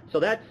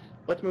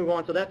move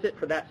on. So that's it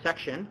for that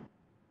section.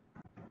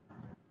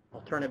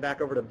 I'll turn it back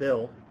over to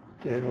Bill.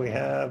 Did we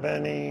have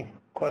any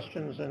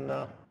questions in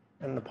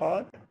the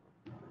pod?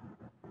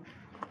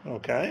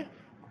 Okay.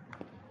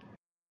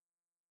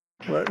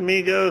 Let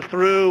me go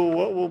through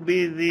what will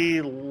be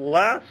the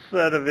last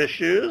set of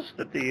issues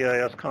that the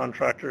EIS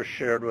contractors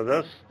shared with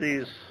us.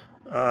 These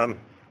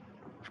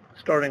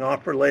starting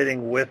off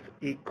relating with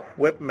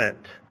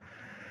equipment.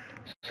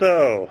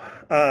 So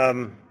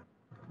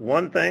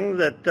one thing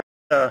that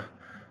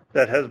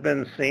has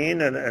been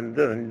seen, and I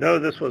know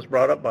this was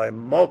brought up by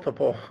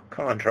multiple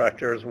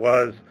contractors,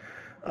 was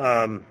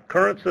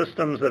current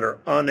systems that are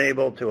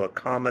unable to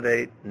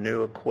accommodate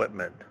new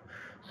equipment.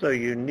 So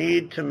you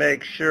need to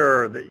make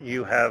sure that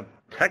you have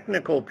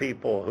technical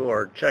people who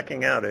are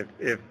checking out.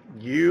 If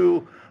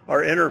you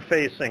are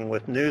interfacing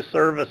with new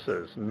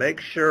services, make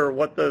sure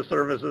what those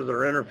services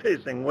are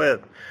interfacing with.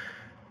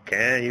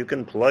 You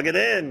can plug it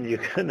in, you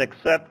can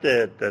accept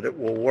it, that it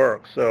will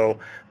work. So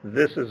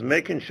this is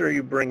making sure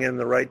you bring in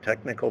the right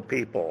technical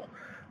people.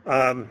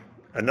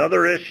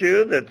 Another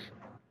issue that's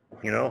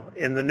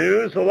in the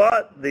news a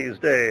lot these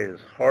days,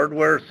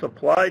 hardware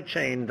supply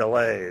chain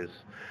delays.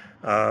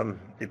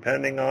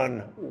 Depending on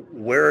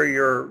where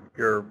your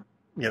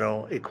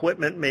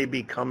equipment may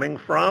be coming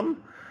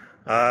from.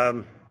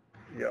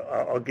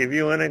 I'll give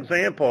you an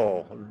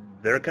example.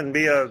 There can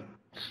be a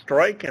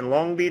strike in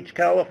Long Beach,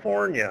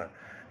 California,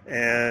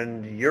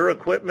 and your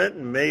equipment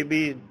may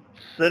be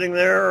sitting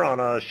there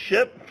on a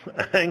ship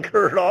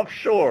anchored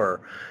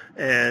offshore,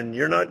 and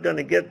you're not going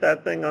to get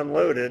that thing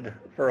unloaded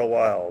for a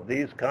while.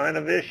 These kind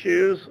of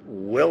issues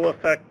will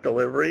affect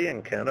delivery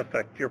and can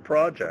affect your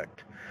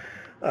project.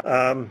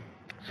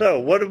 So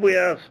what did we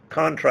ask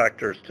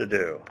contractors to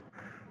do?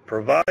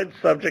 Provide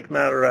subject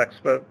matter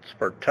experts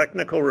for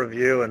technical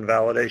review and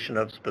validation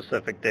of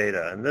specific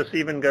data. And this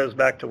even goes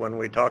back to when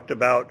we talked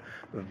about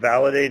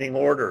validating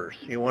orders.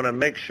 You want to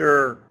make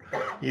sure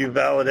you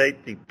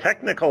validate the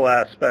technical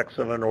aspects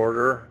of an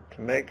order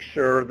to make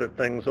sure that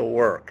things will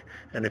work.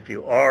 And if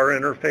you are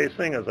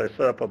interfacing, as I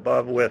set up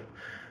above, with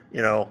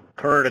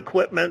current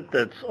equipment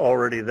that's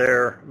already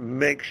there,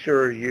 make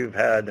sure you've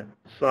had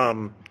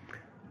some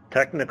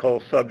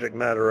technical subject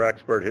matter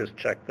expert who's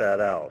checked that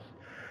out.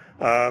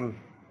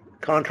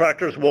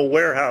 Contractors will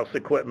warehouse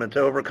equipment to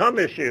overcome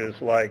issues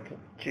like,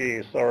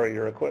 gee, sorry,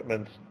 your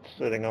equipment's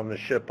sitting on the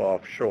ship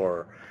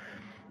offshore.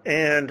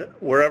 And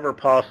wherever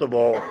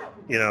possible,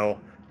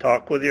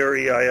 talk with your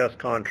EIS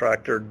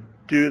contractor.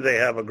 Do they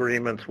have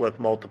agreements with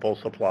multiple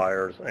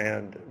suppliers?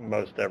 And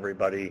most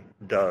everybody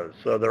does.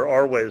 So there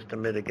are ways to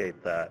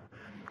mitigate that.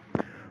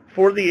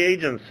 For the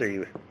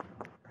agency,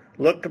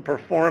 look to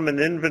perform an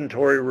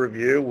inventory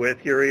review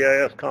with your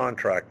EIS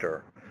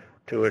contractor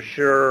to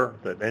assure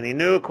that any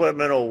new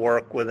equipment will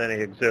work with any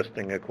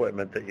existing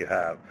equipment that you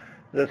have.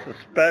 This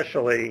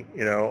especially,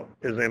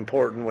 is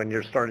important when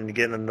you're starting to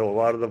get into a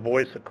lot of the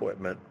voice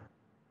equipment.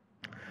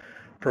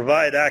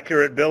 Provide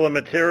accurate bill of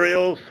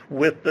materials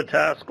with the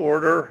task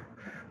order.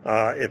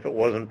 If it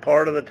wasn't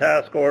part of the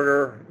task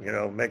order,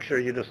 make sure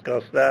you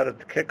discuss that at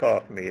the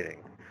kickoff meeting.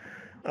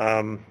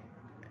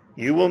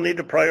 You will need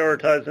to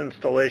prioritize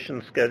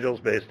installation schedules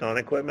based on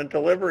equipment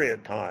delivery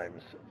at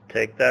times.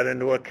 Take that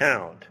into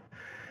account.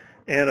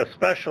 And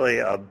especially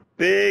a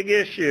big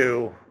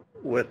issue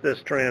with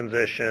this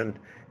transition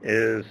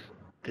is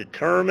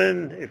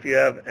determine if you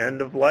have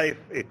end-of-life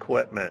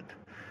equipment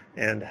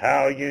and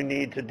how you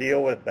need to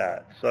deal with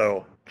that.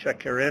 So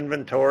check your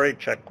inventory,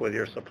 check with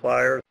your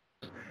suppliers,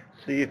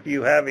 see if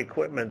you have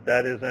equipment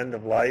that is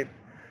end-of-life.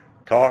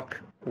 Talk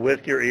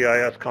with your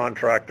EIS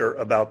contractor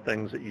about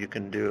things that you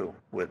can do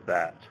with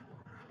that.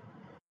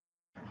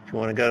 If you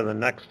want to go to the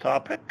next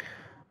topic,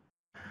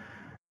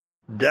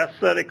 desk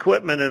set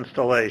equipment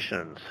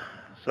installations.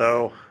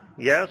 So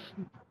yes,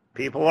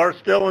 people are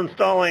still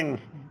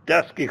installing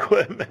desk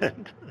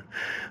equipment.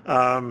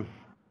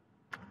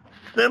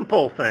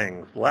 Simple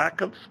things,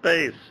 lack of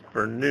space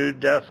for new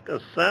desk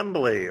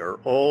assembly or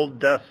old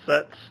desk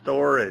set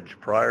storage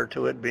prior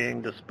to it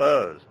being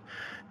disposed.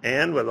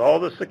 And with all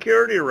the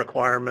security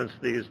requirements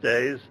these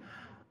days,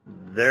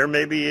 there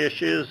may be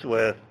issues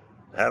with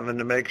having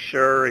to make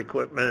sure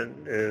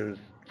equipment is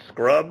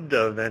scrubbed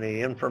of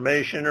any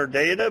information or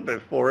data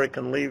before it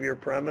can leave your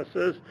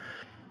premises.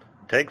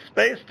 Takes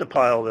space to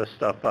pile this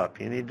stuff up.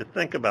 You need to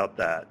think about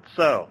that.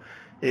 So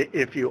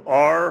if you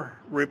are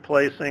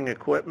replacing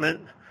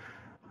equipment,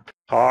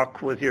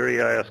 talk with your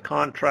EIS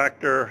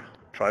contractor,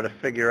 try to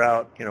figure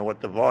out,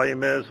 what the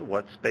volume is,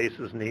 what space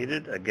is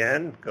needed.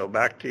 Again, go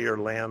back to your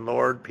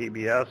landlord,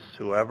 PBS,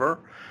 whoever.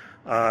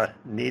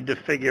 Need to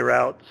figure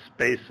out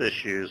space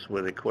issues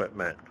with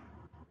equipment.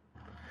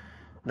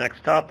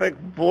 Next topic,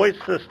 voice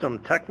system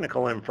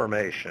technical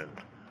information,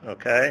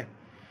 okay?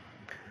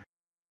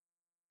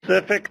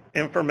 Specific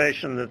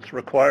information that's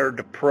required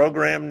to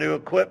program new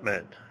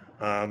equipment.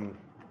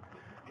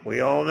 We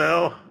all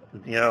know,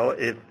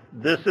 if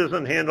this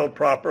isn't handled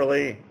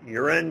properly,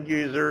 your end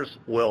users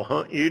will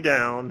hunt you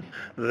down.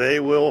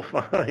 They will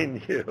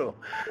find you,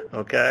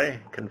 okay?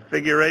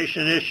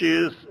 Configuration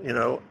issues,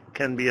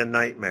 can be a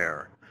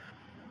nightmare.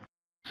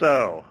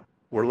 So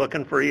we're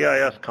looking for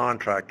EIS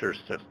contractors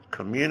to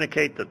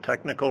communicate the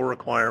technical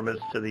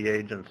requirements to the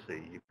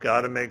agency. You've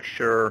got to make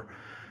sure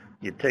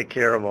you take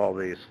care of all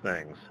these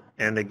things.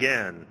 And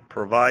again,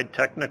 provide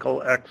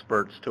technical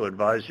experts to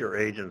advise your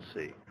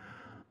agency.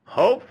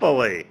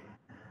 Hopefully,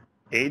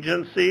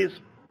 agencies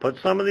put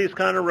some of these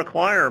kind of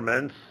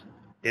requirements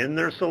in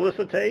their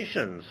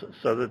solicitations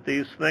so that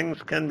these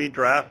things can be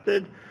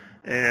drafted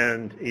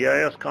and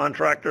EIS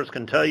contractors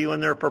can tell you in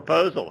their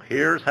proposal,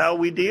 here's how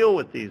we deal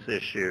with these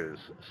issues.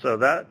 So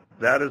that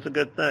is a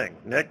good thing.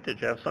 Nick,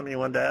 did you have something you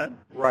wanted to add?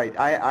 Right.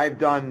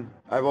 I've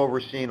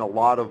overseen a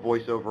lot of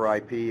voice over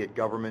IP at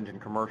government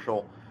and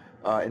commercial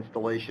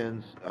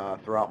installations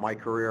throughout my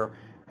career,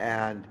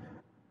 and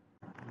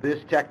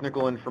this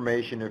technical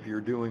information, if you're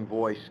doing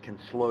voice, can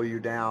slow you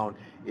down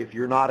if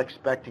you're not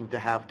expecting to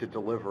have to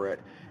deliver it.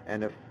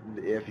 And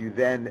if you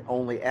then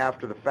only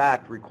after the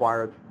fact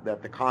require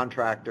that the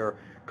contractor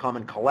come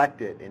and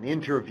collect it and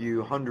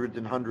interview hundreds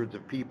and hundreds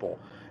of people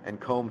and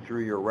comb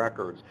through your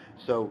records.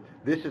 So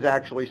this is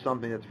actually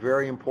something that's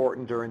very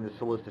important during the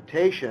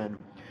solicitation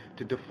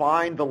to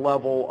define the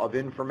level of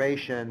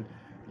information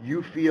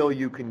you feel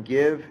you can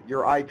give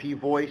your IP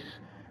voice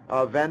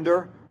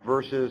vendor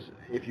versus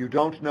if you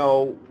don't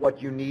know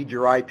what you need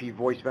your IP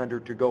voice vendor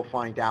to go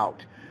find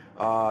out.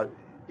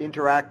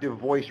 Interactive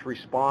voice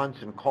response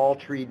and call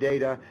tree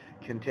data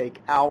can take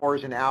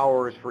hours and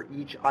hours for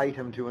each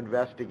item to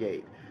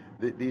investigate.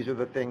 These are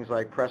the things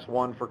like press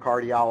 1 for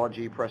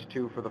cardiology, press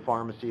 2 for the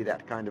pharmacy,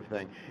 that kind of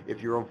thing. If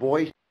you're a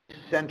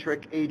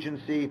voice-centric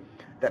agency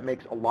that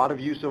makes a lot of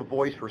use of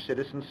voice for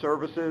citizen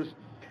services,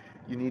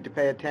 you need to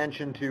pay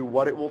attention to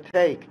what it will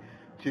take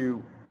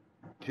to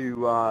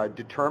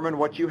determine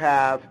what you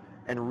have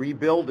and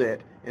rebuild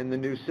it in the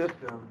new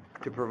system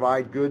to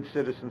provide good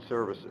citizen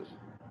services.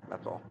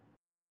 That's all.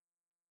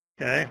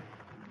 Okay,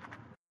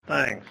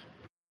 thanks.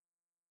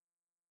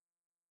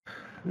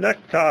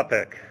 Next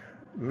topic,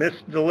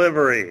 missed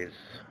deliveries.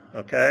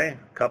 Okay,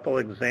 a couple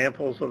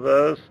examples of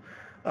those.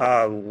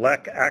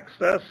 LEC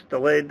access,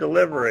 delayed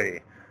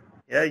delivery.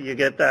 Yeah, you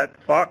get that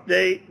FOC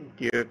date,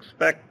 you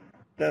expect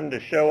them to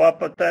show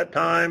up at that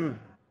time,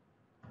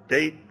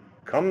 date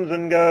comes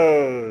and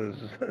goes,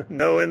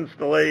 no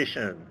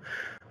installation.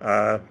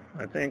 I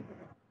think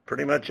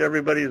pretty much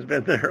everybody's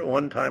been there at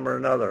one time or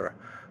another.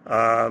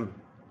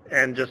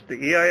 And just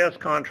the EIS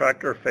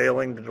contractor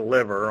failing to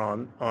deliver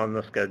on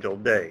the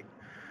scheduled date.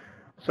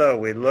 So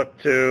we look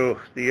to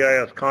the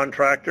EIS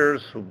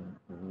contractors,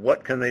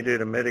 what can they do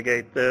to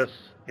mitigate this?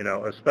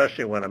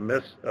 Especially when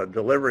a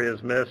delivery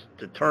is missed,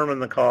 determine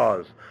the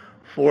cause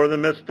for the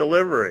missed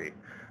delivery.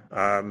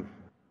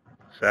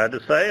 Sad to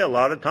say, a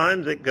lot of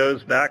times it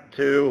goes back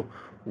to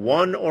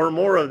one or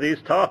more of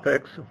these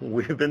topics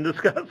we've been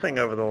discussing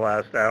over the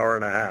last hour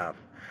and a half,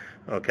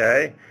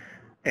 okay?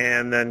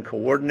 And then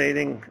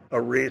coordinating a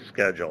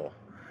reschedule.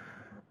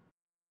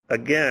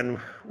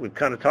 Again, we've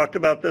kind of talked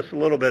about this a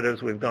little bit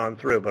as we've gone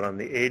through, but on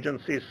the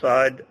agency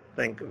side,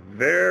 think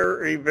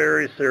very,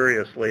 very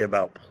seriously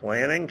about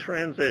planning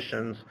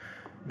transitions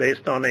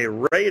based on a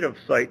rate of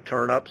site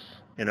turnups,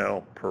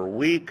 per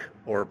week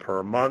or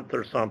per month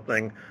or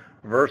something,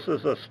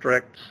 versus a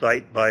strict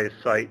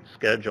site-by-site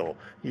schedule.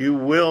 You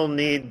will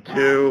need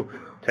to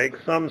take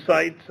some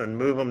sites and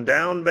move them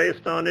down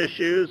based on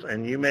issues,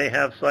 and you may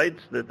have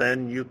sites that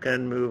then you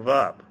can move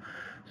up.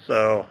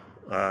 So,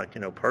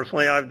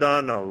 personally, I've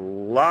done a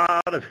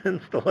lot of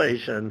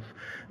installations,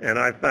 and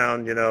I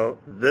found,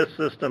 this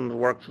system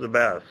works the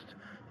best.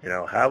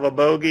 Have a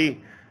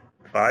bogey,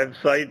 5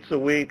 sites a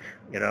week.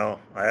 I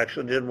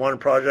actually did one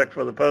project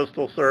for the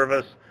Postal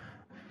Service,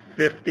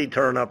 50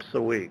 turnups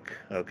a week,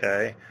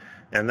 okay?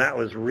 And that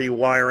was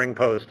rewiring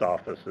post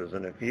offices.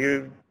 And if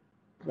you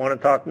want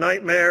to talk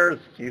nightmares,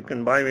 you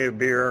can buy me a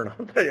beer, and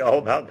I'll tell you all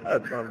about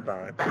that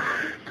sometime.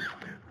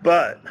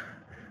 But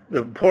the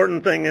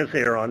important thing is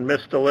here on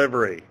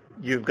misdelivery,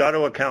 you've got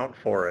to account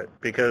for it,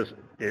 because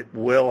it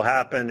will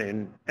happen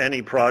in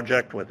any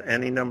project with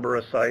any number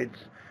of sites,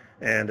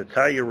 and it's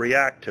how you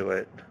react to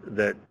it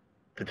that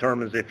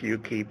determines if you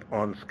keep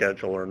on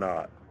schedule or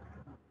not.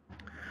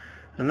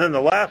 And then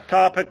the last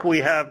topic we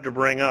have to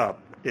bring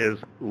up is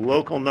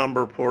local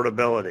number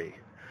portability.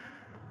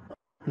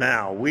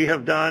 Now, we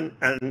have done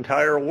an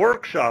entire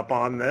workshop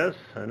on this,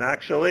 and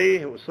actually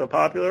it was so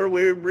popular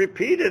we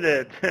repeated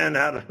it and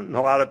had a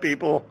lot of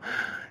people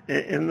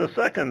in the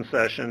second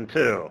session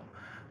too.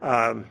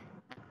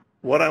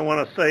 What I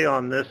want to say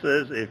on this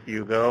is, if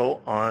you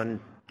go on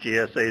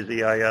GSA's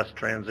EIS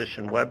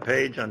transition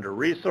webpage under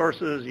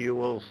resources, you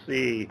will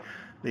see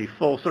the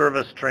full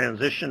service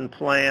transition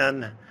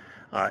plan.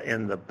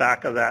 In the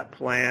back of that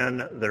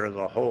plan, there is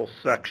a whole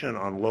section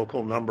on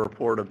local number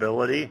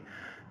portability,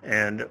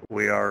 and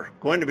we are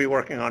going to be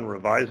working on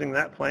revising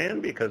that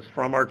plan, because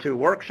from our 2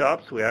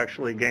 workshops we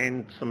actually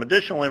gained some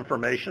additional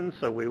information,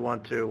 so we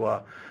want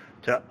to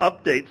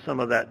update some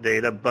of that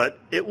data, but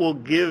it will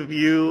give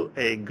you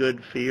a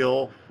good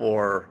feel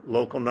for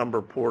local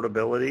number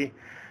portability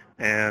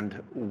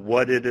and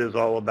what it is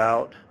all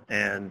about,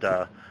 and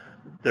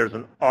there's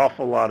an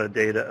awful lot of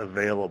data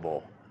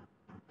available.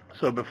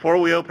 So before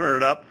we open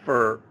it up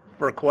for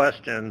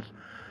questions,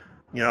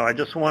 I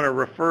just want to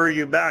refer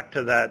you back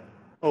to that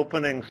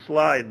opening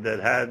slide that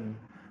had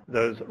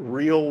those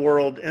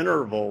real-world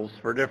intervals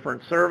for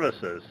different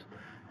services.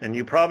 And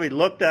you probably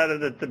looked at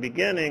it at the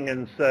beginning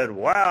and said,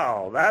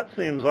 wow, that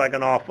seems like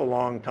an awful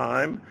long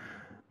time.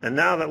 And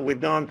now that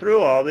we've gone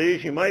through all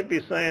these, you might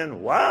be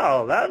saying,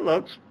 wow, that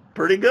looks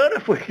pretty good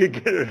if we could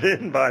get it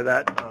in by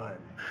that time.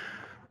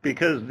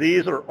 Because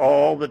these are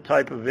all the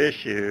type of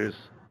issues,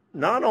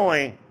 not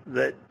only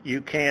that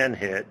you can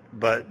hit,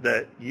 but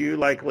that you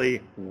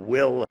likely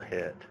will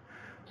hit.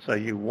 So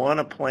you want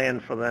to plan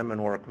for them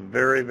and work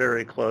very,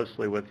 very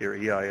closely with your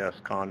EIS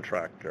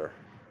contractor.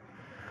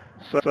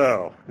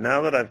 So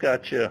now that I've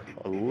got you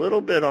a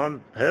little bit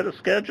on ahead of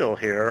schedule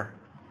here,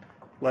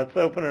 let's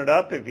open it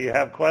up. If you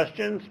have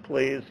questions,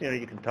 please,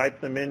 you can type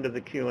them into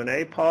the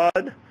Q&A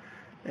pod,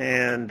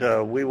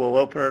 and we will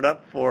open it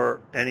up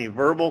for any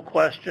verbal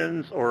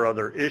questions or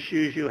other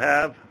issues you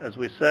have. As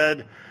we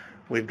said,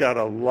 we've got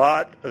a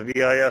lot of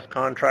EIS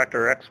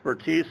contractor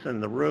expertise in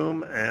the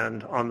room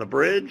and on the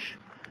bridge,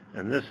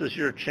 and this is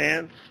your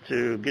chance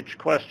to get your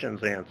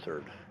questions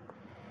answered.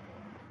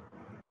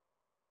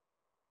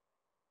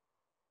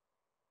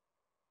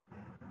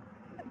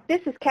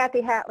 This is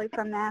Kathy Hatley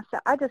from NASA.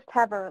 I just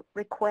have a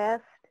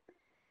request.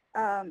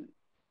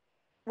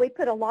 We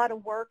put a lot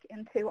of work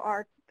into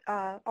our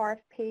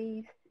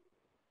RFPs,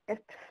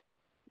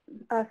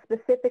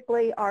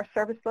 specifically our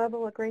service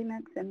level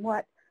agreements and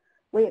what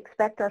we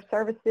expect our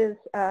services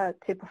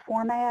to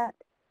perform at.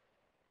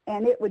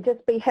 And it would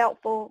just be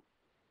helpful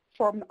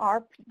from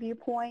our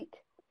viewpoint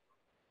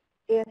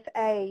if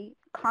a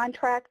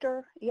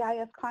contractor,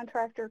 EIS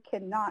contractor,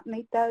 cannot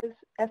meet those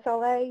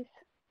SLAs,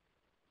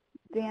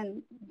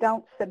 then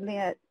don't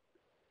submit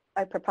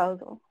a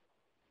proposal.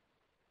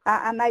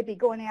 I may be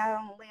going out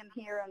on a limb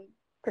here in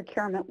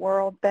procurement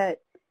world,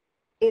 but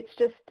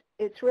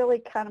it's really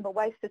kind of a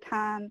waste of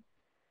time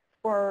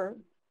for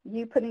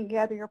you putting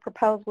together your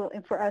proposal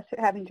and for us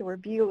having to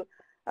review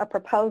a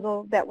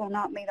proposal that will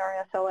not meet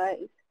our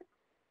SLAs.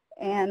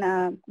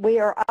 And we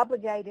are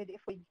obligated,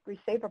 if we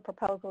receive a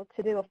proposal,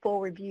 to do a full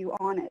review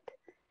on it.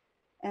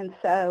 And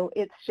so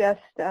it's just,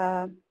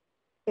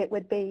 it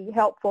would be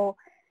helpful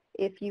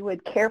if you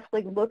would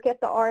carefully look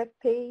at the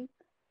RFP,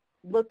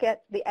 look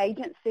at the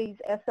agency's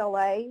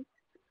SLAs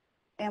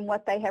and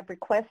what they have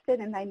requested,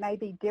 and they may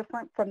be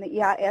different from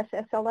the EIS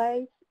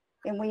SLAs,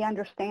 and we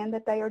understand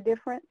that they are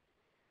different.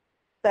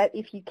 But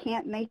if you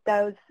can't meet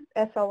those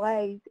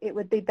SLAs, it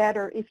would be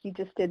better if you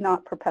just did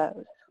not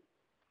propose.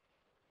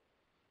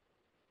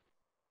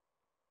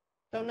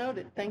 So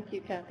noted. Thank you,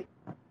 Kathy.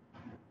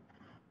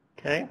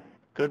 Okay,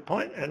 good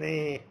point.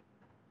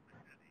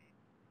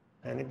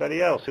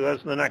 Anybody else who has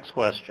the next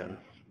question?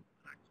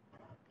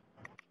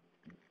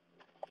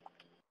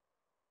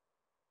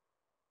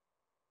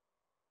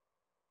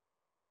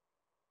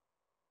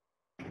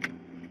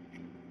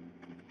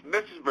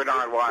 This is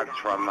Bernard Watts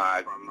from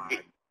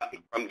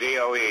from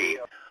DOE.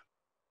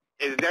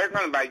 Is there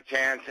going to, by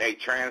chance, a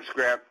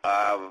transcript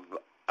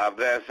of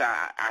this?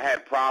 I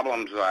had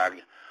problems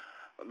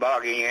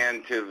logging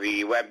into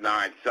the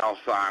webinar itself,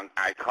 so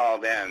I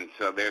called in.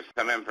 So there's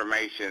some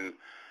information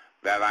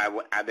that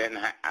I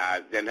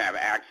didn't have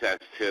access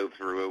to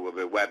through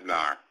the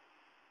webinar.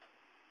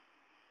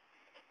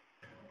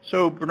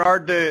 So,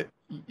 Bernard, the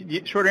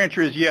short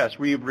answer is yes.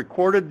 We've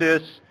recorded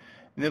this,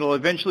 and it'll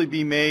eventually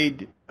be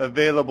made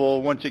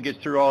available once it gets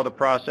through all the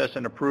process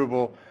and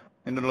approval,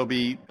 and it'll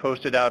be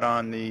posted out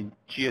on the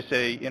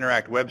GSA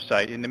Interact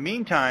website. In the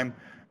meantime,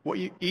 what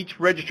each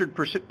registered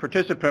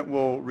participant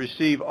will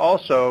receive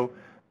also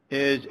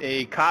is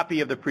a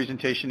copy of the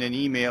presentation in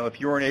email.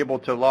 If you weren't able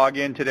to log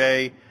in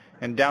today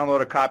and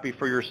download a copy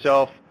for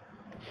yourself,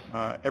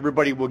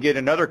 everybody will get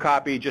another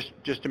copy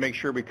just to make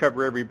sure we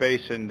cover every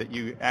base and that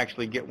you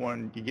actually get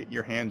one, you get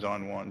your hands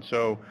on one.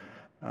 So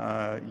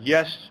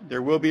yes,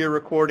 there will be a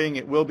recording.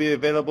 It will be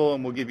available,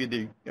 and we'll give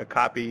you a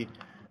copy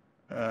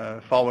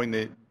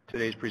following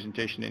today's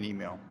presentation in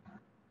email.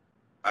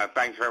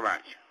 Thanks very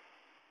much.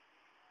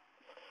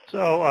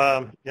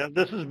 So,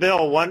 this is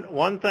Bill.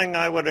 One thing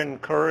I would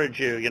encourage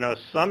you,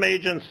 some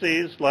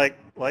agencies like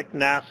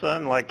NASA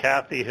and like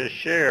Kathy has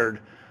shared,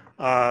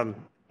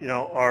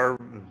 are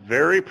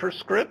very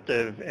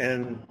prescriptive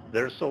in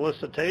their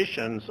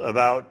solicitations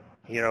about,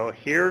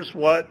 here's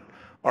what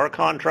our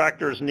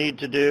contractors need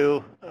to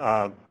do,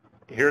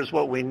 here's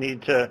what we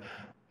need to,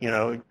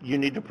 you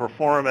need to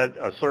perform at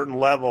a certain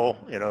level,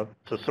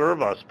 to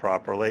serve us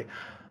properly.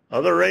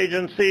 Other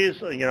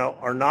agencies,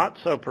 are not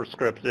so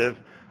prescriptive,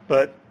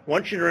 but I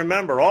want you to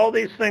remember all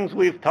these things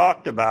we've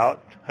talked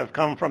about have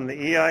come from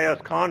the EIS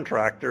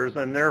contractors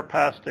and their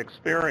past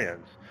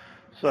experience.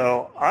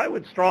 So I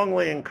would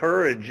strongly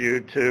encourage you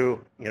to,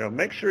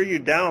 make sure you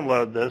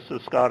download this,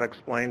 as Scott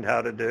explained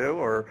how to do,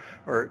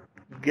 or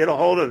get a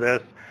hold of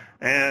this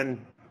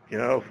and,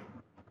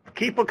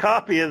 keep a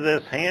copy of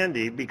this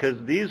handy, because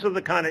these are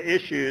the kind of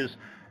issues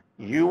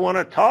you want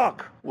to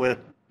talk with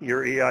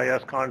your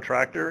EIS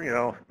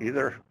contractor,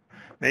 either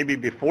maybe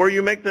before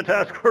you make the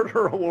task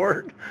order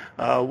award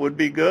would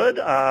be good,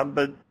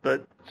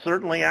 but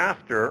certainly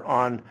after,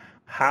 on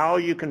how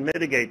you can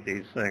mitigate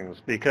these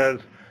things, because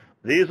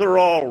these are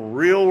all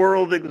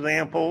real-world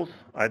examples.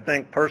 I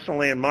think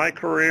personally in my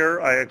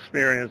career, I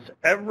experienced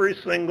every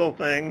single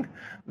thing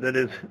that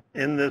is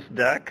in this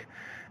deck,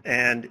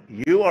 and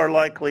you are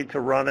likely to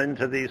run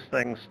into these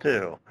things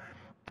too.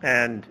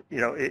 And,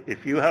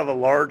 if you have a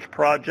large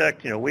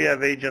project, we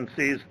have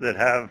agencies that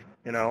have,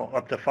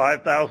 up to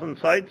 5,000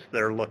 sites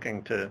they're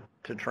looking to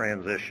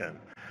transition.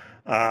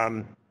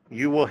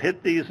 You will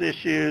hit these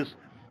issues,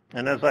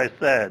 and as I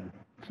said,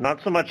 it's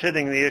not so much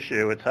hitting the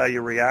issue, it's how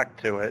you react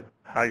to it,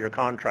 how your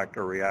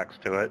contractor reacts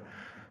to it,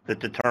 that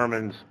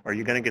determines, are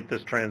you going to get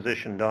this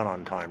transition done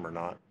on time or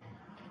not?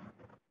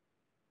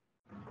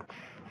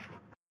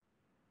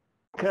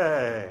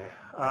 Okay.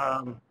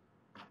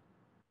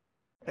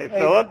 Hey,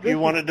 Philip, you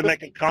wanted to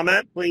make a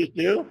comment? Please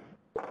do.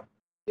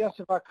 Yes,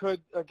 if I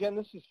could. Again,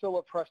 this is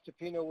Philip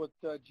Prestipino with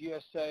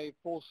GSA,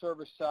 full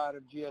service side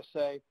of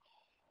GSA.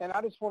 And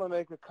I just want to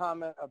make a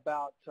comment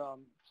about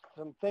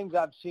some things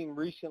I've seen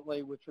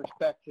recently with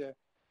respect to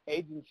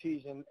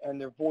agencies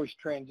and their voice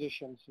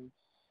transitions, and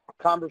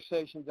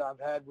conversations I've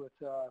had with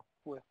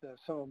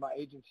some of my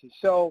agencies.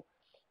 So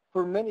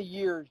for many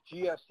years,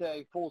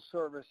 GSA full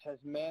service has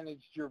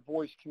managed your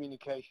voice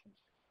communications,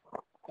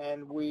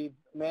 and we've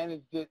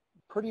managed it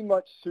pretty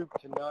much soup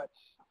to nuts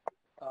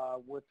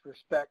with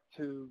respect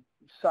to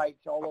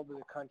sites all over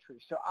the country.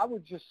 So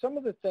some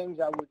of the things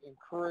I would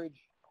encourage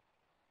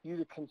you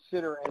to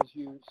consider as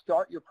you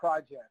start your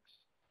projects,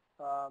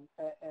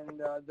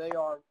 and they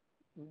are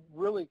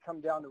really come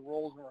down to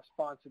roles and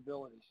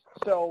responsibilities.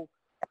 So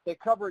they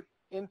covered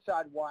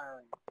inside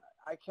wiring.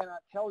 I cannot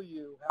tell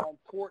you how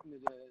important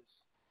it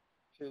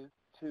is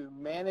to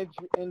manage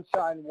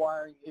inside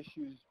wiring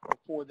issues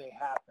before they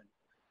happen.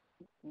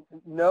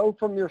 Know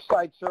from your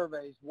site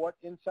surveys what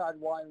inside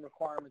wiring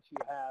requirements you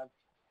have,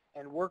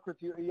 and work with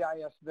your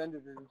EIS vendor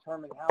to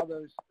determine how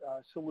those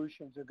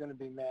solutions are going to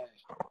be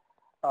managed.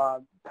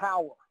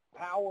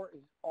 Power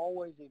is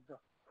always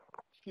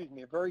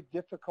a very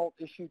difficult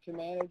issue to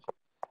manage.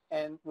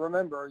 And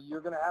remember,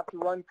 you're going to have to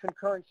run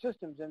concurrent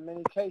systems in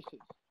many cases.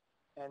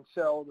 And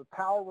so the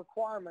power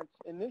requirements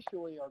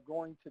initially are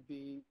going to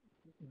be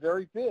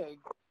very big.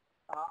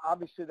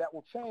 Obviously, that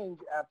will change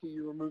after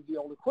you remove the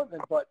old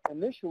equipment, but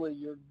initially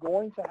you're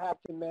going to have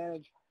to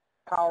manage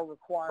power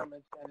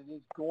requirements, and it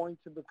is going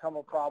to become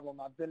a problem.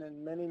 I've been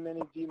in many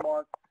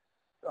DMARC,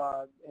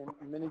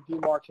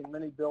 in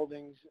many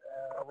buildings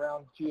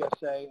around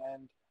GSA,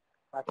 and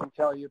I can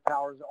tell you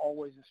power is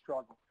always a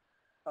struggle.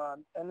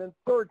 And then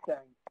third thing,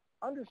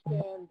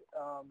 understand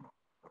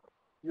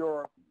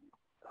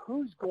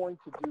who's going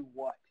to do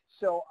what.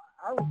 So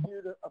I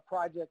reviewed a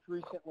project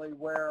recently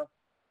where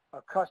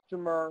a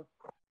customer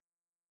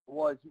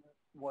was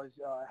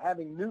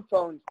having new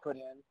phones put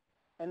in,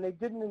 and they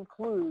didn't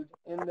include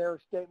in their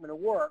statement of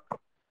work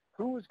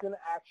who was going to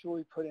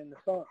actually put in the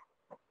phone.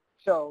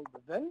 So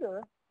the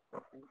vendor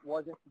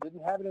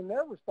didn't have it in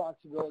their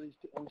responsibilities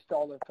to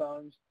install their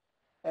phones.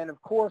 And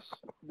of course,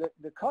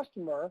 the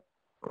customer,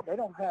 they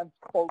don't have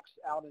folks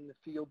out in the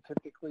field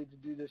typically to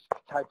do this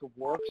type of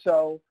work.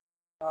 So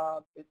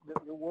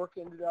the work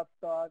ended up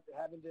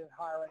having to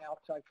hire an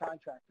outside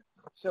contractor.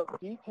 So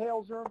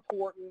details are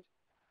important.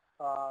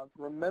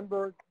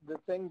 Remember the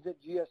things that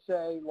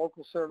GSA,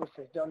 local service,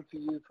 has done for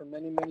you for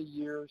many, many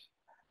years.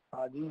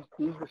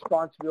 These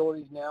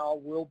responsibilities now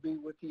will be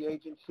with the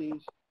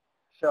agencies.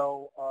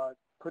 So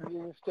put it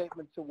in your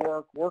statements of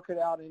work it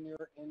out in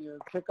your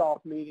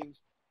kickoff meetings,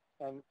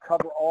 and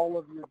cover all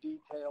of your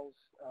details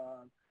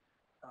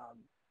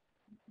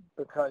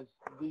because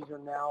these are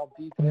now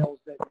details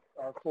that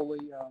are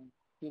fully,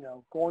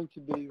 going to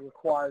be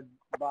required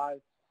by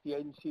the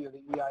agency or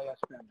the EIS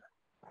vendor.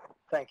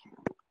 Thank you.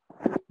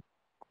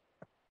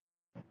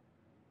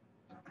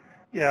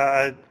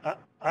 Yeah,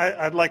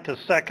 I'd like to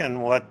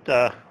second what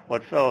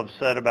Philip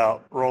said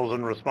about roles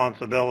and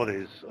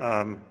responsibilities.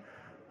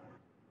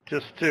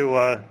 Just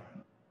to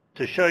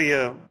show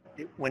you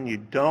when you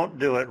don't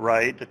do it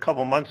right, a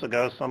couple months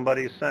ago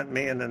somebody sent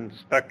me an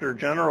Inspector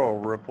General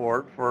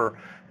report for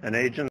an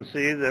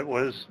agency that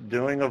was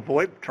doing a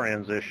VoIP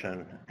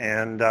transition.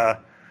 And,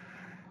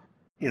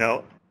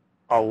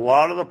 a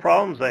lot of the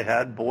problems they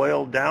had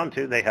boiled down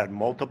to they had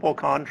multiple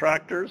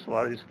contractors, a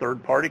lot of these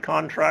third-party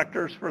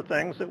contractors for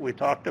things that we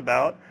talked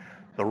about.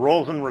 The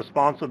roles and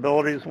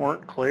responsibilities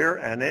weren't clear,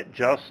 and it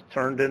just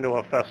turned into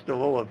a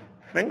festival of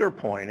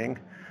finger-pointing.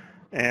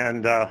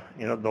 And,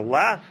 the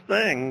last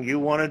thing you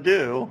want to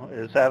do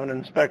is have an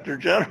Inspector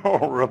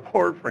General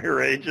report for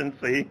your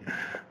agency,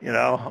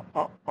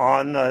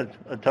 on a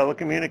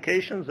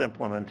telecommunications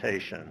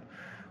implementation.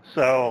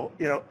 So,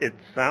 it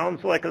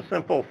sounds like a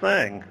simple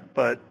thing,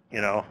 but,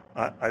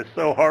 I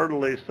so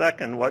heartily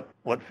second what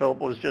Philip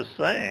was just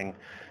saying,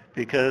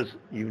 because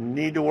you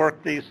need to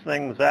work these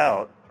things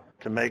out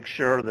to make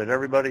sure that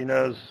everybody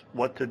knows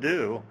what to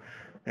do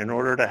in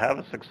order to have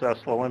a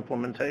successful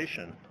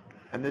implementation.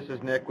 And this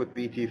is Nick with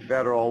BT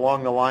Federal,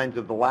 along the lines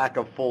of the lack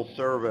of full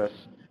service.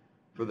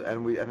 I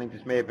think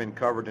this may have been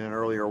covered in an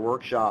earlier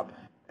workshop,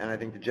 and I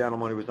think the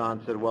gentleman who was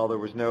on said, well, there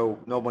was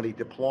nobody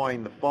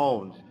deploying the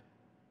phones.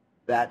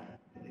 That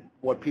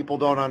what people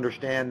don't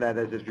understand that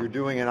is if you're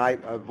doing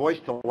a voice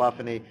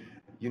telephony,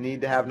 you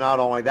need to have not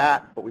only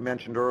that, but we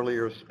mentioned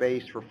earlier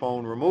space for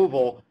phone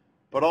removal,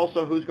 but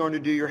also who's going to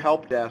do your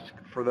help desk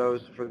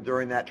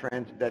during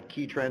that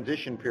key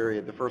transition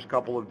period, the first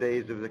couple of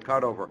days of the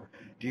cutover.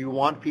 Do you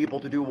want people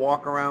to do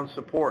walk-around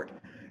support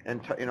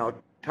and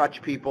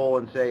touch people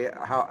and say,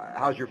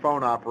 how's your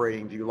phone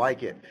operating? Do you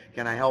like it?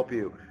 Can I help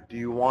you? Do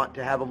you want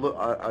to have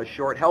a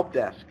short help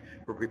desk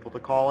for people to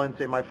call in and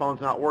say, my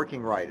phone's not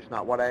working right, it's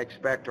not what I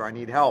expect, or I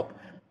need help?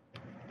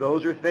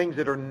 Those are things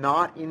that are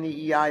not in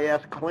the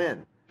EIS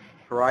CLIN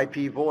for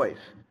IP voice.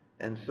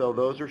 And so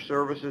those are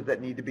services that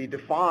need to be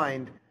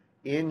defined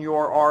in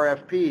your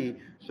RFP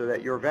so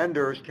that your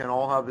vendors can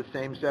all have the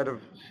same set of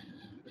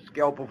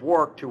scope of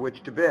work to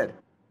which to bid.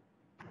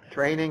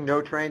 Training,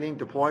 no training,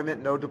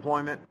 deployment, no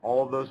deployment,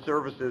 all of those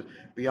services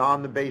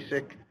beyond the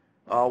basic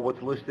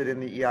what's listed in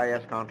the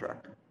EIS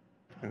contract.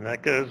 And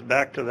that goes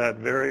back to that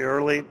very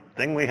early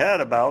thing we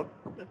had about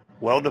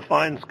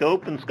well-defined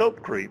scope and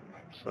scope creep.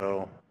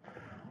 So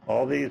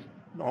all these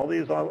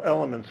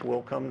elements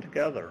will come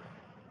together.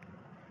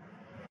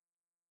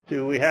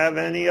 Do we have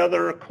any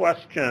other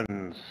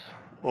questions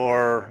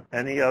or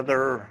any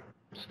other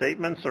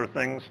statements or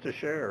things to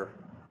share?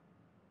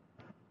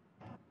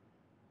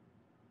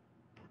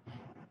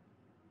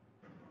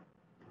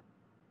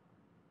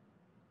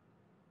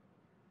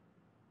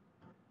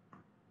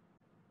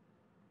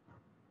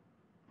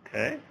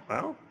 Okay,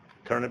 well,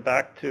 turn it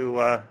back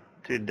to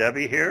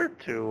Debbie here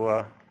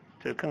to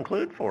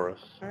conclude for us.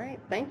 All right,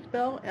 thanks,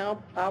 Bill.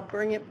 I'll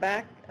bring it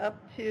back up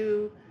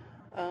to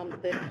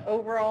the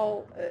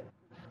overall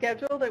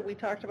schedule that we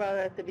talked about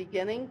at the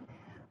beginning.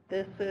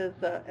 This is,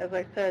 as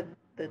I said,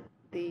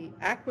 the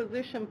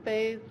acquisition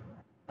phase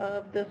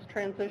of this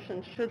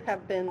transition should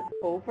have been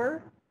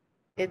over.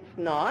 It's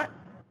not.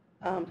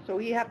 So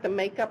we have to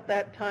make up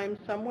that time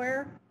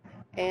somewhere.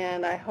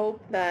 And I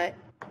hope that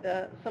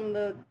some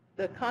of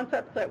the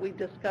concepts that we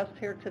discussed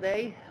here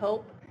today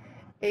help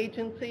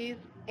agencies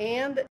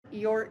and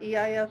your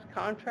EIS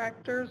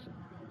contractors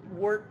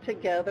work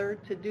together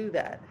to do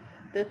that.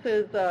 This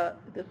is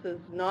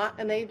not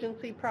an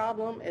agency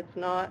problem. It's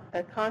not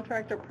a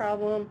contractor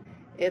problem.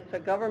 It's a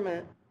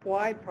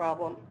government-wide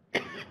problem,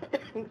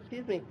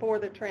 excuse me, for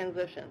the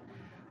transition.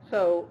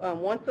 So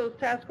once those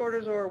task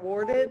orders are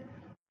awarded,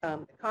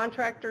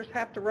 contractors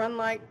have to run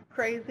like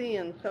crazy,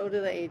 and so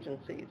do the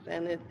agencies.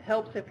 And it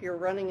helps if you're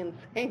running in the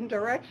same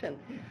direction.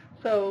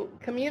 So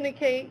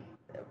communicate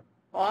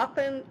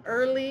often,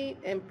 early,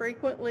 and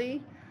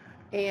frequently,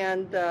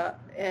 and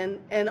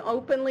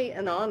openly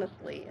and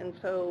honestly. And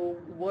so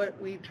what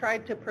we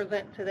tried to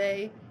present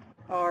today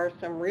are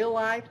some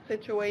real-life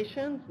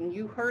situations, and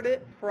you heard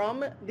it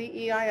from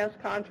the EIS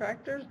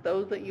contractors,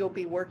 those that you'll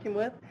be working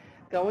with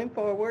going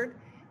forward,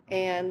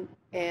 and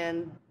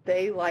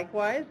they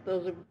likewise,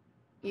 those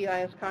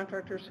EIS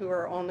contractors who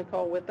are on the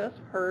call with us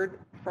heard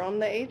from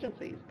the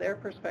agencies, their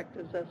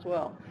perspectives as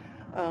well.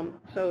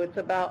 So it's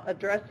about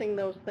addressing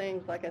those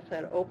things, like I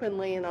said,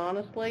 openly and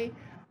honestly,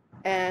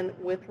 and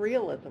with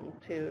realism,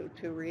 to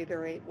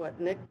reiterate what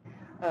Nick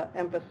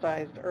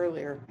emphasized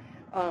earlier.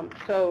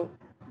 So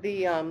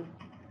the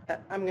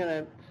I'm going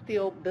to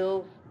steal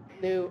Bill's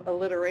new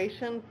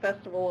alliteration,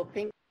 Festival of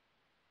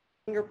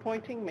Finger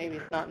Pointing. Maybe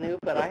it's not new,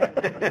 but I have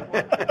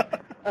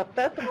a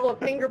Festival of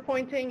Finger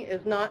Pointing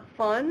is not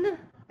fun.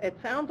 It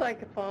sounds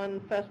like a fun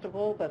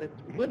festival, but it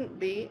wouldn't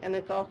be, and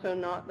it's also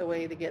not the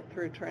way to get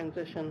through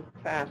transition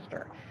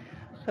faster.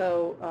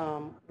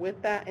 So with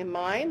that in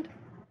mind,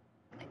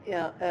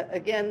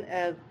 again,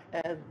 as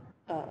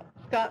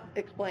Scott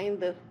explained,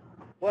 this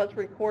was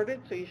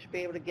recorded, so you should be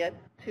able to get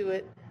to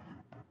it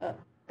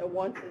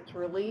once it's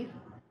released.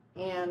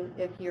 And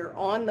if you're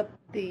on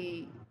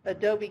the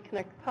Adobe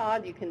Connect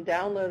Pod, you can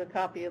download a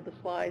copy of the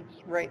slides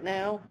right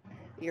now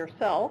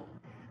yourself.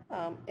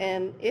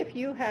 And if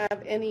you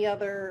have any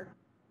other,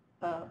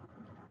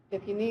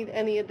 if you need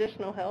any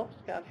additional help,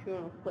 Scott, if you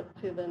want to flip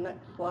to the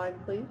next slide,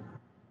 please.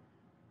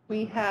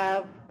 We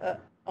have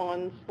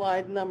on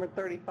slide number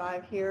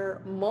 35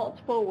 here,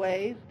 multiple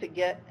ways to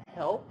get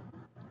help.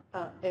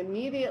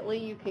 Immediately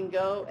you can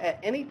go at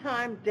any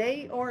time,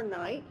 day or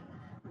night,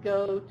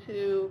 go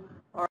to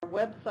our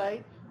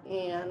website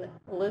and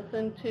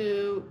listen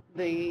to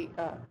the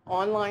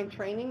online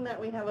training that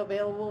we have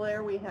available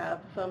there. We have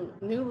some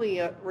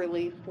newly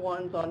released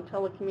ones on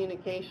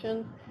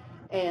telecommunications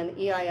and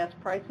EIS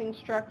pricing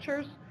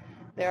structures.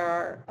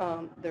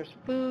 There's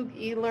FOOG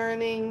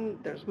e-learning,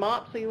 there's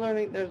MOPS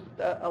e-learning, there's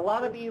a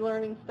lot of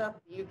e-learning stuff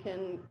you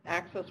can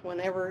access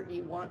whenever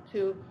you want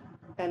to.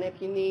 And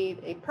if you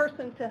need a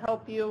person to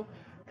help you,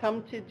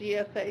 come to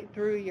GSA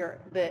through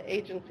the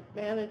agency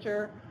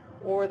manager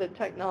or the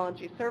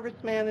technology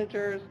service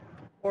managers,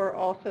 or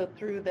also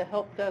through the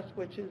help desk,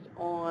 which is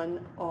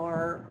on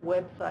our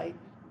website,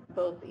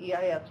 both the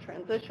EIS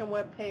transition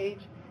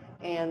webpage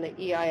and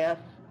the EIS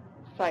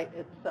site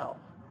itself.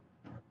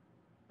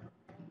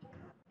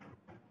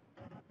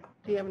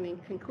 Do you have any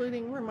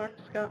concluding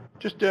remarks, Scott?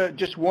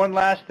 Just one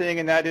last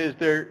thing, and that is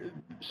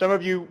some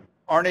of you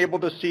aren't able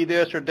to see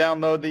this or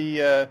download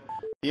the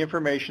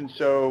information,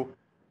 so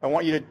I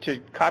want you to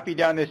copy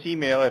down this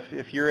email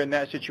if you're in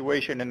that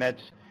situation, and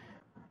that's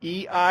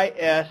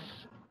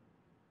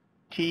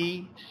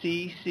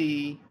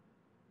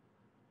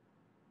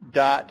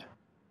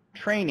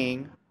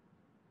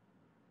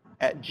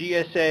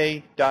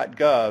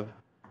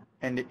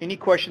And any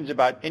questions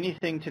about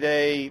anything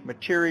today,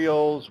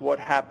 materials, what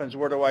happens,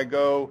 where do I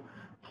go,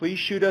 please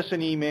shoot us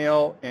an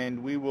email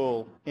and we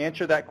will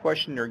answer that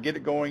question or get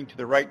it going to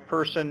the right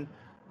person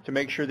to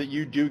make sure that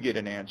you do get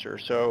an answer.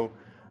 So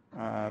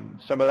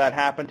some of that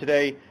happened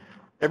today.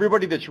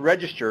 Everybody that's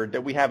registered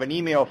that we have an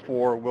email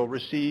for will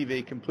receive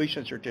a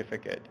completion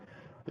certificate.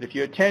 But if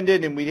you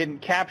attended and we didn't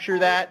capture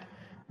that,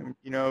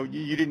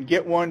 you didn't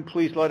get one,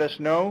 please let us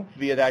know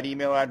via that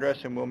email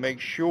address and we'll make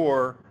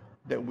sure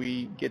that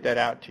we get that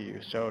out to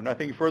you. So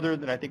nothing further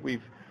than I think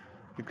we've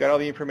got all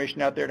the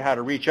information out there to how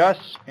to reach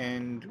us,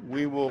 and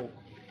we will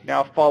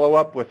now follow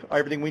up with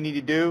everything we need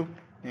to do,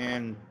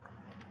 and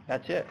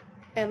that's it.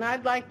 And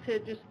I'd like to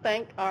just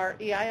thank our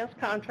EIS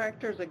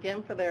contractors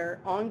again for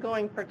their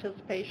ongoing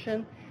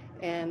participation.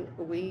 And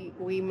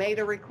we made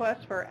a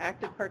request for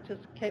active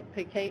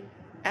participation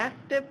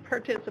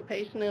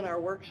in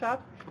our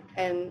workshops,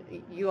 and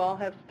you all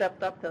have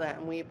stepped up to that,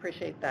 and we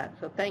appreciate that.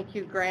 So thank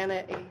you,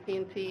 Granite,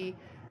 AT&T,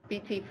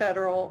 BT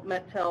Federal,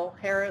 Mettel,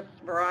 Harris,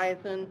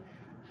 Verizon,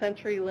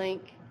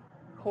 CenturyLink,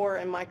 Core,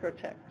 and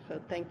Microtech.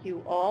 So thank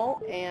you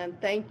all, and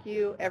thank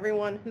you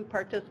everyone who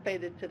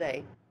participated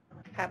today.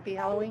 Happy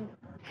Halloween.